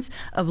Republicans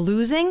of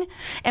losing,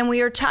 and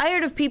we are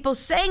tired of people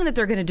saying that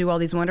they're going to do all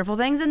these wonderful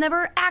things and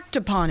never act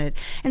upon it.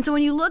 And so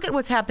when you look at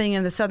what's happening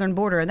in the southern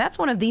border, and that's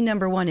one of the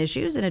number one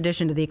issues in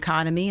addition to the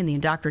economy and the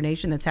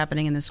indoctrination that's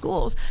happening in the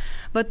schools,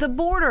 but the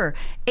border,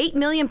 8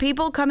 million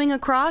people coming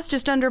across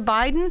just under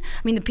Biden.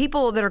 I mean, the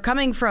people that are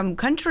coming from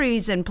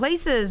countries and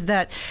places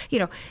that,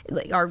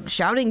 are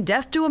shouting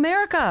death to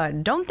America.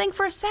 Don't think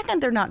for a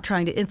second they're not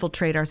trying to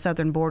infiltrate our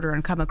southern border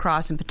and come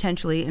across and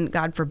potentially, and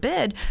God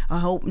forbid, I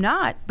hope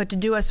not, but to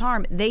do us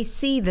harm. They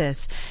see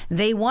this.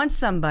 They want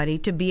somebody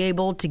to be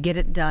able to get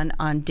it done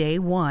on day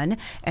one.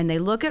 And they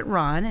look at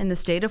Ron in the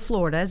state of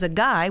Florida as a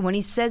guy, when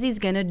he says he's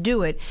going to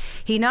do it,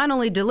 he not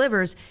only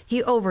delivers,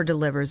 he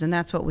over-delivers. And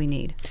that's what we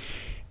need.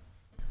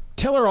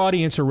 Tell our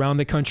audience around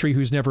the country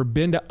who's never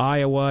been to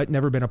Iowa,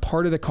 never been a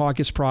part of the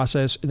caucus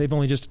process. They've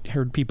only just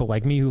heard people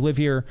like me who live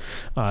here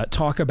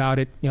talk about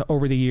it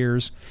over the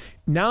years.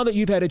 Now that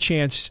you've had a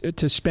chance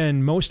to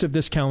spend most of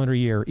this calendar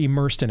year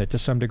immersed in it to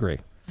some degree,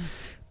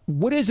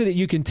 what is it that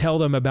you can tell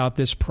them about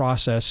this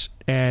process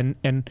and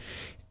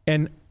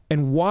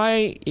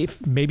why,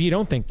 if maybe you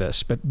don't think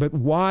this, but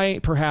why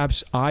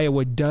perhaps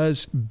Iowa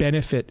does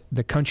benefit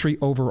the country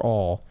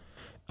overall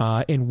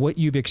in what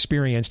you've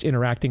experienced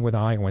interacting with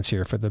Iowans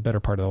here for the better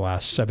part of the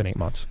last 7-8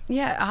 months?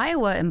 Yeah,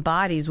 Iowa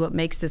embodies what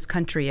makes this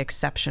country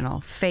exceptional.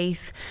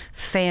 Faith,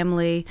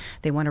 family.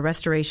 They want a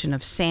restoration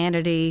of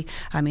sanity.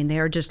 I mean,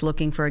 they're just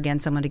looking for, again,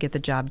 someone to get the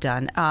job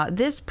done.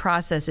 This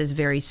process is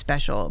very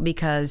special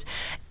because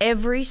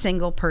every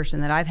single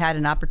person that I've had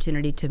an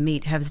opportunity to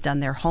meet has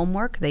done their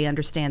homework. They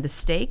understand the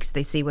stakes.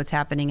 They see what's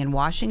happening in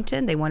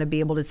Washington. They want to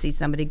be able to see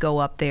somebody go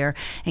up there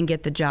and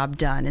get the job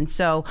done. And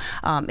so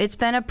it's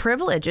been a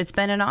privilege. It's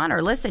been an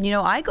honor. Listen,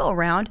 I go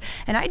around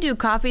and I do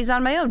coffees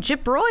on my own.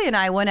 Chip Roy and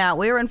I went out.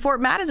 We were in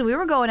Fort Madison. We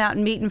were going out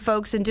and meeting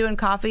folks and doing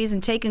coffees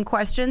and taking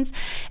questions.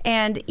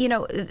 And,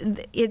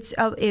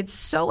 it's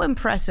so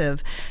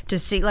impressive to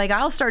see. Like,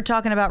 I'll start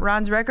talking about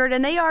Ron's record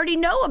and they already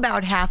know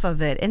about half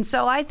of it. And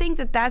so I think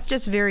that that's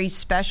just very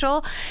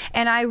special.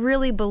 And I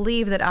really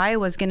believe that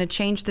Iowa is going to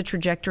change the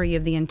trajectory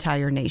of the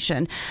entire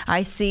nation.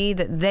 I see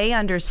that they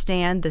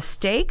understand the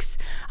stakes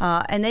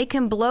and they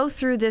can blow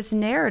through this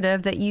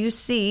narrative that you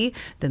see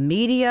the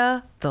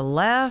media, the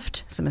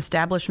left, some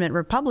establishment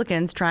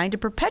Republicans trying to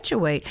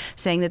perpetuate,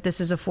 saying that this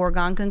is a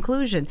foregone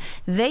conclusion.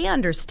 They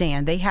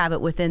understand they have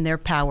it within their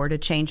power to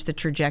change the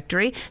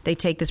trajectory. They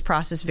take this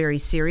process very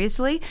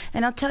seriously.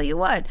 And I'll tell you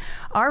what,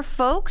 our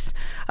folks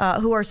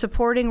who are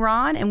supporting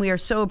Ron, and we are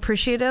so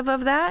appreciative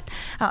of that,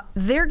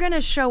 they're going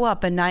to show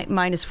up in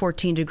minus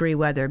 14 degree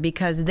weather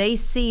because they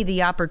see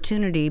the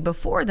opportunity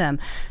before them.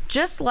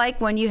 Just like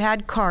when you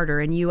had Carter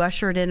and you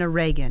ushered in a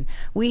Reagan,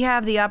 we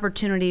have the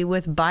opportunity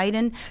with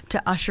Biden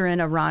to usher in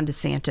a Ron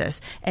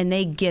DeSantis, and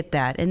they get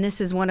that. And this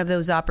is one of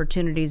those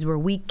opportunities where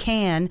we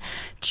can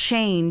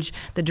change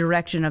the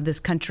direction of this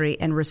country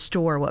and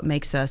restore what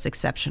makes us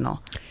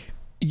exceptional.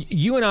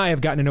 You and I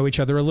have gotten to know each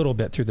other a little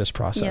bit through this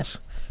process.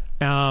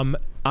 Yes.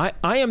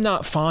 I am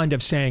not fond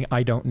of saying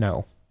I don't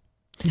know.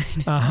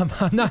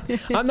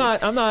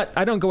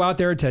 I don't go out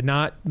there to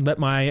not let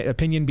my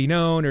opinion be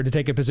known or to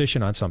take a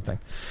position on something.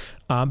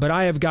 But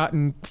I have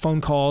gotten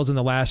phone calls in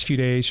the last few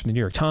days from the New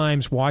York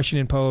Times,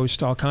 Washington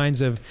Post, all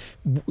kinds of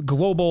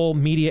global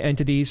media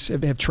entities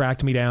have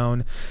tracked me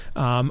down.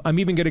 I'm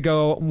even going to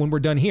go, when we're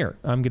done here,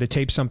 I'm going to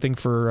tape something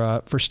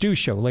for Stu's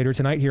show later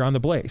tonight here on The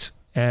Blaze.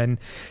 And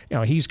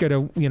he's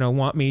going to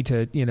want me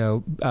to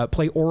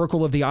play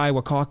Oracle of the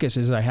Iowa caucus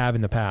as I have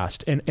in the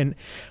past. And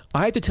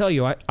I have to tell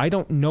you, I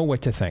don't know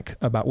what to think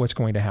about what's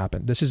going to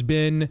happen. This has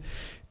been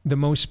the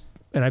most,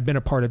 and I've been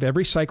a part of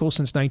every cycle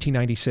since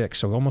 1996,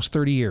 so almost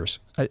 30 years.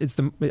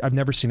 I've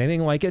never seen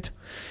anything like it.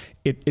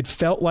 It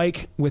felt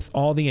like, with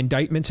all the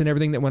indictments and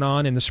everything that went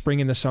on in the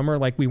spring and the summer,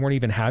 like we weren't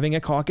even having a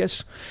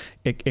caucus.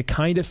 It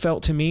kind of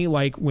felt to me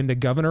like when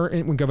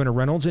Governor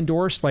Reynolds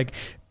endorsed, like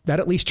that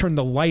at least turned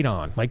the light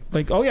on.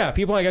 Like, oh yeah,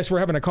 people, I guess we're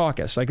having a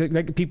caucus.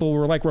 Like people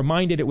were like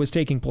reminded it was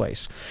taking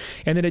place.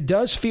 And then it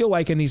does feel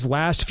like in these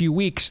last few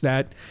weeks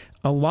that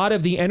a lot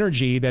of the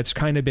energy that's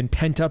kind of been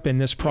pent up in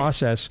this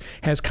process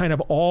has kind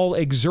of all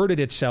exerted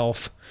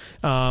itself,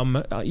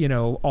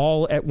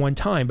 all at one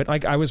time. But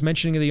like I was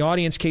mentioning to the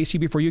audience, Casey,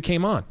 before you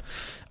came on,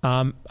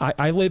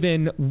 I live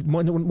in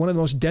one of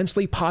the most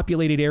densely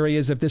populated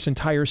areas of this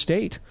entire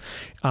state.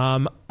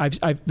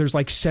 There's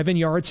like 7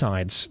 yard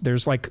signs.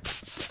 There's like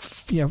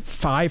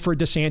 5 for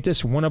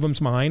DeSantis. One of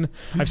them's mine.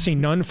 I've seen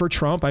none for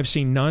Trump. I've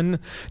seen none.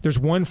 There's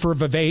one for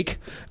Vivek.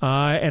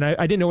 And I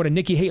didn't know what a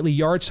Nikki Haley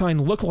yard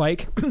sign looked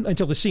like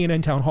until the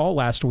CNN town hall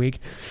last week.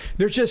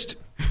 There's just,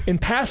 in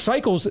past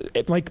cycles,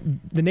 like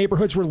the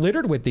neighborhoods were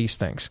littered with these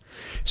things.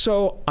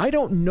 So I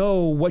don't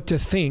know what to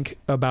think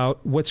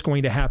about what's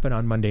going to happen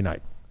on Monday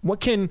night. What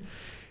can,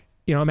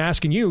 I'm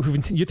asking you,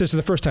 this is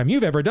the first time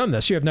you've ever done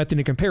this. You have nothing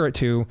to compare it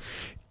to.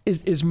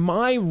 Is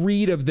my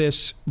read of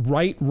this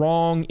right,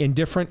 wrong,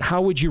 indifferent?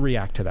 How would you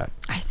react to that?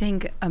 I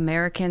think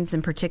Americans,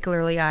 and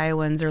particularly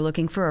Iowans, are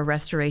looking for a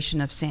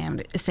restoration of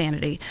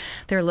sanity.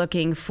 They're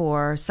looking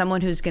for someone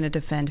who's going to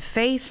defend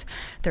faith.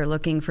 They're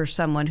looking for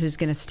someone who's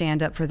going to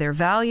stand up for their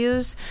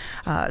values.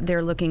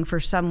 They're looking for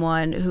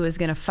someone who is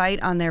going to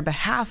fight on their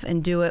behalf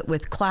and do it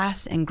with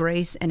class and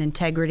grace and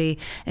integrity,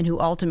 and who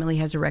ultimately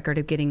has a record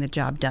of getting the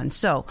job done.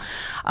 So,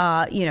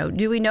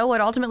 do we know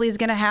what ultimately is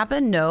going to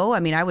happen? No.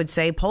 I mean, I would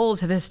say polls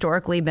have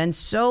historically been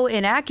so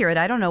inaccurate.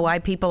 I don't know why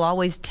people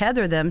always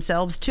tether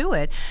themselves to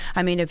it.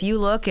 I mean, if you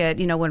look at,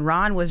 when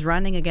Ron was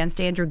running against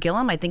Andrew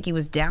Gillum, I think he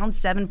was down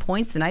 7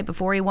 points the night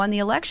before he won the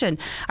election.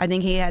 I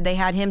think they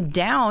had him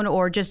down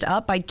or just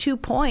up by 2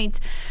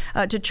 points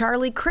to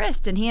Charlie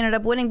Crist, and he ended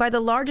up winning by the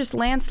largest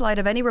landslide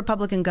of any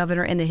Republican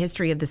governor in the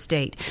history of the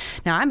state.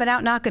 Now, I've been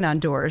out knocking on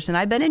doors, and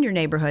I've been in your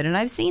neighborhood, and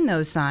I've seen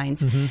those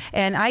signs. Mm-hmm.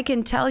 And I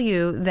can tell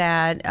you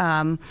that,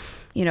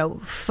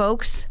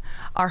 folks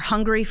are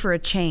hungry for a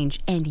change.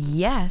 And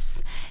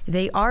yes,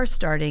 they are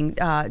starting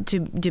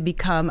to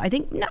become, I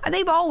think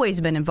they've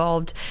always been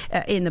involved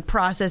in the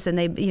process, and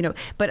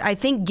but I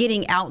think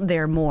getting out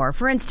there more.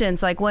 For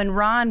instance, like when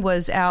Ron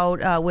was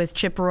out with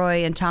Chip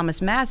Roy and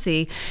Thomas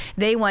Massey,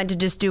 they went to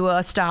just do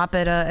a stop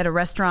at a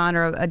restaurant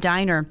or a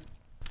diner.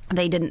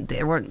 They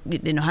weren't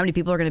how many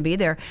people are going to be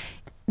there.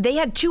 They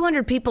had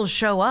 200 people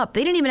show up.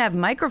 They didn't even have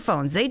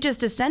microphones. They just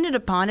descended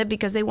upon it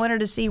because they wanted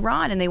to see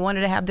Ron and they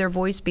wanted to have their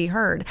voice be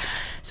heard.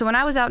 So when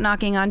I was out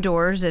knocking on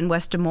doors in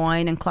West Des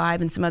Moines and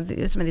Clive and some of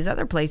these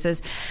other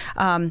places,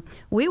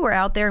 we were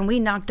out there and we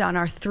knocked on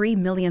our 3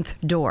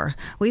 millionth door.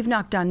 We've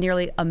knocked on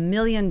nearly 1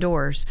 million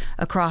doors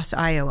across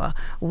Iowa.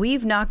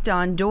 We've knocked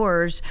on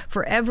doors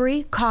for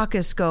every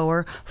caucus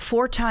goer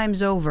 4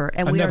 times over.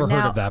 And I've never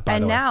heard of that, by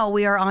the way. Now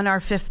we are on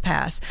our 5th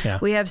pass. Yeah.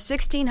 We have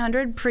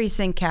 1,600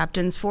 precinct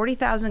captains,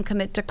 40,000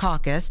 commit to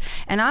caucus,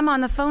 and I'm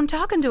on the phone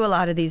talking to a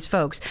lot of these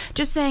folks,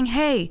 just saying,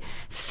 hey,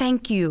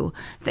 thank you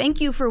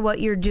for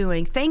what you're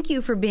doing, thank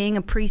you for being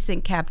a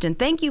precinct captain,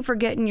 thank you for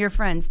getting your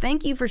friends,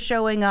 thank you for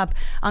showing up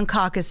on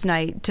caucus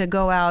night to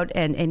go out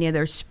and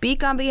either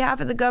speak on behalf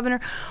of the governor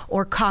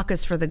or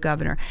caucus for the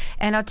governor.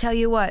 And I'll tell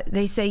you what,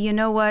 they say, you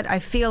know what, I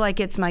feel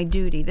like it's my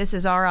duty, this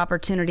is our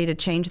opportunity to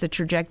change the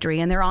trajectory,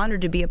 and they're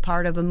honored to be a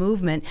part of a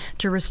movement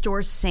to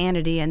restore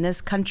sanity in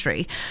this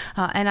country.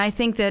 And I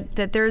think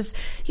that there's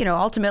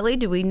ultimately,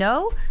 do we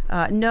know?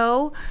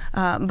 No,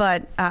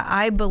 but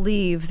I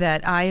believe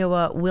that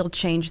Iowa will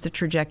change the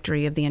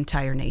trajectory of the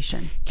entire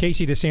nation.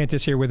 Casey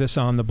DeSantis here with us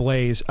on The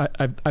Blaze.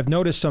 I've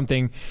noticed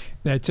something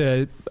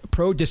that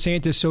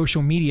pro-DeSantis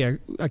social media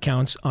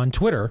accounts on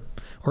Twitter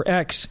or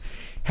X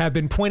have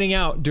been pointing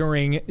out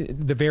during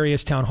the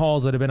various town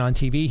halls that have been on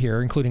TV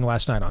here, including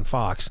last night on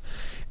Fox.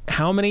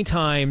 How many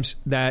times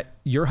that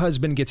your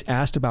husband gets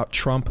asked about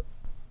Trump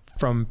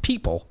from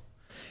people,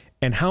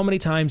 and how many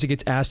times it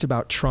gets asked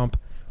about Trump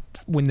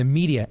when the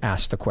media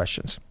asks the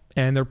questions.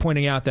 And they're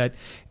pointing out that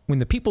when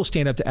the people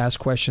stand up to ask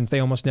questions, they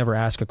almost never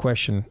ask a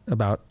question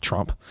about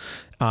Trump.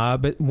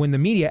 But when the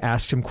media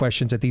asks him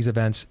questions at these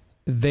events,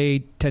 they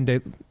tend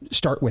to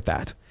start with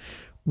that.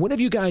 What have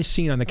you guys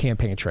seen on the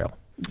campaign trail?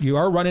 You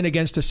are running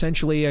against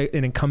essentially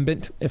an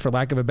incumbent, for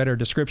lack of a better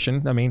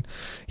description. I mean,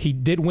 he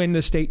did win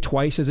the state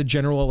twice as a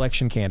general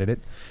election candidate.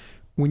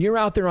 When you're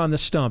out there on the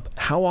stump,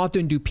 how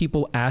often do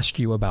people ask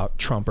you about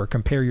Trump or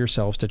compare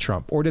yourselves to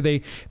Trump? Or do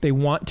they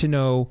want to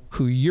know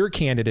who your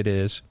candidate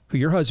is, who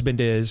your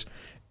husband is,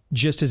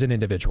 just as an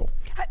individual?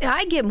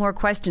 I get more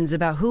questions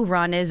about who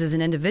Ron is as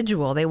an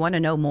individual. They want to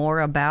know more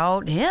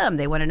about him.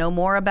 They want to know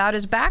more about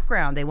his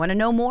background. They want to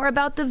know more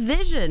about the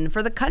vision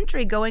for the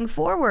country going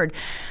forward.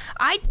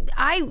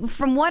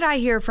 From what I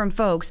hear from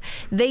folks,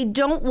 they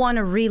don't want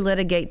to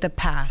relitigate the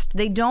past.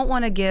 They don't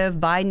want to give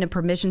Biden a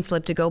permission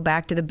slip to go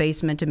back to the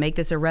basement to make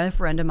this a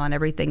referendum on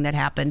everything that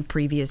happened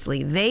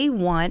previously. They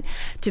want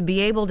to be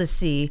able to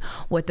see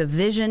what the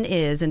vision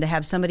is and to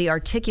have somebody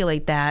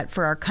articulate that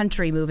for our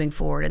country moving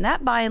forward. And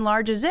that, by and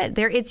large, is it.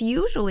 It's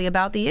usually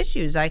about the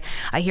issues. I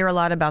hear a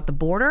lot about the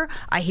border.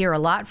 I hear a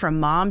lot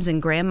from moms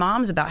and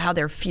grandmoms about how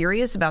they're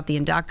furious about the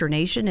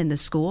indoctrination in the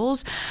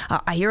schools.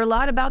 I hear a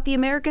lot about the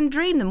American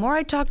dream. The more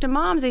I talk to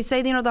moms, they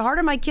say, the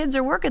harder my kids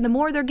are working, the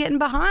more they're getting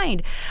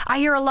behind. I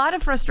hear a lot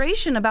of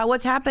frustration about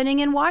what's happening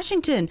in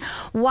Washington.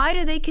 Why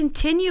do they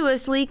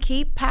continuously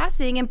keep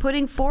passing and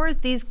putting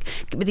forth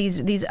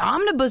these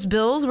omnibus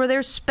bills where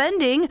they're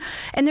spending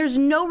and there's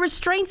no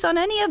restraints on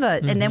any of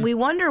it? Mm-hmm. And then we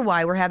wonder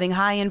why we're having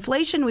high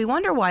inflation. We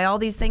wonder why all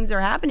these things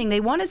are happening. They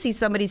want to see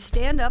somebody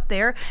stand up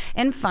there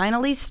and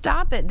finally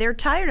stop it. They're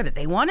tired of it.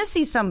 They want to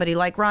see somebody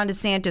like Ron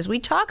DeSantis. We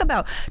talk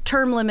about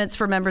term limits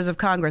for members of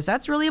Congress.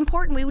 That's really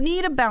important. We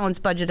need a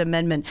balanced budget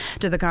amendment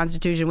to the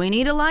Constitution. We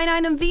need a line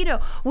item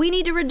veto. We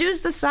need to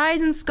reduce the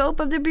size and scope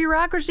of the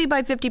bureaucracy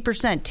by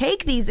 50%.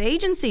 Take these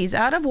agencies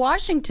out of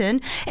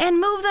Washington and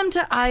move them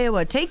to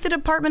Iowa. Take the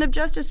Department of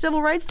Justice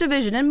Civil Rights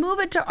Division and move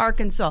it to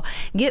Arkansas.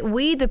 Get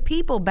we the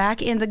people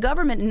back in the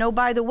government. And oh,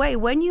 by the way,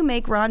 when you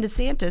make Ron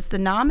DeSantis the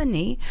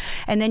nominee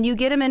and then you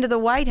get him into the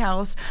White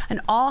House, an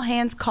all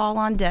hands call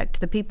on deck to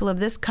the people of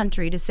this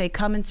country to say,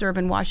 come and serve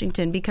in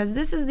Washington, because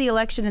this is the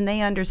election and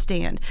they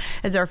understand,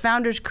 as our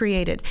founders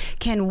created,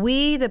 can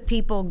we, the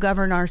people,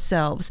 govern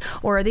ourselves?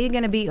 Or are they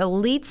going to be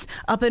elites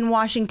up in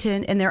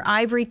Washington in their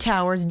ivory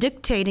towers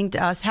dictating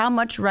to us how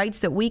much rights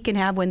that we can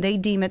have when they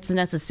deem it's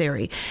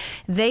necessary?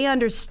 They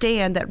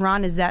understand that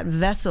Ron is that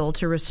vessel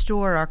to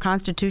restore our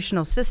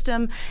constitutional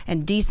system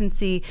and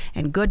decency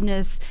and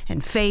goodness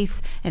and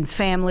faith and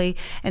family.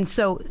 And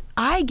so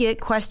I get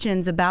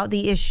questions about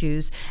the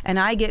issues, and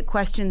I get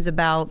questions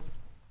about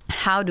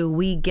how do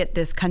we get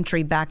this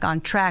country back on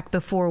track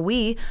before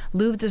we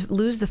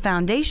lose the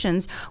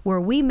foundations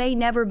where we may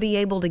never be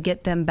able to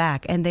get them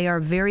back? And they are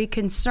very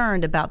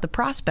concerned about the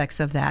prospects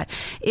of that.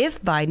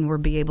 If Biden were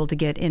be able to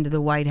get into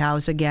the White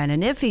House again,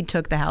 and if he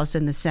took the House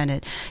and the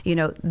Senate,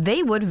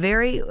 they would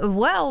very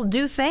well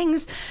do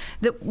things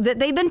that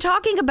they've been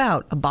talking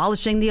about: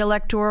 abolishing the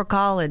Electoral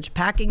College,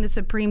 packing the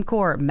Supreme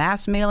Court,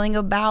 mass mailing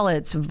of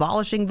ballots,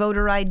 abolishing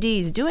voter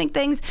IDs, doing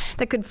things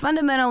that could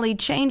fundamentally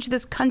change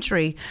this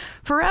country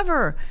forever.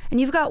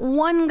 And you've got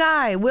one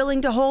guy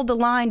willing to hold the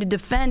line to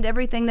defend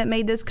everything that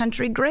made this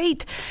country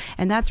great,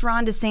 and that's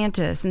Ron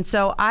DeSantis. And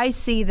so I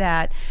see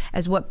that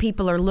as what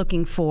people are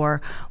looking for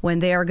when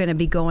they are going to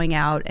be going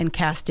out and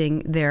casting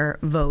their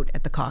vote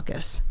at the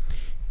caucus.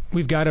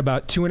 We've got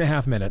about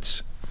 2.5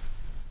 minutes.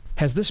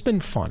 Has this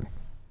been fun?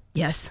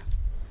 Yes.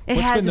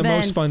 What's been the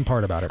most fun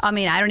part about it? I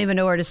mean, I don't even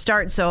know where to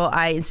start. So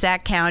in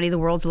Sac County, the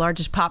world's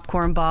largest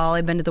popcorn ball.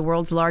 I've been to the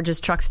world's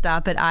largest truck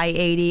stop at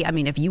I-80. I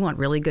mean, if you want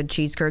really good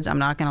cheese curds, I'm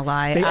not going to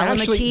lie. Out in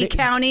McKee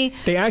County.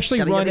 They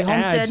actually run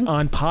ads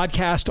on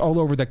podcasts all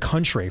over the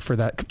country for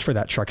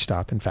that truck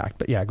stop, in fact.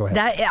 But yeah, go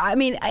ahead.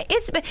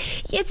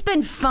 It's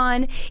been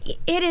fun.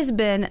 It has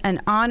been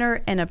an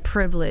honor and a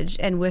privilege,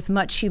 and with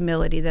much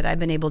humility, that I've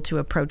been able to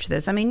approach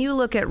this. I mean, you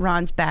look at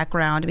Ron's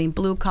background. I mean,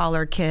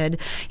 blue-collar kid,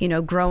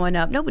 growing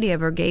up. Nobody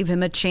ever gave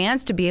him a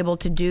chance to be able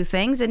to do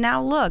things. And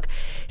now look,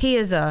 he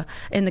is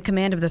in the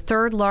command of the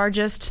third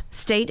largest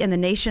state in the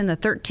nation, the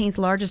 13th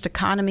largest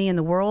economy in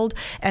the world,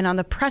 and on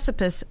the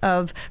precipice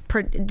of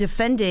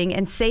defending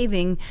and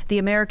saving the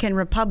American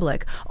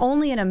Republic.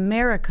 Only in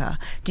America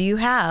do you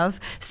have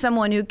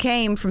someone who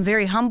came from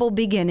very humble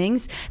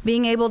beginnings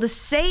being able to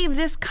save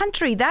this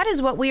country. That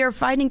is what we are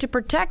fighting to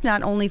protect,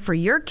 not only for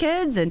your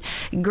kids and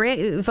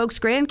folks'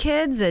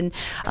 grandkids and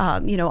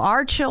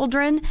our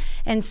children.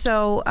 And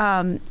so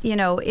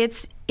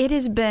It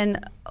has been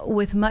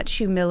with much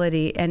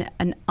humility and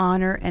an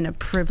honor and a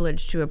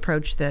privilege to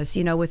approach this.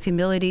 With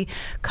humility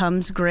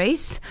comes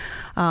grace,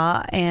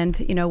 and,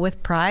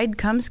 with pride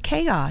comes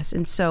chaos.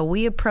 And so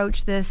we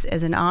approach this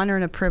as an honor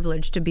and a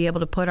privilege to be able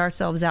to put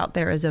ourselves out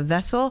there as a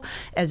vessel,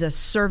 as a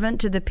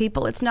servant to the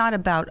people. It's not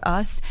about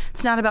us.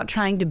 It's not about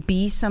trying to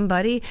be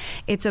somebody.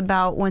 It's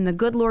about when the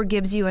good Lord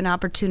gives you an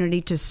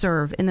opportunity to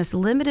serve in this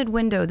limited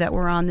window that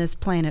we're on this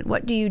planet.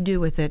 What do you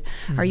do with it?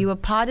 Mm-hmm. Are you a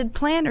potted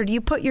plant, or do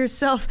you put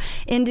yourself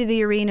into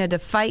the arena to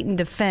fight and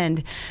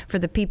defend for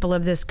the people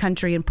of this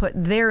country and put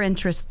their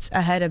interests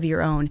ahead of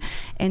your own?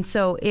 And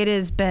so it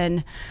has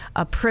been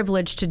a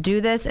privilege to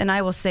do this. And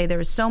I will say there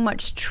is so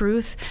much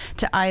truth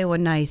to Iowa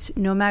Nice.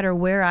 No matter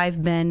where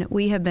I've been,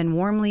 we have been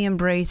warmly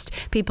embraced.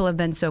 People have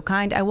been so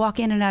kind. I walk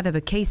in and out of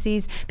a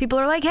Casey's. People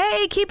are like,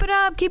 hey, keep it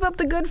up. Keep up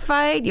the good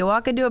fight. You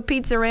walk into a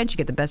Pizza Ranch. You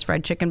get the best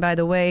fried chicken, by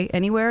the way,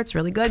 anywhere. It's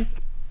really good.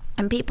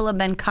 And people have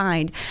been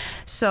kind.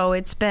 So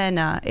it's been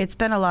a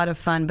lot of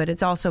fun, but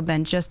it's also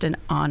been just an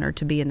honor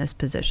to be in this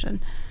position.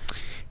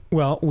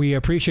 Well, we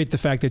appreciate the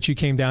fact that you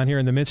came down here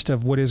in the midst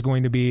of what is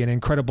going to be an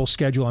incredible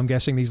schedule, I'm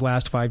guessing, these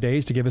last 5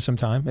 days to give us some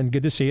time. And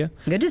good to see you.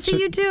 Good to see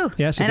you, too.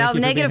 Yeah, so and I'll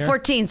negative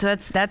 14, so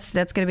that's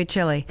going to be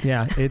chilly.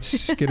 Yeah,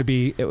 it's going to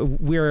be...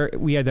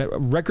 We had a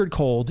record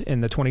cold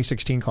in the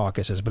 2016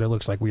 caucuses, but it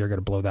looks like we are going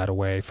to blow that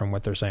away from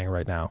what they're saying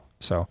right now.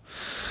 So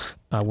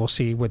we'll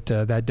see what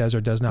that does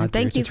or does not and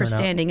thank you for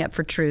standing up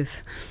for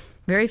truth.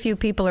 Very few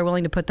people are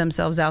willing to put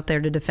themselves out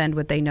there to defend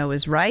what they know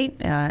is right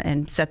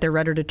and set their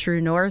rudder to true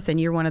north. And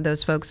you're one of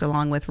those folks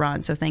along with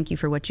Ron. So thank you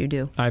for what you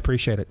do. I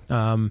appreciate it.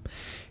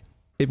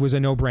 It was a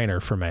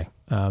no-brainer for me.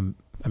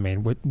 I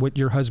mean, what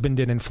your husband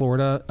did in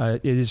Florida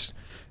is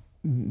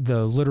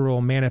the literal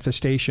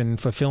manifestation,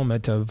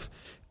 fulfillment of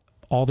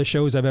all the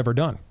shows I've ever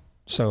done.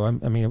 So,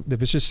 I mean, it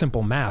was just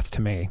simple math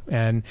to me.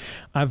 And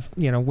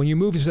when you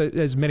move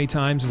as many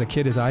times as a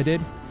kid as I did,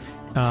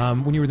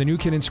 when you were the new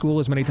kid in school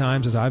as many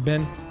times as I've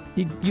been,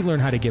 you learn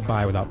how to get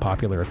by without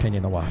popular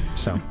opinion a lot.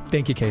 So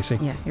thank you, Casey.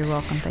 Yeah, you're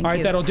welcome. Thank you. All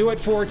right, that'll do it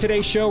for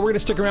today's show. We're going to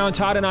stick around.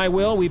 Todd and I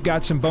will. We've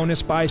got some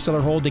bonus buy, sell,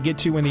 or hold to get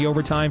to in the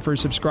overtime for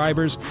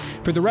subscribers.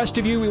 For the rest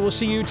of you, we will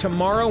see you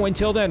tomorrow.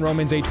 Until then,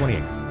 Romans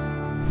 8:28.